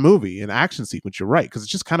 But that movie, an action sequence, you're right, because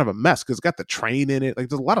it's just kind of a mess, because it's got the train in it. Like,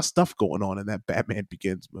 there's a lot of stuff going on in that Batman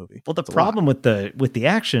Begins movie. Well, the problem with the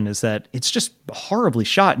action is that it's just horribly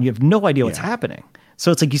shot, and you have no idea what's happening.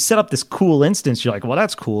 So it's like you set up this cool instance. You're like, well,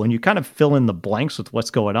 that's cool. And you kind of fill in the blanks with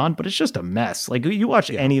what's going on, but it's just a mess. Like, you watch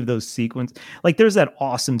any of those sequences. Like, there's that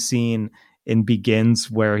awesome scene in Begins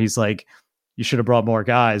where he's like, you should have brought more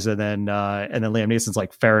guys. And then Liam Neeson's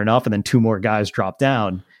like, fair enough. And then 2 more guys drop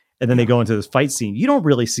down. And then they go into this fight scene. You don't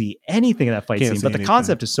really see anything in that fight scene, but the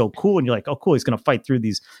concept is so cool. And you're like, oh, cool. He's going to fight through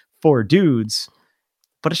these 4 dudes.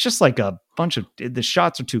 But it's just like a bunch of, the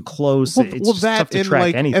shots are too close. It's just tough to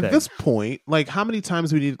track anything. At this point, like, how many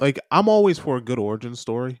times we need, like, I'm always for a good origin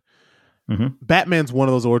story. Mm-hmm. Batman's one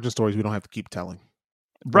of those origin stories we don't have to keep telling.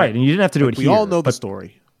 Right. And you didn't have to do it we here. We all know the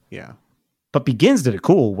story. Yeah. But Begins did it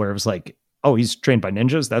cool, where it was like, oh, he's trained by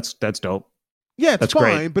ninjas. That's dope. Yeah, that's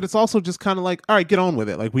fine, great. But it's also just kind of like, all right, get on with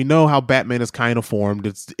it. Like, we know how Batman is kind of formed.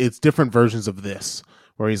 It's different versions of this,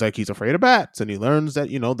 where he's like, he's afraid of bats, and he learns that,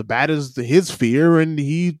 the bat is his fear, and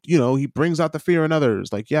he brings out the fear in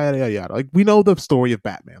others. Like, yeah. Like, we know the story of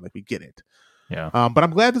Batman. Like, we get it. Yeah. But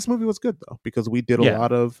I'm glad this movie was good, though, because we did a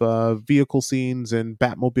lot of vehicle scenes and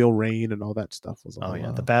Batmobile rain and all that stuff. The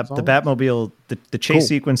Batmobile, the chase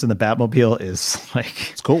sequence in the Batmobile is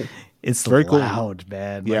like, it's cool. It's very loud, cool.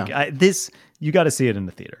 Man. Like, you got to see it in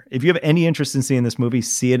the theater. If you have any interest in seeing this movie,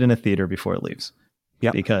 see it in a theater before it leaves.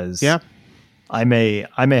 Yeah, because I may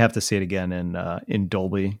have to see it again in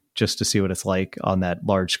Dolby just to see what it's like on that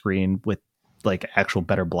large screen with like actual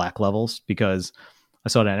better black levels. Because I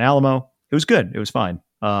saw it in Alamo, it was good, it was fine.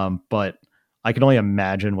 But I can only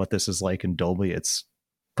imagine what this is like in Dolby. It's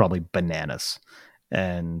probably bananas.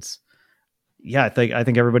 And yeah, I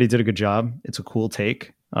think everybody did a good job. It's a cool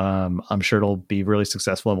take. I'm sure it'll be really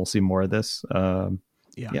successful, and we'll see more of this.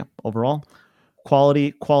 Overall,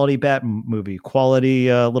 quality Bat movie, quality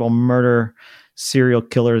little murder serial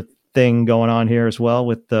killer thing going on here as well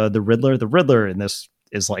with the Riddler. The Riddler in this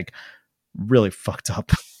is like really fucked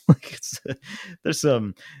up. Like there's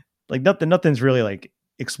some like nothing's really like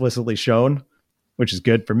explicitly shown, which is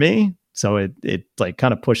good for me. So it like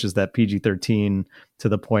kind of pushes that PG-13 to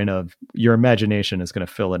the point of your imagination is going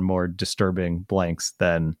to fill in more disturbing blanks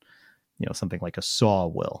than, something like a Saw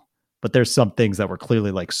will. But there's some things that were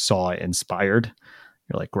clearly like Saw inspired.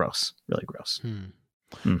 You're like, gross, really gross.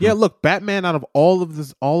 Mm-hmm. Yeah, look, Batman out of all of the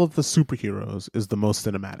superheroes is the most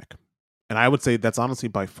cinematic. And I would say that's honestly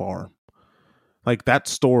by far. Like, that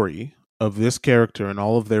story of this character and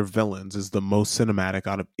all of their villains is the most cinematic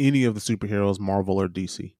out of any of the superheroes, Marvel or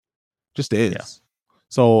DC. Just is. Yeah.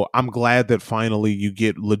 So I'm glad that finally you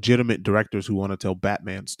get legitimate directors who want to tell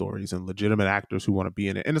Batman stories and legitimate actors who want to be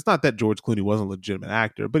in it. And it's not that George Clooney wasn't a legitimate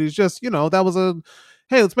actor, but he's just, that was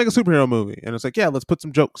hey, let's make a superhero movie. And it's like, yeah, let's put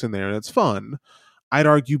some jokes in there and it's fun. I'd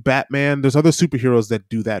argue Batman, there's other superheroes that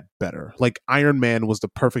do that better. Like Iron Man was the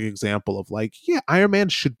perfect example of like, yeah, Iron Man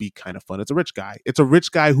should be kind of fun. It's a rich guy. It's a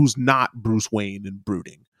rich guy who's not Bruce Wayne and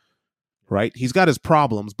brooding. Right? He's got his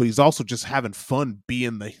problems, but he's also just having fun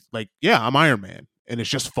being I'm Iron Man. And it's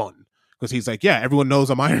just fun. Because he's like, yeah, everyone knows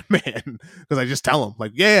I'm Iron Man. Because I just tell them,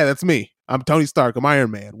 like, yeah, that's me. I'm Tony Stark. I'm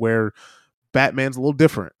Iron Man. Where Batman's a little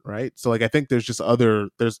different, right? So like I think there's just to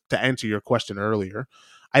answer your question earlier,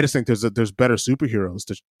 I just think there's better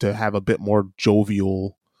superheroes to have a bit more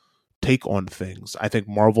jovial take on things. I think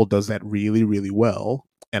Marvel does that really, really well.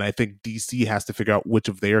 And I think DC has to figure out which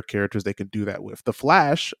of their characters they can do that with. The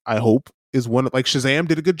Flash, I hope, is one like Shazam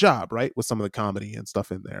did a good job, right? With some of the comedy and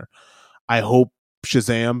stuff in there. I hope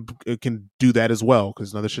Shazam can do that as well,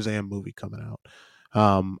 because another Shazam movie coming out.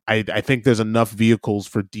 I think there's enough vehicles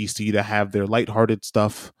for DC to have their lighthearted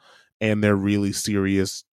stuff and their really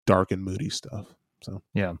serious, dark and moody stuff. So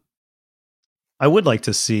yeah, I would like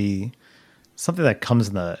to see something that comes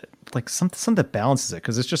in the like something that balances it,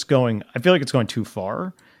 because it's just going. I feel like it's going too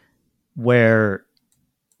far, where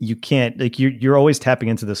you can't like you're always tapping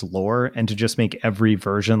into this lore, and to just make every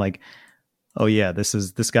version like, oh yeah, this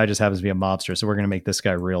guy just happens to be a mobster, so we're going to make this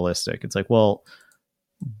guy realistic. It's like, well,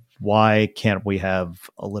 why can't we have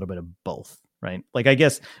a little bit of both, right? Like, I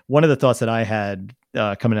guess one of the thoughts that I had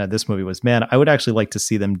coming out of this movie was, man, I would actually like to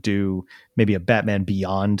see them do maybe a Batman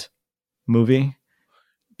Beyond movie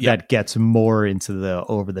that gets more into the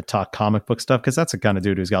over-the-top comic book stuff, because that's the kind of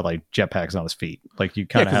dude who's got like jetpacks on his feet. Like, you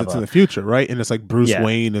kind of have it's in the future, right? And it's like Bruce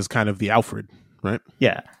Wayne is kind of the Alfred, right?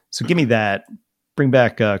 Yeah. So give me that. Bring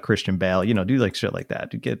back Christian Bale. Do like shit like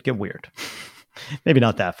that. Get weird. Maybe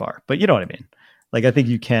not that far, but you know what I mean. Like, I think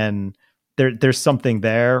you can. There's something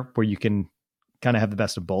there where you can kind of have the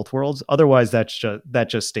best of both worlds. Otherwise, that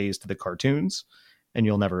just stays to the cartoons, and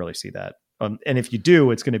you'll never really see that. And if you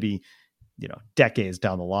do, it's going to be, decades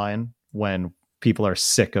down the line when people are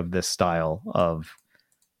sick of this style of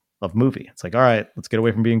movie. It's like, all right, let's get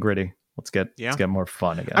away from being gritty. Let's get more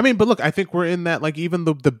fun again. I mean, but look, I think we're in that, like, even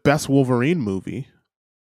the best Wolverine movie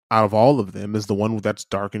out of all of them is the one that's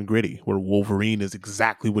dark and gritty, where Wolverine is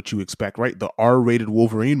exactly what you expect, right? The R-rated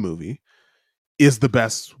Wolverine movie is the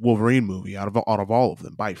best Wolverine movie out of all of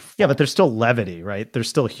them by far. Yeah, but there's still levity, right? There's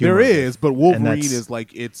still humor. There is, but Wolverine is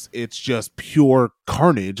like it's just pure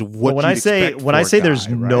carnage. When I say there's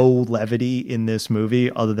no levity in this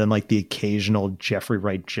movie other than like the occasional Jeffrey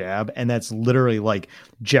Wright jab, and that's literally like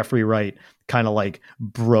Jeffrey Wright kind of like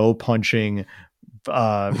bro punching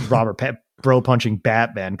bro punching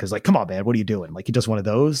Batman, because like, come on, man, what are you doing? Like, he does one of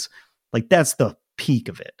those. Like, that's the peak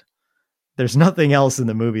of it. there's nothing else in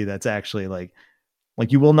the movie that's actually like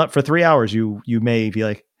you will not for 3 hours. You may be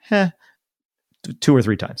like, 2 or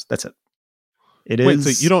 3 times. That's it. Wait, so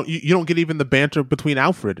you don't get even the banter between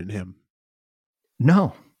Alfred and him?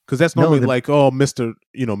 No. Because that's normally like, oh, Mr.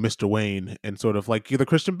 Wayne, and sort of like the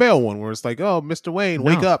Christian Bale one where it's like, oh, Mr. Wayne,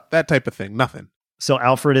 wake up, that type of thing. Nothing. So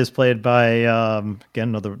Alfred is played by again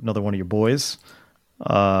another one of your boys,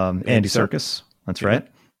 Andy Serkis. That's right.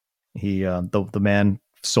 He the man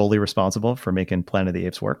solely responsible for making Planet of the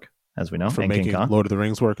Apes work, as we know, for and making King Kong. Lord of the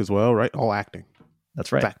Rings work as well, right? All acting.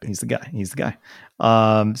 That's right. He's the guy.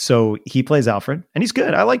 So he plays Alfred, and he's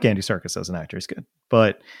good. I like Andy Serkis as an actor. He's good,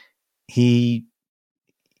 but he's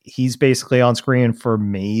basically on screen for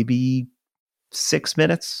maybe 6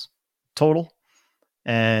 minutes total.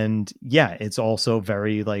 And yeah, it's also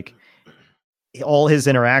very like all his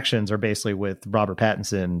interactions are basically with Robert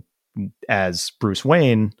Pattinson as Bruce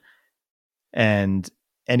Wayne. And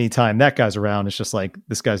anytime that guy's around, it's just like,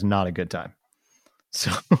 this guy's not a good time.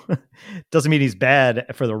 So doesn't mean he's bad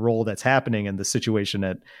for the role that's happening and the situation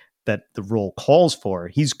that the role calls for.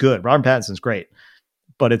 He's good. Robert Pattinson's great,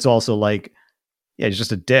 but it's also like, yeah, he's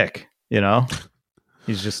just a dick,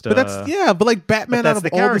 He's just, but but like Batman out of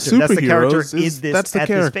all the superheroes, that's the character that's the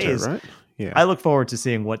character, phase. Right? Yeah. I look forward to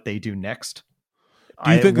seeing what they do next.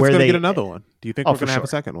 Do you think it's going to get another one? Do you think we're going to have a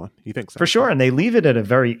second one? You think so? For sure. And they leave it at a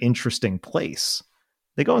very interesting place.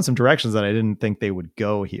 They go in some directions that I didn't think they would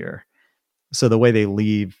go here. So the way they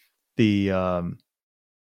leave where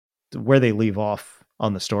they leave off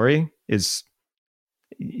on the story is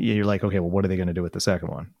you're like, okay, well, what are they going to do with the second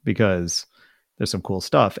one? Because there's some cool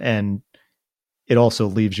stuff. And it also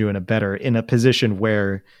leaves you in a position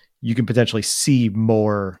where you can potentially see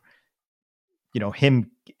more,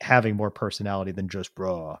 him having more personality than just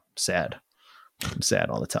sad. I'm sad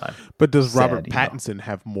all the time. But does Robert Pattinson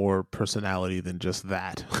have more personality than just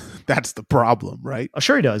that? That's the problem, right? Oh,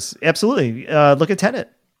 sure he does. Absolutely. Look at Tenet.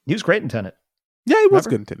 He was great in Tenet. Yeah, he was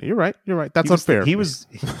good in Tenet. You're right. That's unfair. He was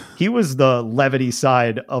the levity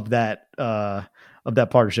side of that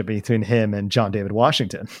partnership between him and John David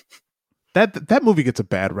Washington. That movie gets a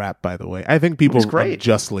bad rap, by the way. I think people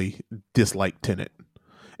justly dislike Tenet.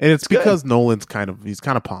 And it's because Nolan's kind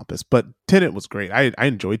of pompous, but Tenet was great. I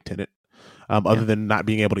enjoyed Tenet, other than not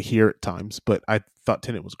being able to hear at times, but I thought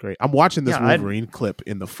Tenet was great. I'm watching this Wolverine clip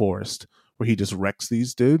in the forest where he just wrecks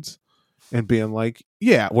these dudes and being like,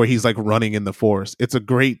 where he's like running in the forest. It's a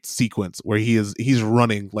great sequence where he's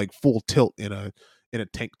running like full tilt in a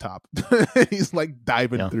tank top. He's like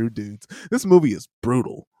diving through dudes. This movie is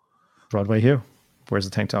brutal. Broadway Hugh. Where's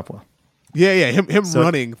the tank top well? Yeah. Him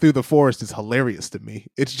running through the forest is hilarious to me.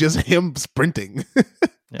 It's just him sprinting.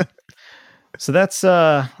 Yeah. So that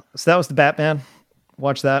was the Batman.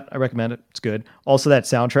 Watch that. I recommend it. It's good. Also, that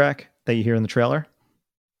soundtrack that you hear in the trailer,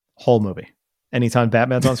 whole movie. Anytime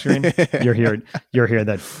Batman's on screen, you're hearing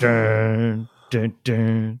that dun dun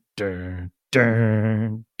dun dun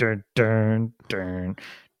dun dun dun dun.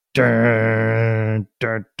 Dun,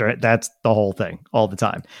 dun, dun. That's the whole thing all the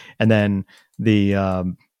time. And then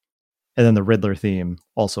the Riddler theme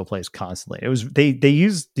also plays constantly. It was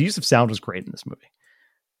the use of sound was great in this movie,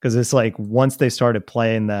 because it's like once they started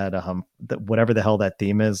playing that whatever the hell that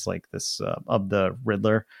theme is, like this of the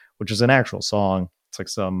Riddler, which is an actual song. It's like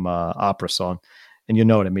some opera song, and you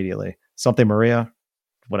know it immediately. Something Maria,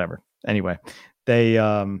 whatever. Anyway, they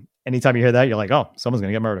anytime you hear that, you're like, oh, someone's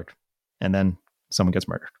gonna get murdered, and then someone gets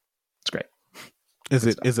murdered. It's great.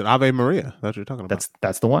 Is it Ave Maria? That's what you're talking about.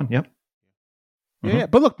 That's the one. Yep. Mm-hmm. Yeah,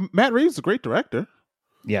 but look, Matt Reeves is a great director.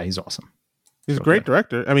 Yeah, he's awesome. He's a great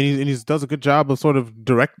director. I mean, he does a good job of sort of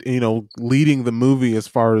leading the movie as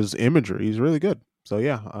far as imagery. He's really good. So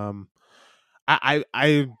yeah,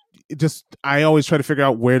 I always try to figure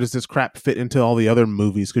out where does this crap fit into all the other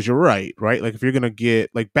movies, because you're right? Like if you're gonna get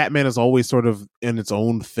like Batman is always sort of in its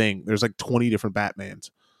own thing. There's like 20 different Batmans.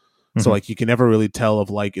 So like you can never really tell of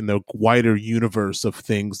like in the wider universe of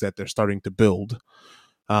things that they're starting to build.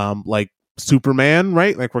 Like Superman,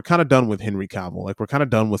 right? Like we're kind of done with Henry Cavill. Like we're kind of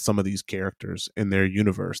done with some of these characters in their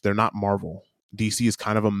universe. They're not Marvel. DC is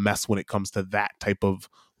kind of a mess when it comes to that type of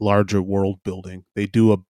larger world building. They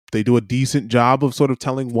do a decent job of sort of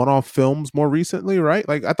telling one-off films more recently, right?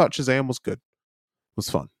 Like I thought Shazam was good. It was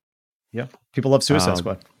fun. Yeah. People love Suicide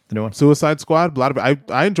Squad. The new one. Suicide Squad, a lot of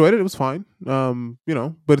it. I enjoyed it. It was fine. But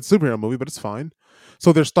it's a superhero movie, but it's fine.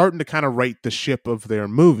 So they're starting to kind of right the ship of their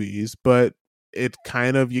movies, but it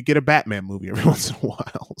kind of, you get a Batman movie every once in a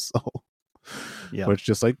while. So yeah, but it's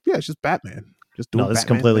just like, it's just Batman. Just doing it's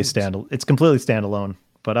completely standalone. It's completely standalone,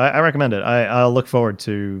 but I recommend it. I'll look forward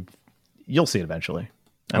to, you'll see it eventually.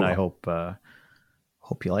 And I hope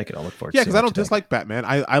Hope you like it. I'll look forward. Yeah, because I don't dislike Batman.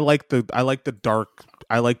 I like the dark.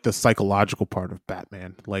 I like the psychological part of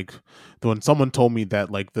Batman. Like when someone told me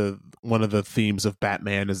that like one of the themes of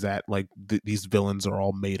Batman is that like these villains are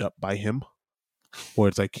all made up by him, where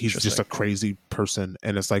it's like he's just a crazy person,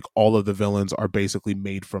 and it's like all of the villains are basically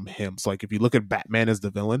made from him. So like if you look at Batman as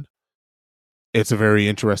the villain, it's a very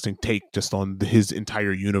interesting take just on his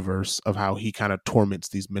entire universe of how he kind of torments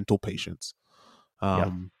these mental patients.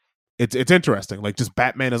 It's interesting, like just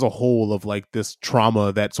Batman as a whole of like this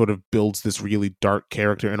trauma that sort of builds this really dark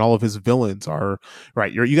character, and all of his villains are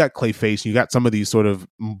right. You got Clayface, you got some of these sort of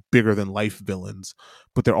bigger than life villains,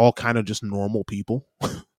 but they're all kind of just normal people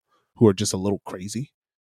who are just a little crazy.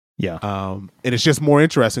 Yeah. And it's just more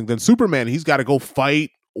interesting than Superman. He's got to go fight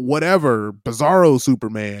whatever Bizarro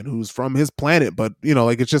Superman who's from his planet, but you know,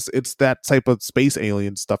 like it's that type of space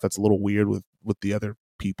alien stuff that's a little weird with the other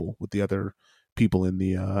people, in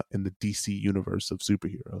the DC universe of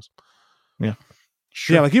superheroes. Yeah.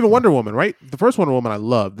 Sure. Yeah, like even Wonder Woman, right? The first Wonder Woman I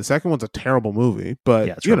loved. The second one's a terrible movie,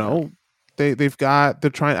 but you know, they're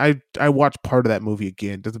trying. I watched part of that movie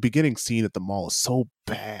again. The beginning scene at the mall is so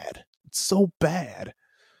bad. It's so bad.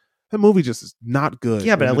 That movie just is not good.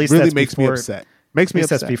 Yeah, but at least it really that's makes me upset. Makes me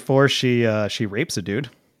upset. That's before she rapes a dude.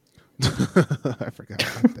 I forgot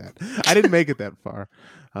about that. I didn't make it that far.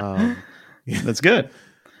 Yeah. That's good.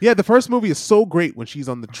 Yeah, the first movie is so great when she's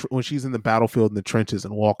in the battlefield in the trenches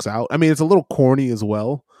and walks out. I mean, it's a little corny as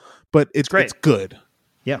well, but it's great. It's good.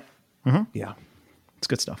 Yeah. Mm-hmm. Yeah. It's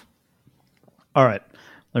good stuff. All right.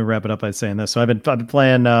 Let me wrap it up by saying this. So I've been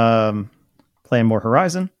playing more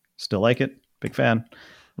Horizon. Still like it. Big fan.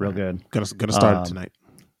 Real good. Gonna start it tonight.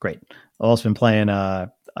 Great. I've also been playing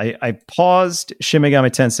I paused Shin Megami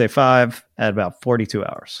Tensei 5 at about 42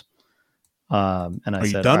 hours. And I Are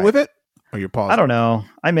said, you done with it? Or you're pausing? I don't know.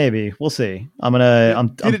 I maybe. We'll see. I'm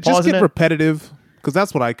Did it just get repetitive? Because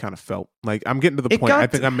that's what I kind of felt. Like I'm getting to the point. I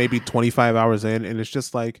think I'm maybe 25 hours in, and it's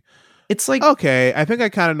just like, okay. I think I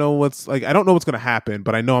kind of know what's like. I don't know what's going to happen,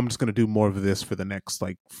 but I know I'm just going to do more of this for the next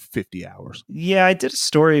like 50 hours. Yeah, I did a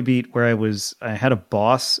story beat where I had a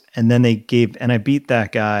boss, and then I beat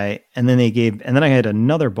that guy, and then I had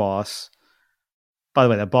another boss. By the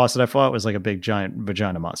way, that boss that I fought was like a big giant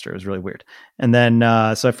vagina monster. It was really weird. And then,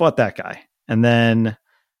 so I fought that guy, and then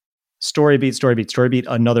story beat,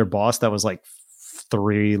 another boss that was like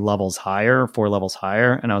 4 levels higher.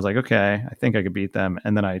 And I was like, okay, I think I could beat them.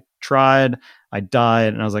 And then I tried, I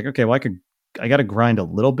died, and I was like, okay, well I got to grind a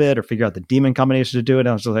little bit or figure out the demon combination to do it. And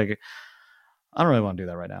I was just like, I don't really want to do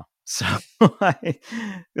that right now. So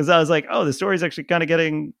because I was like, oh, the story's actually kind of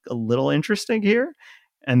getting a little interesting here.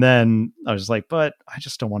 And then I was just like, but I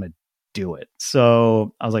just don't want to do it.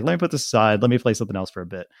 So I was like, let me put this aside. Let me play something else for a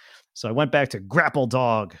bit. So I went back to Grapple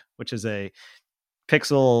Dog, which is a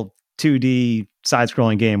pixel 2D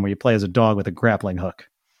side-scrolling game where you play as a dog with a grappling hook.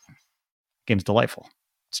 Game's delightful.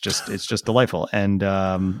 It's just delightful. And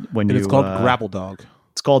it's called Grapple Dog.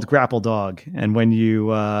 It's called Grapple Dog. And when you,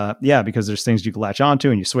 because there's things you can latch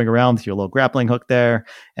onto and you swing around with your little grappling hook there.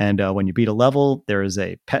 And when you beat a level, there is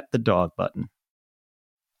a pet the dog button.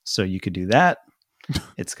 So you could do that.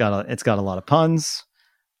 It's got a lot of puns.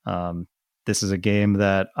 This is a game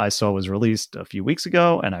that I saw was released a few weeks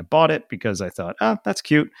ago, and I bought it because I thought, that's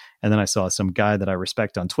cute. And then I saw some guy that I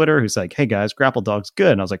respect on Twitter who's like, hey guys, Grapple Dog's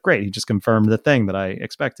good. And I was like, great. He just confirmed the thing that I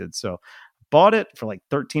expected. So bought it for like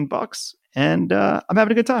 $13 and I'm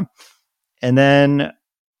having a good time. And then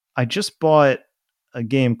I just bought a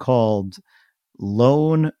game called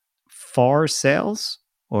Lone Far Sails,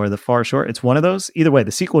 or The Far Shore. It's one of those. Either way,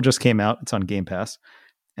 the sequel just came out. It's on Game Pass.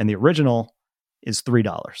 And the original is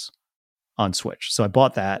 $3 on Switch. So I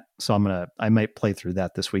bought that. So I might play through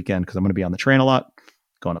that this weekend because I'm going to be on the train a lot,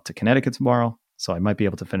 going up to Connecticut tomorrow. So I might be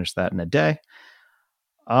able to finish that in a day.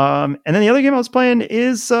 And then the other game I was playing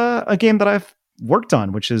is a game that I've worked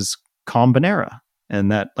on, which is Combinera. And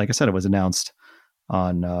that, like I said, it was announced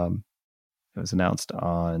on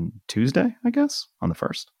Tuesday, I guess, on the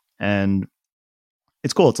 1st. And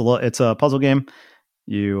it's cool. It's a puzzle game.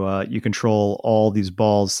 You control all these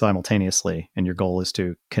balls simultaneously, and your goal is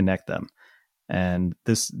to connect them. And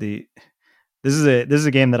this is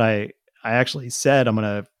a game that I actually said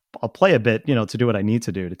I'll play a bit, to do what I need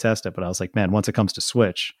to do to test it. But I was like, man, once it comes to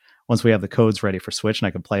Switch, once we have the codes ready for Switch and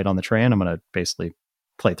I can play it on the train, I'm going to basically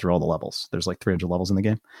play through all the levels. There's like 300 levels in the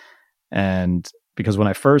game. And because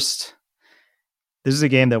this is a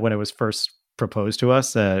game that when it was first proposed to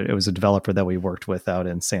us, it was a developer that we worked with out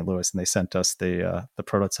in St. Louis, and they sent us the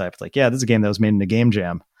prototype. Like, yeah, this is a game that was made in a game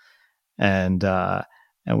jam, and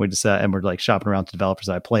we just and we're like shopping around to developers.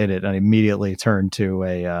 I played it and I immediately turned to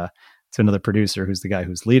another producer who's the guy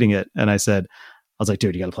who's leading it, and I said, was like,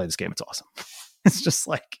 dude, you got to play this game. It's awesome. It's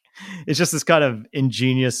just this kind of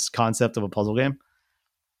ingenious concept of a puzzle game.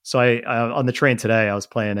 So I on the train today, I was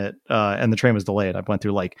playing it, and the train was delayed. I went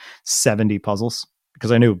through like 70 puzzles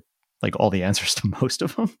because I knew like all the answers to most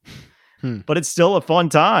of them. But it's still a fun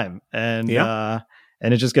time, and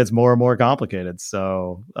it just gets more and more complicated.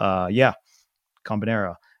 So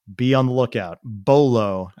Combinera, be on the lookout.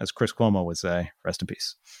 Bolo, as Chris Cuomo would say, rest in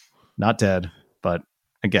peace. Not dead, but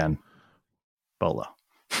again, Bolo.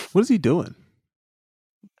 What is he doing?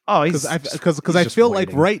 Oh, because I feel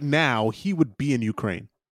like right now he would be in Ukraine.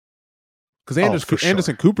 Because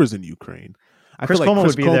Anderson Cooper's in Ukraine. I feel like Cuomo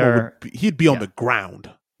would be there. He'd be on the ground.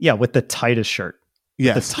 Yeah, with the tightest shirt.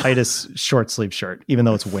 Yes. The tightest short sleeve shirt, even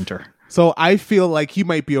though it's winter. So I feel like he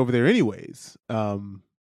might be over there anyways. And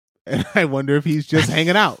I wonder if he's just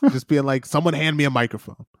hanging out, just being like, someone hand me a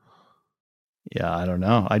microphone. Yeah, I don't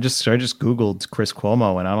know. I just Googled Chris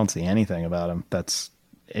Cuomo and I don't see anything about him that's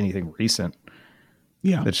anything recent.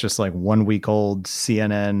 Yeah. It's just like 1 week old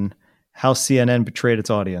CNN, how CNN betrayed its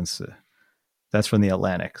audience. That's from The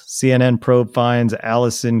Atlantic. CNN probe finds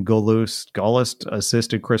Allison Gollust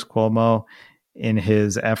assisted Chris Cuomo in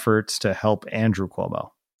his efforts to help Andrew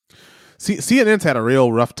Cuomo. CNN's had a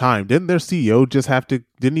real rough time. Didn't their CEO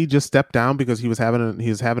didn't he just step down because he was having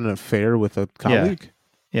an affair with a colleague?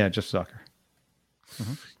 Yeah, Jeff Zucker.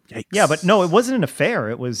 Mm-hmm. Yeah, but no, it wasn't an affair.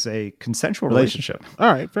 It was a consensual relationship.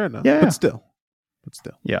 All right, fair enough. Yeah, but still.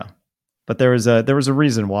 Yeah. But there was a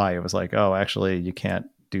reason why. It was like, oh, actually, you can't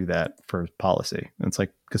do that for policy. And it's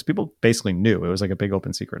like, because people basically knew. It was like a big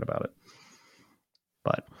open secret about it.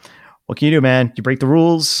 But what can you do, man? You break the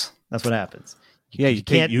rules. That's what happens.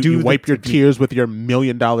 You wipe your tears with your $1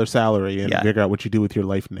 million salary and figure out what you do with your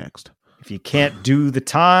life next. If you can't do the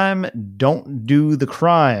time, don't do the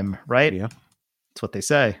crime, right? Yeah. That's what they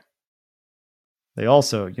say. They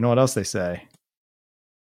also, you know what else they say?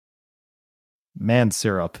 Man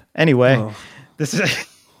syrup. Anyway, this is...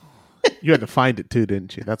 You had to find it too,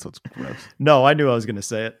 didn't you? That's what's gross. No, I knew I was going to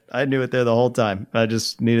say it. I knew it there the whole time. I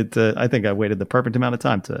just needed to... I think I waited the perfect amount of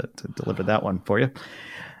time to deliver that one for you.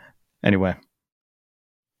 Anyway,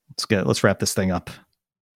 let's wrap this thing up.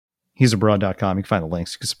 He'sabroad.com. You can find the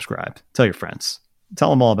links. You can subscribe. Tell your friends. Tell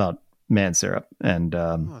them all about man syrup. And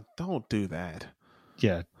don't do that.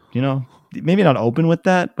 Yeah, maybe not open with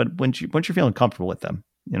that, but once you're feeling comfortable with them,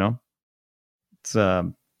 it's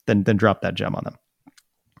then drop that gem on them.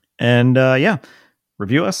 And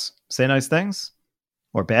review us, say nice things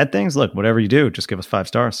or bad things. Look, whatever you do, just give us 5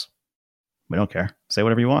 stars. We don't care. Say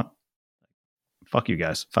whatever you want. Fuck you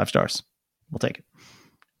guys. 5 stars. We'll take it.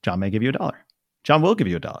 John may give you $1. John will give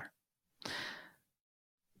you $1.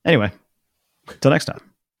 Anyway, till next time.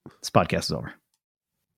 This podcast is over.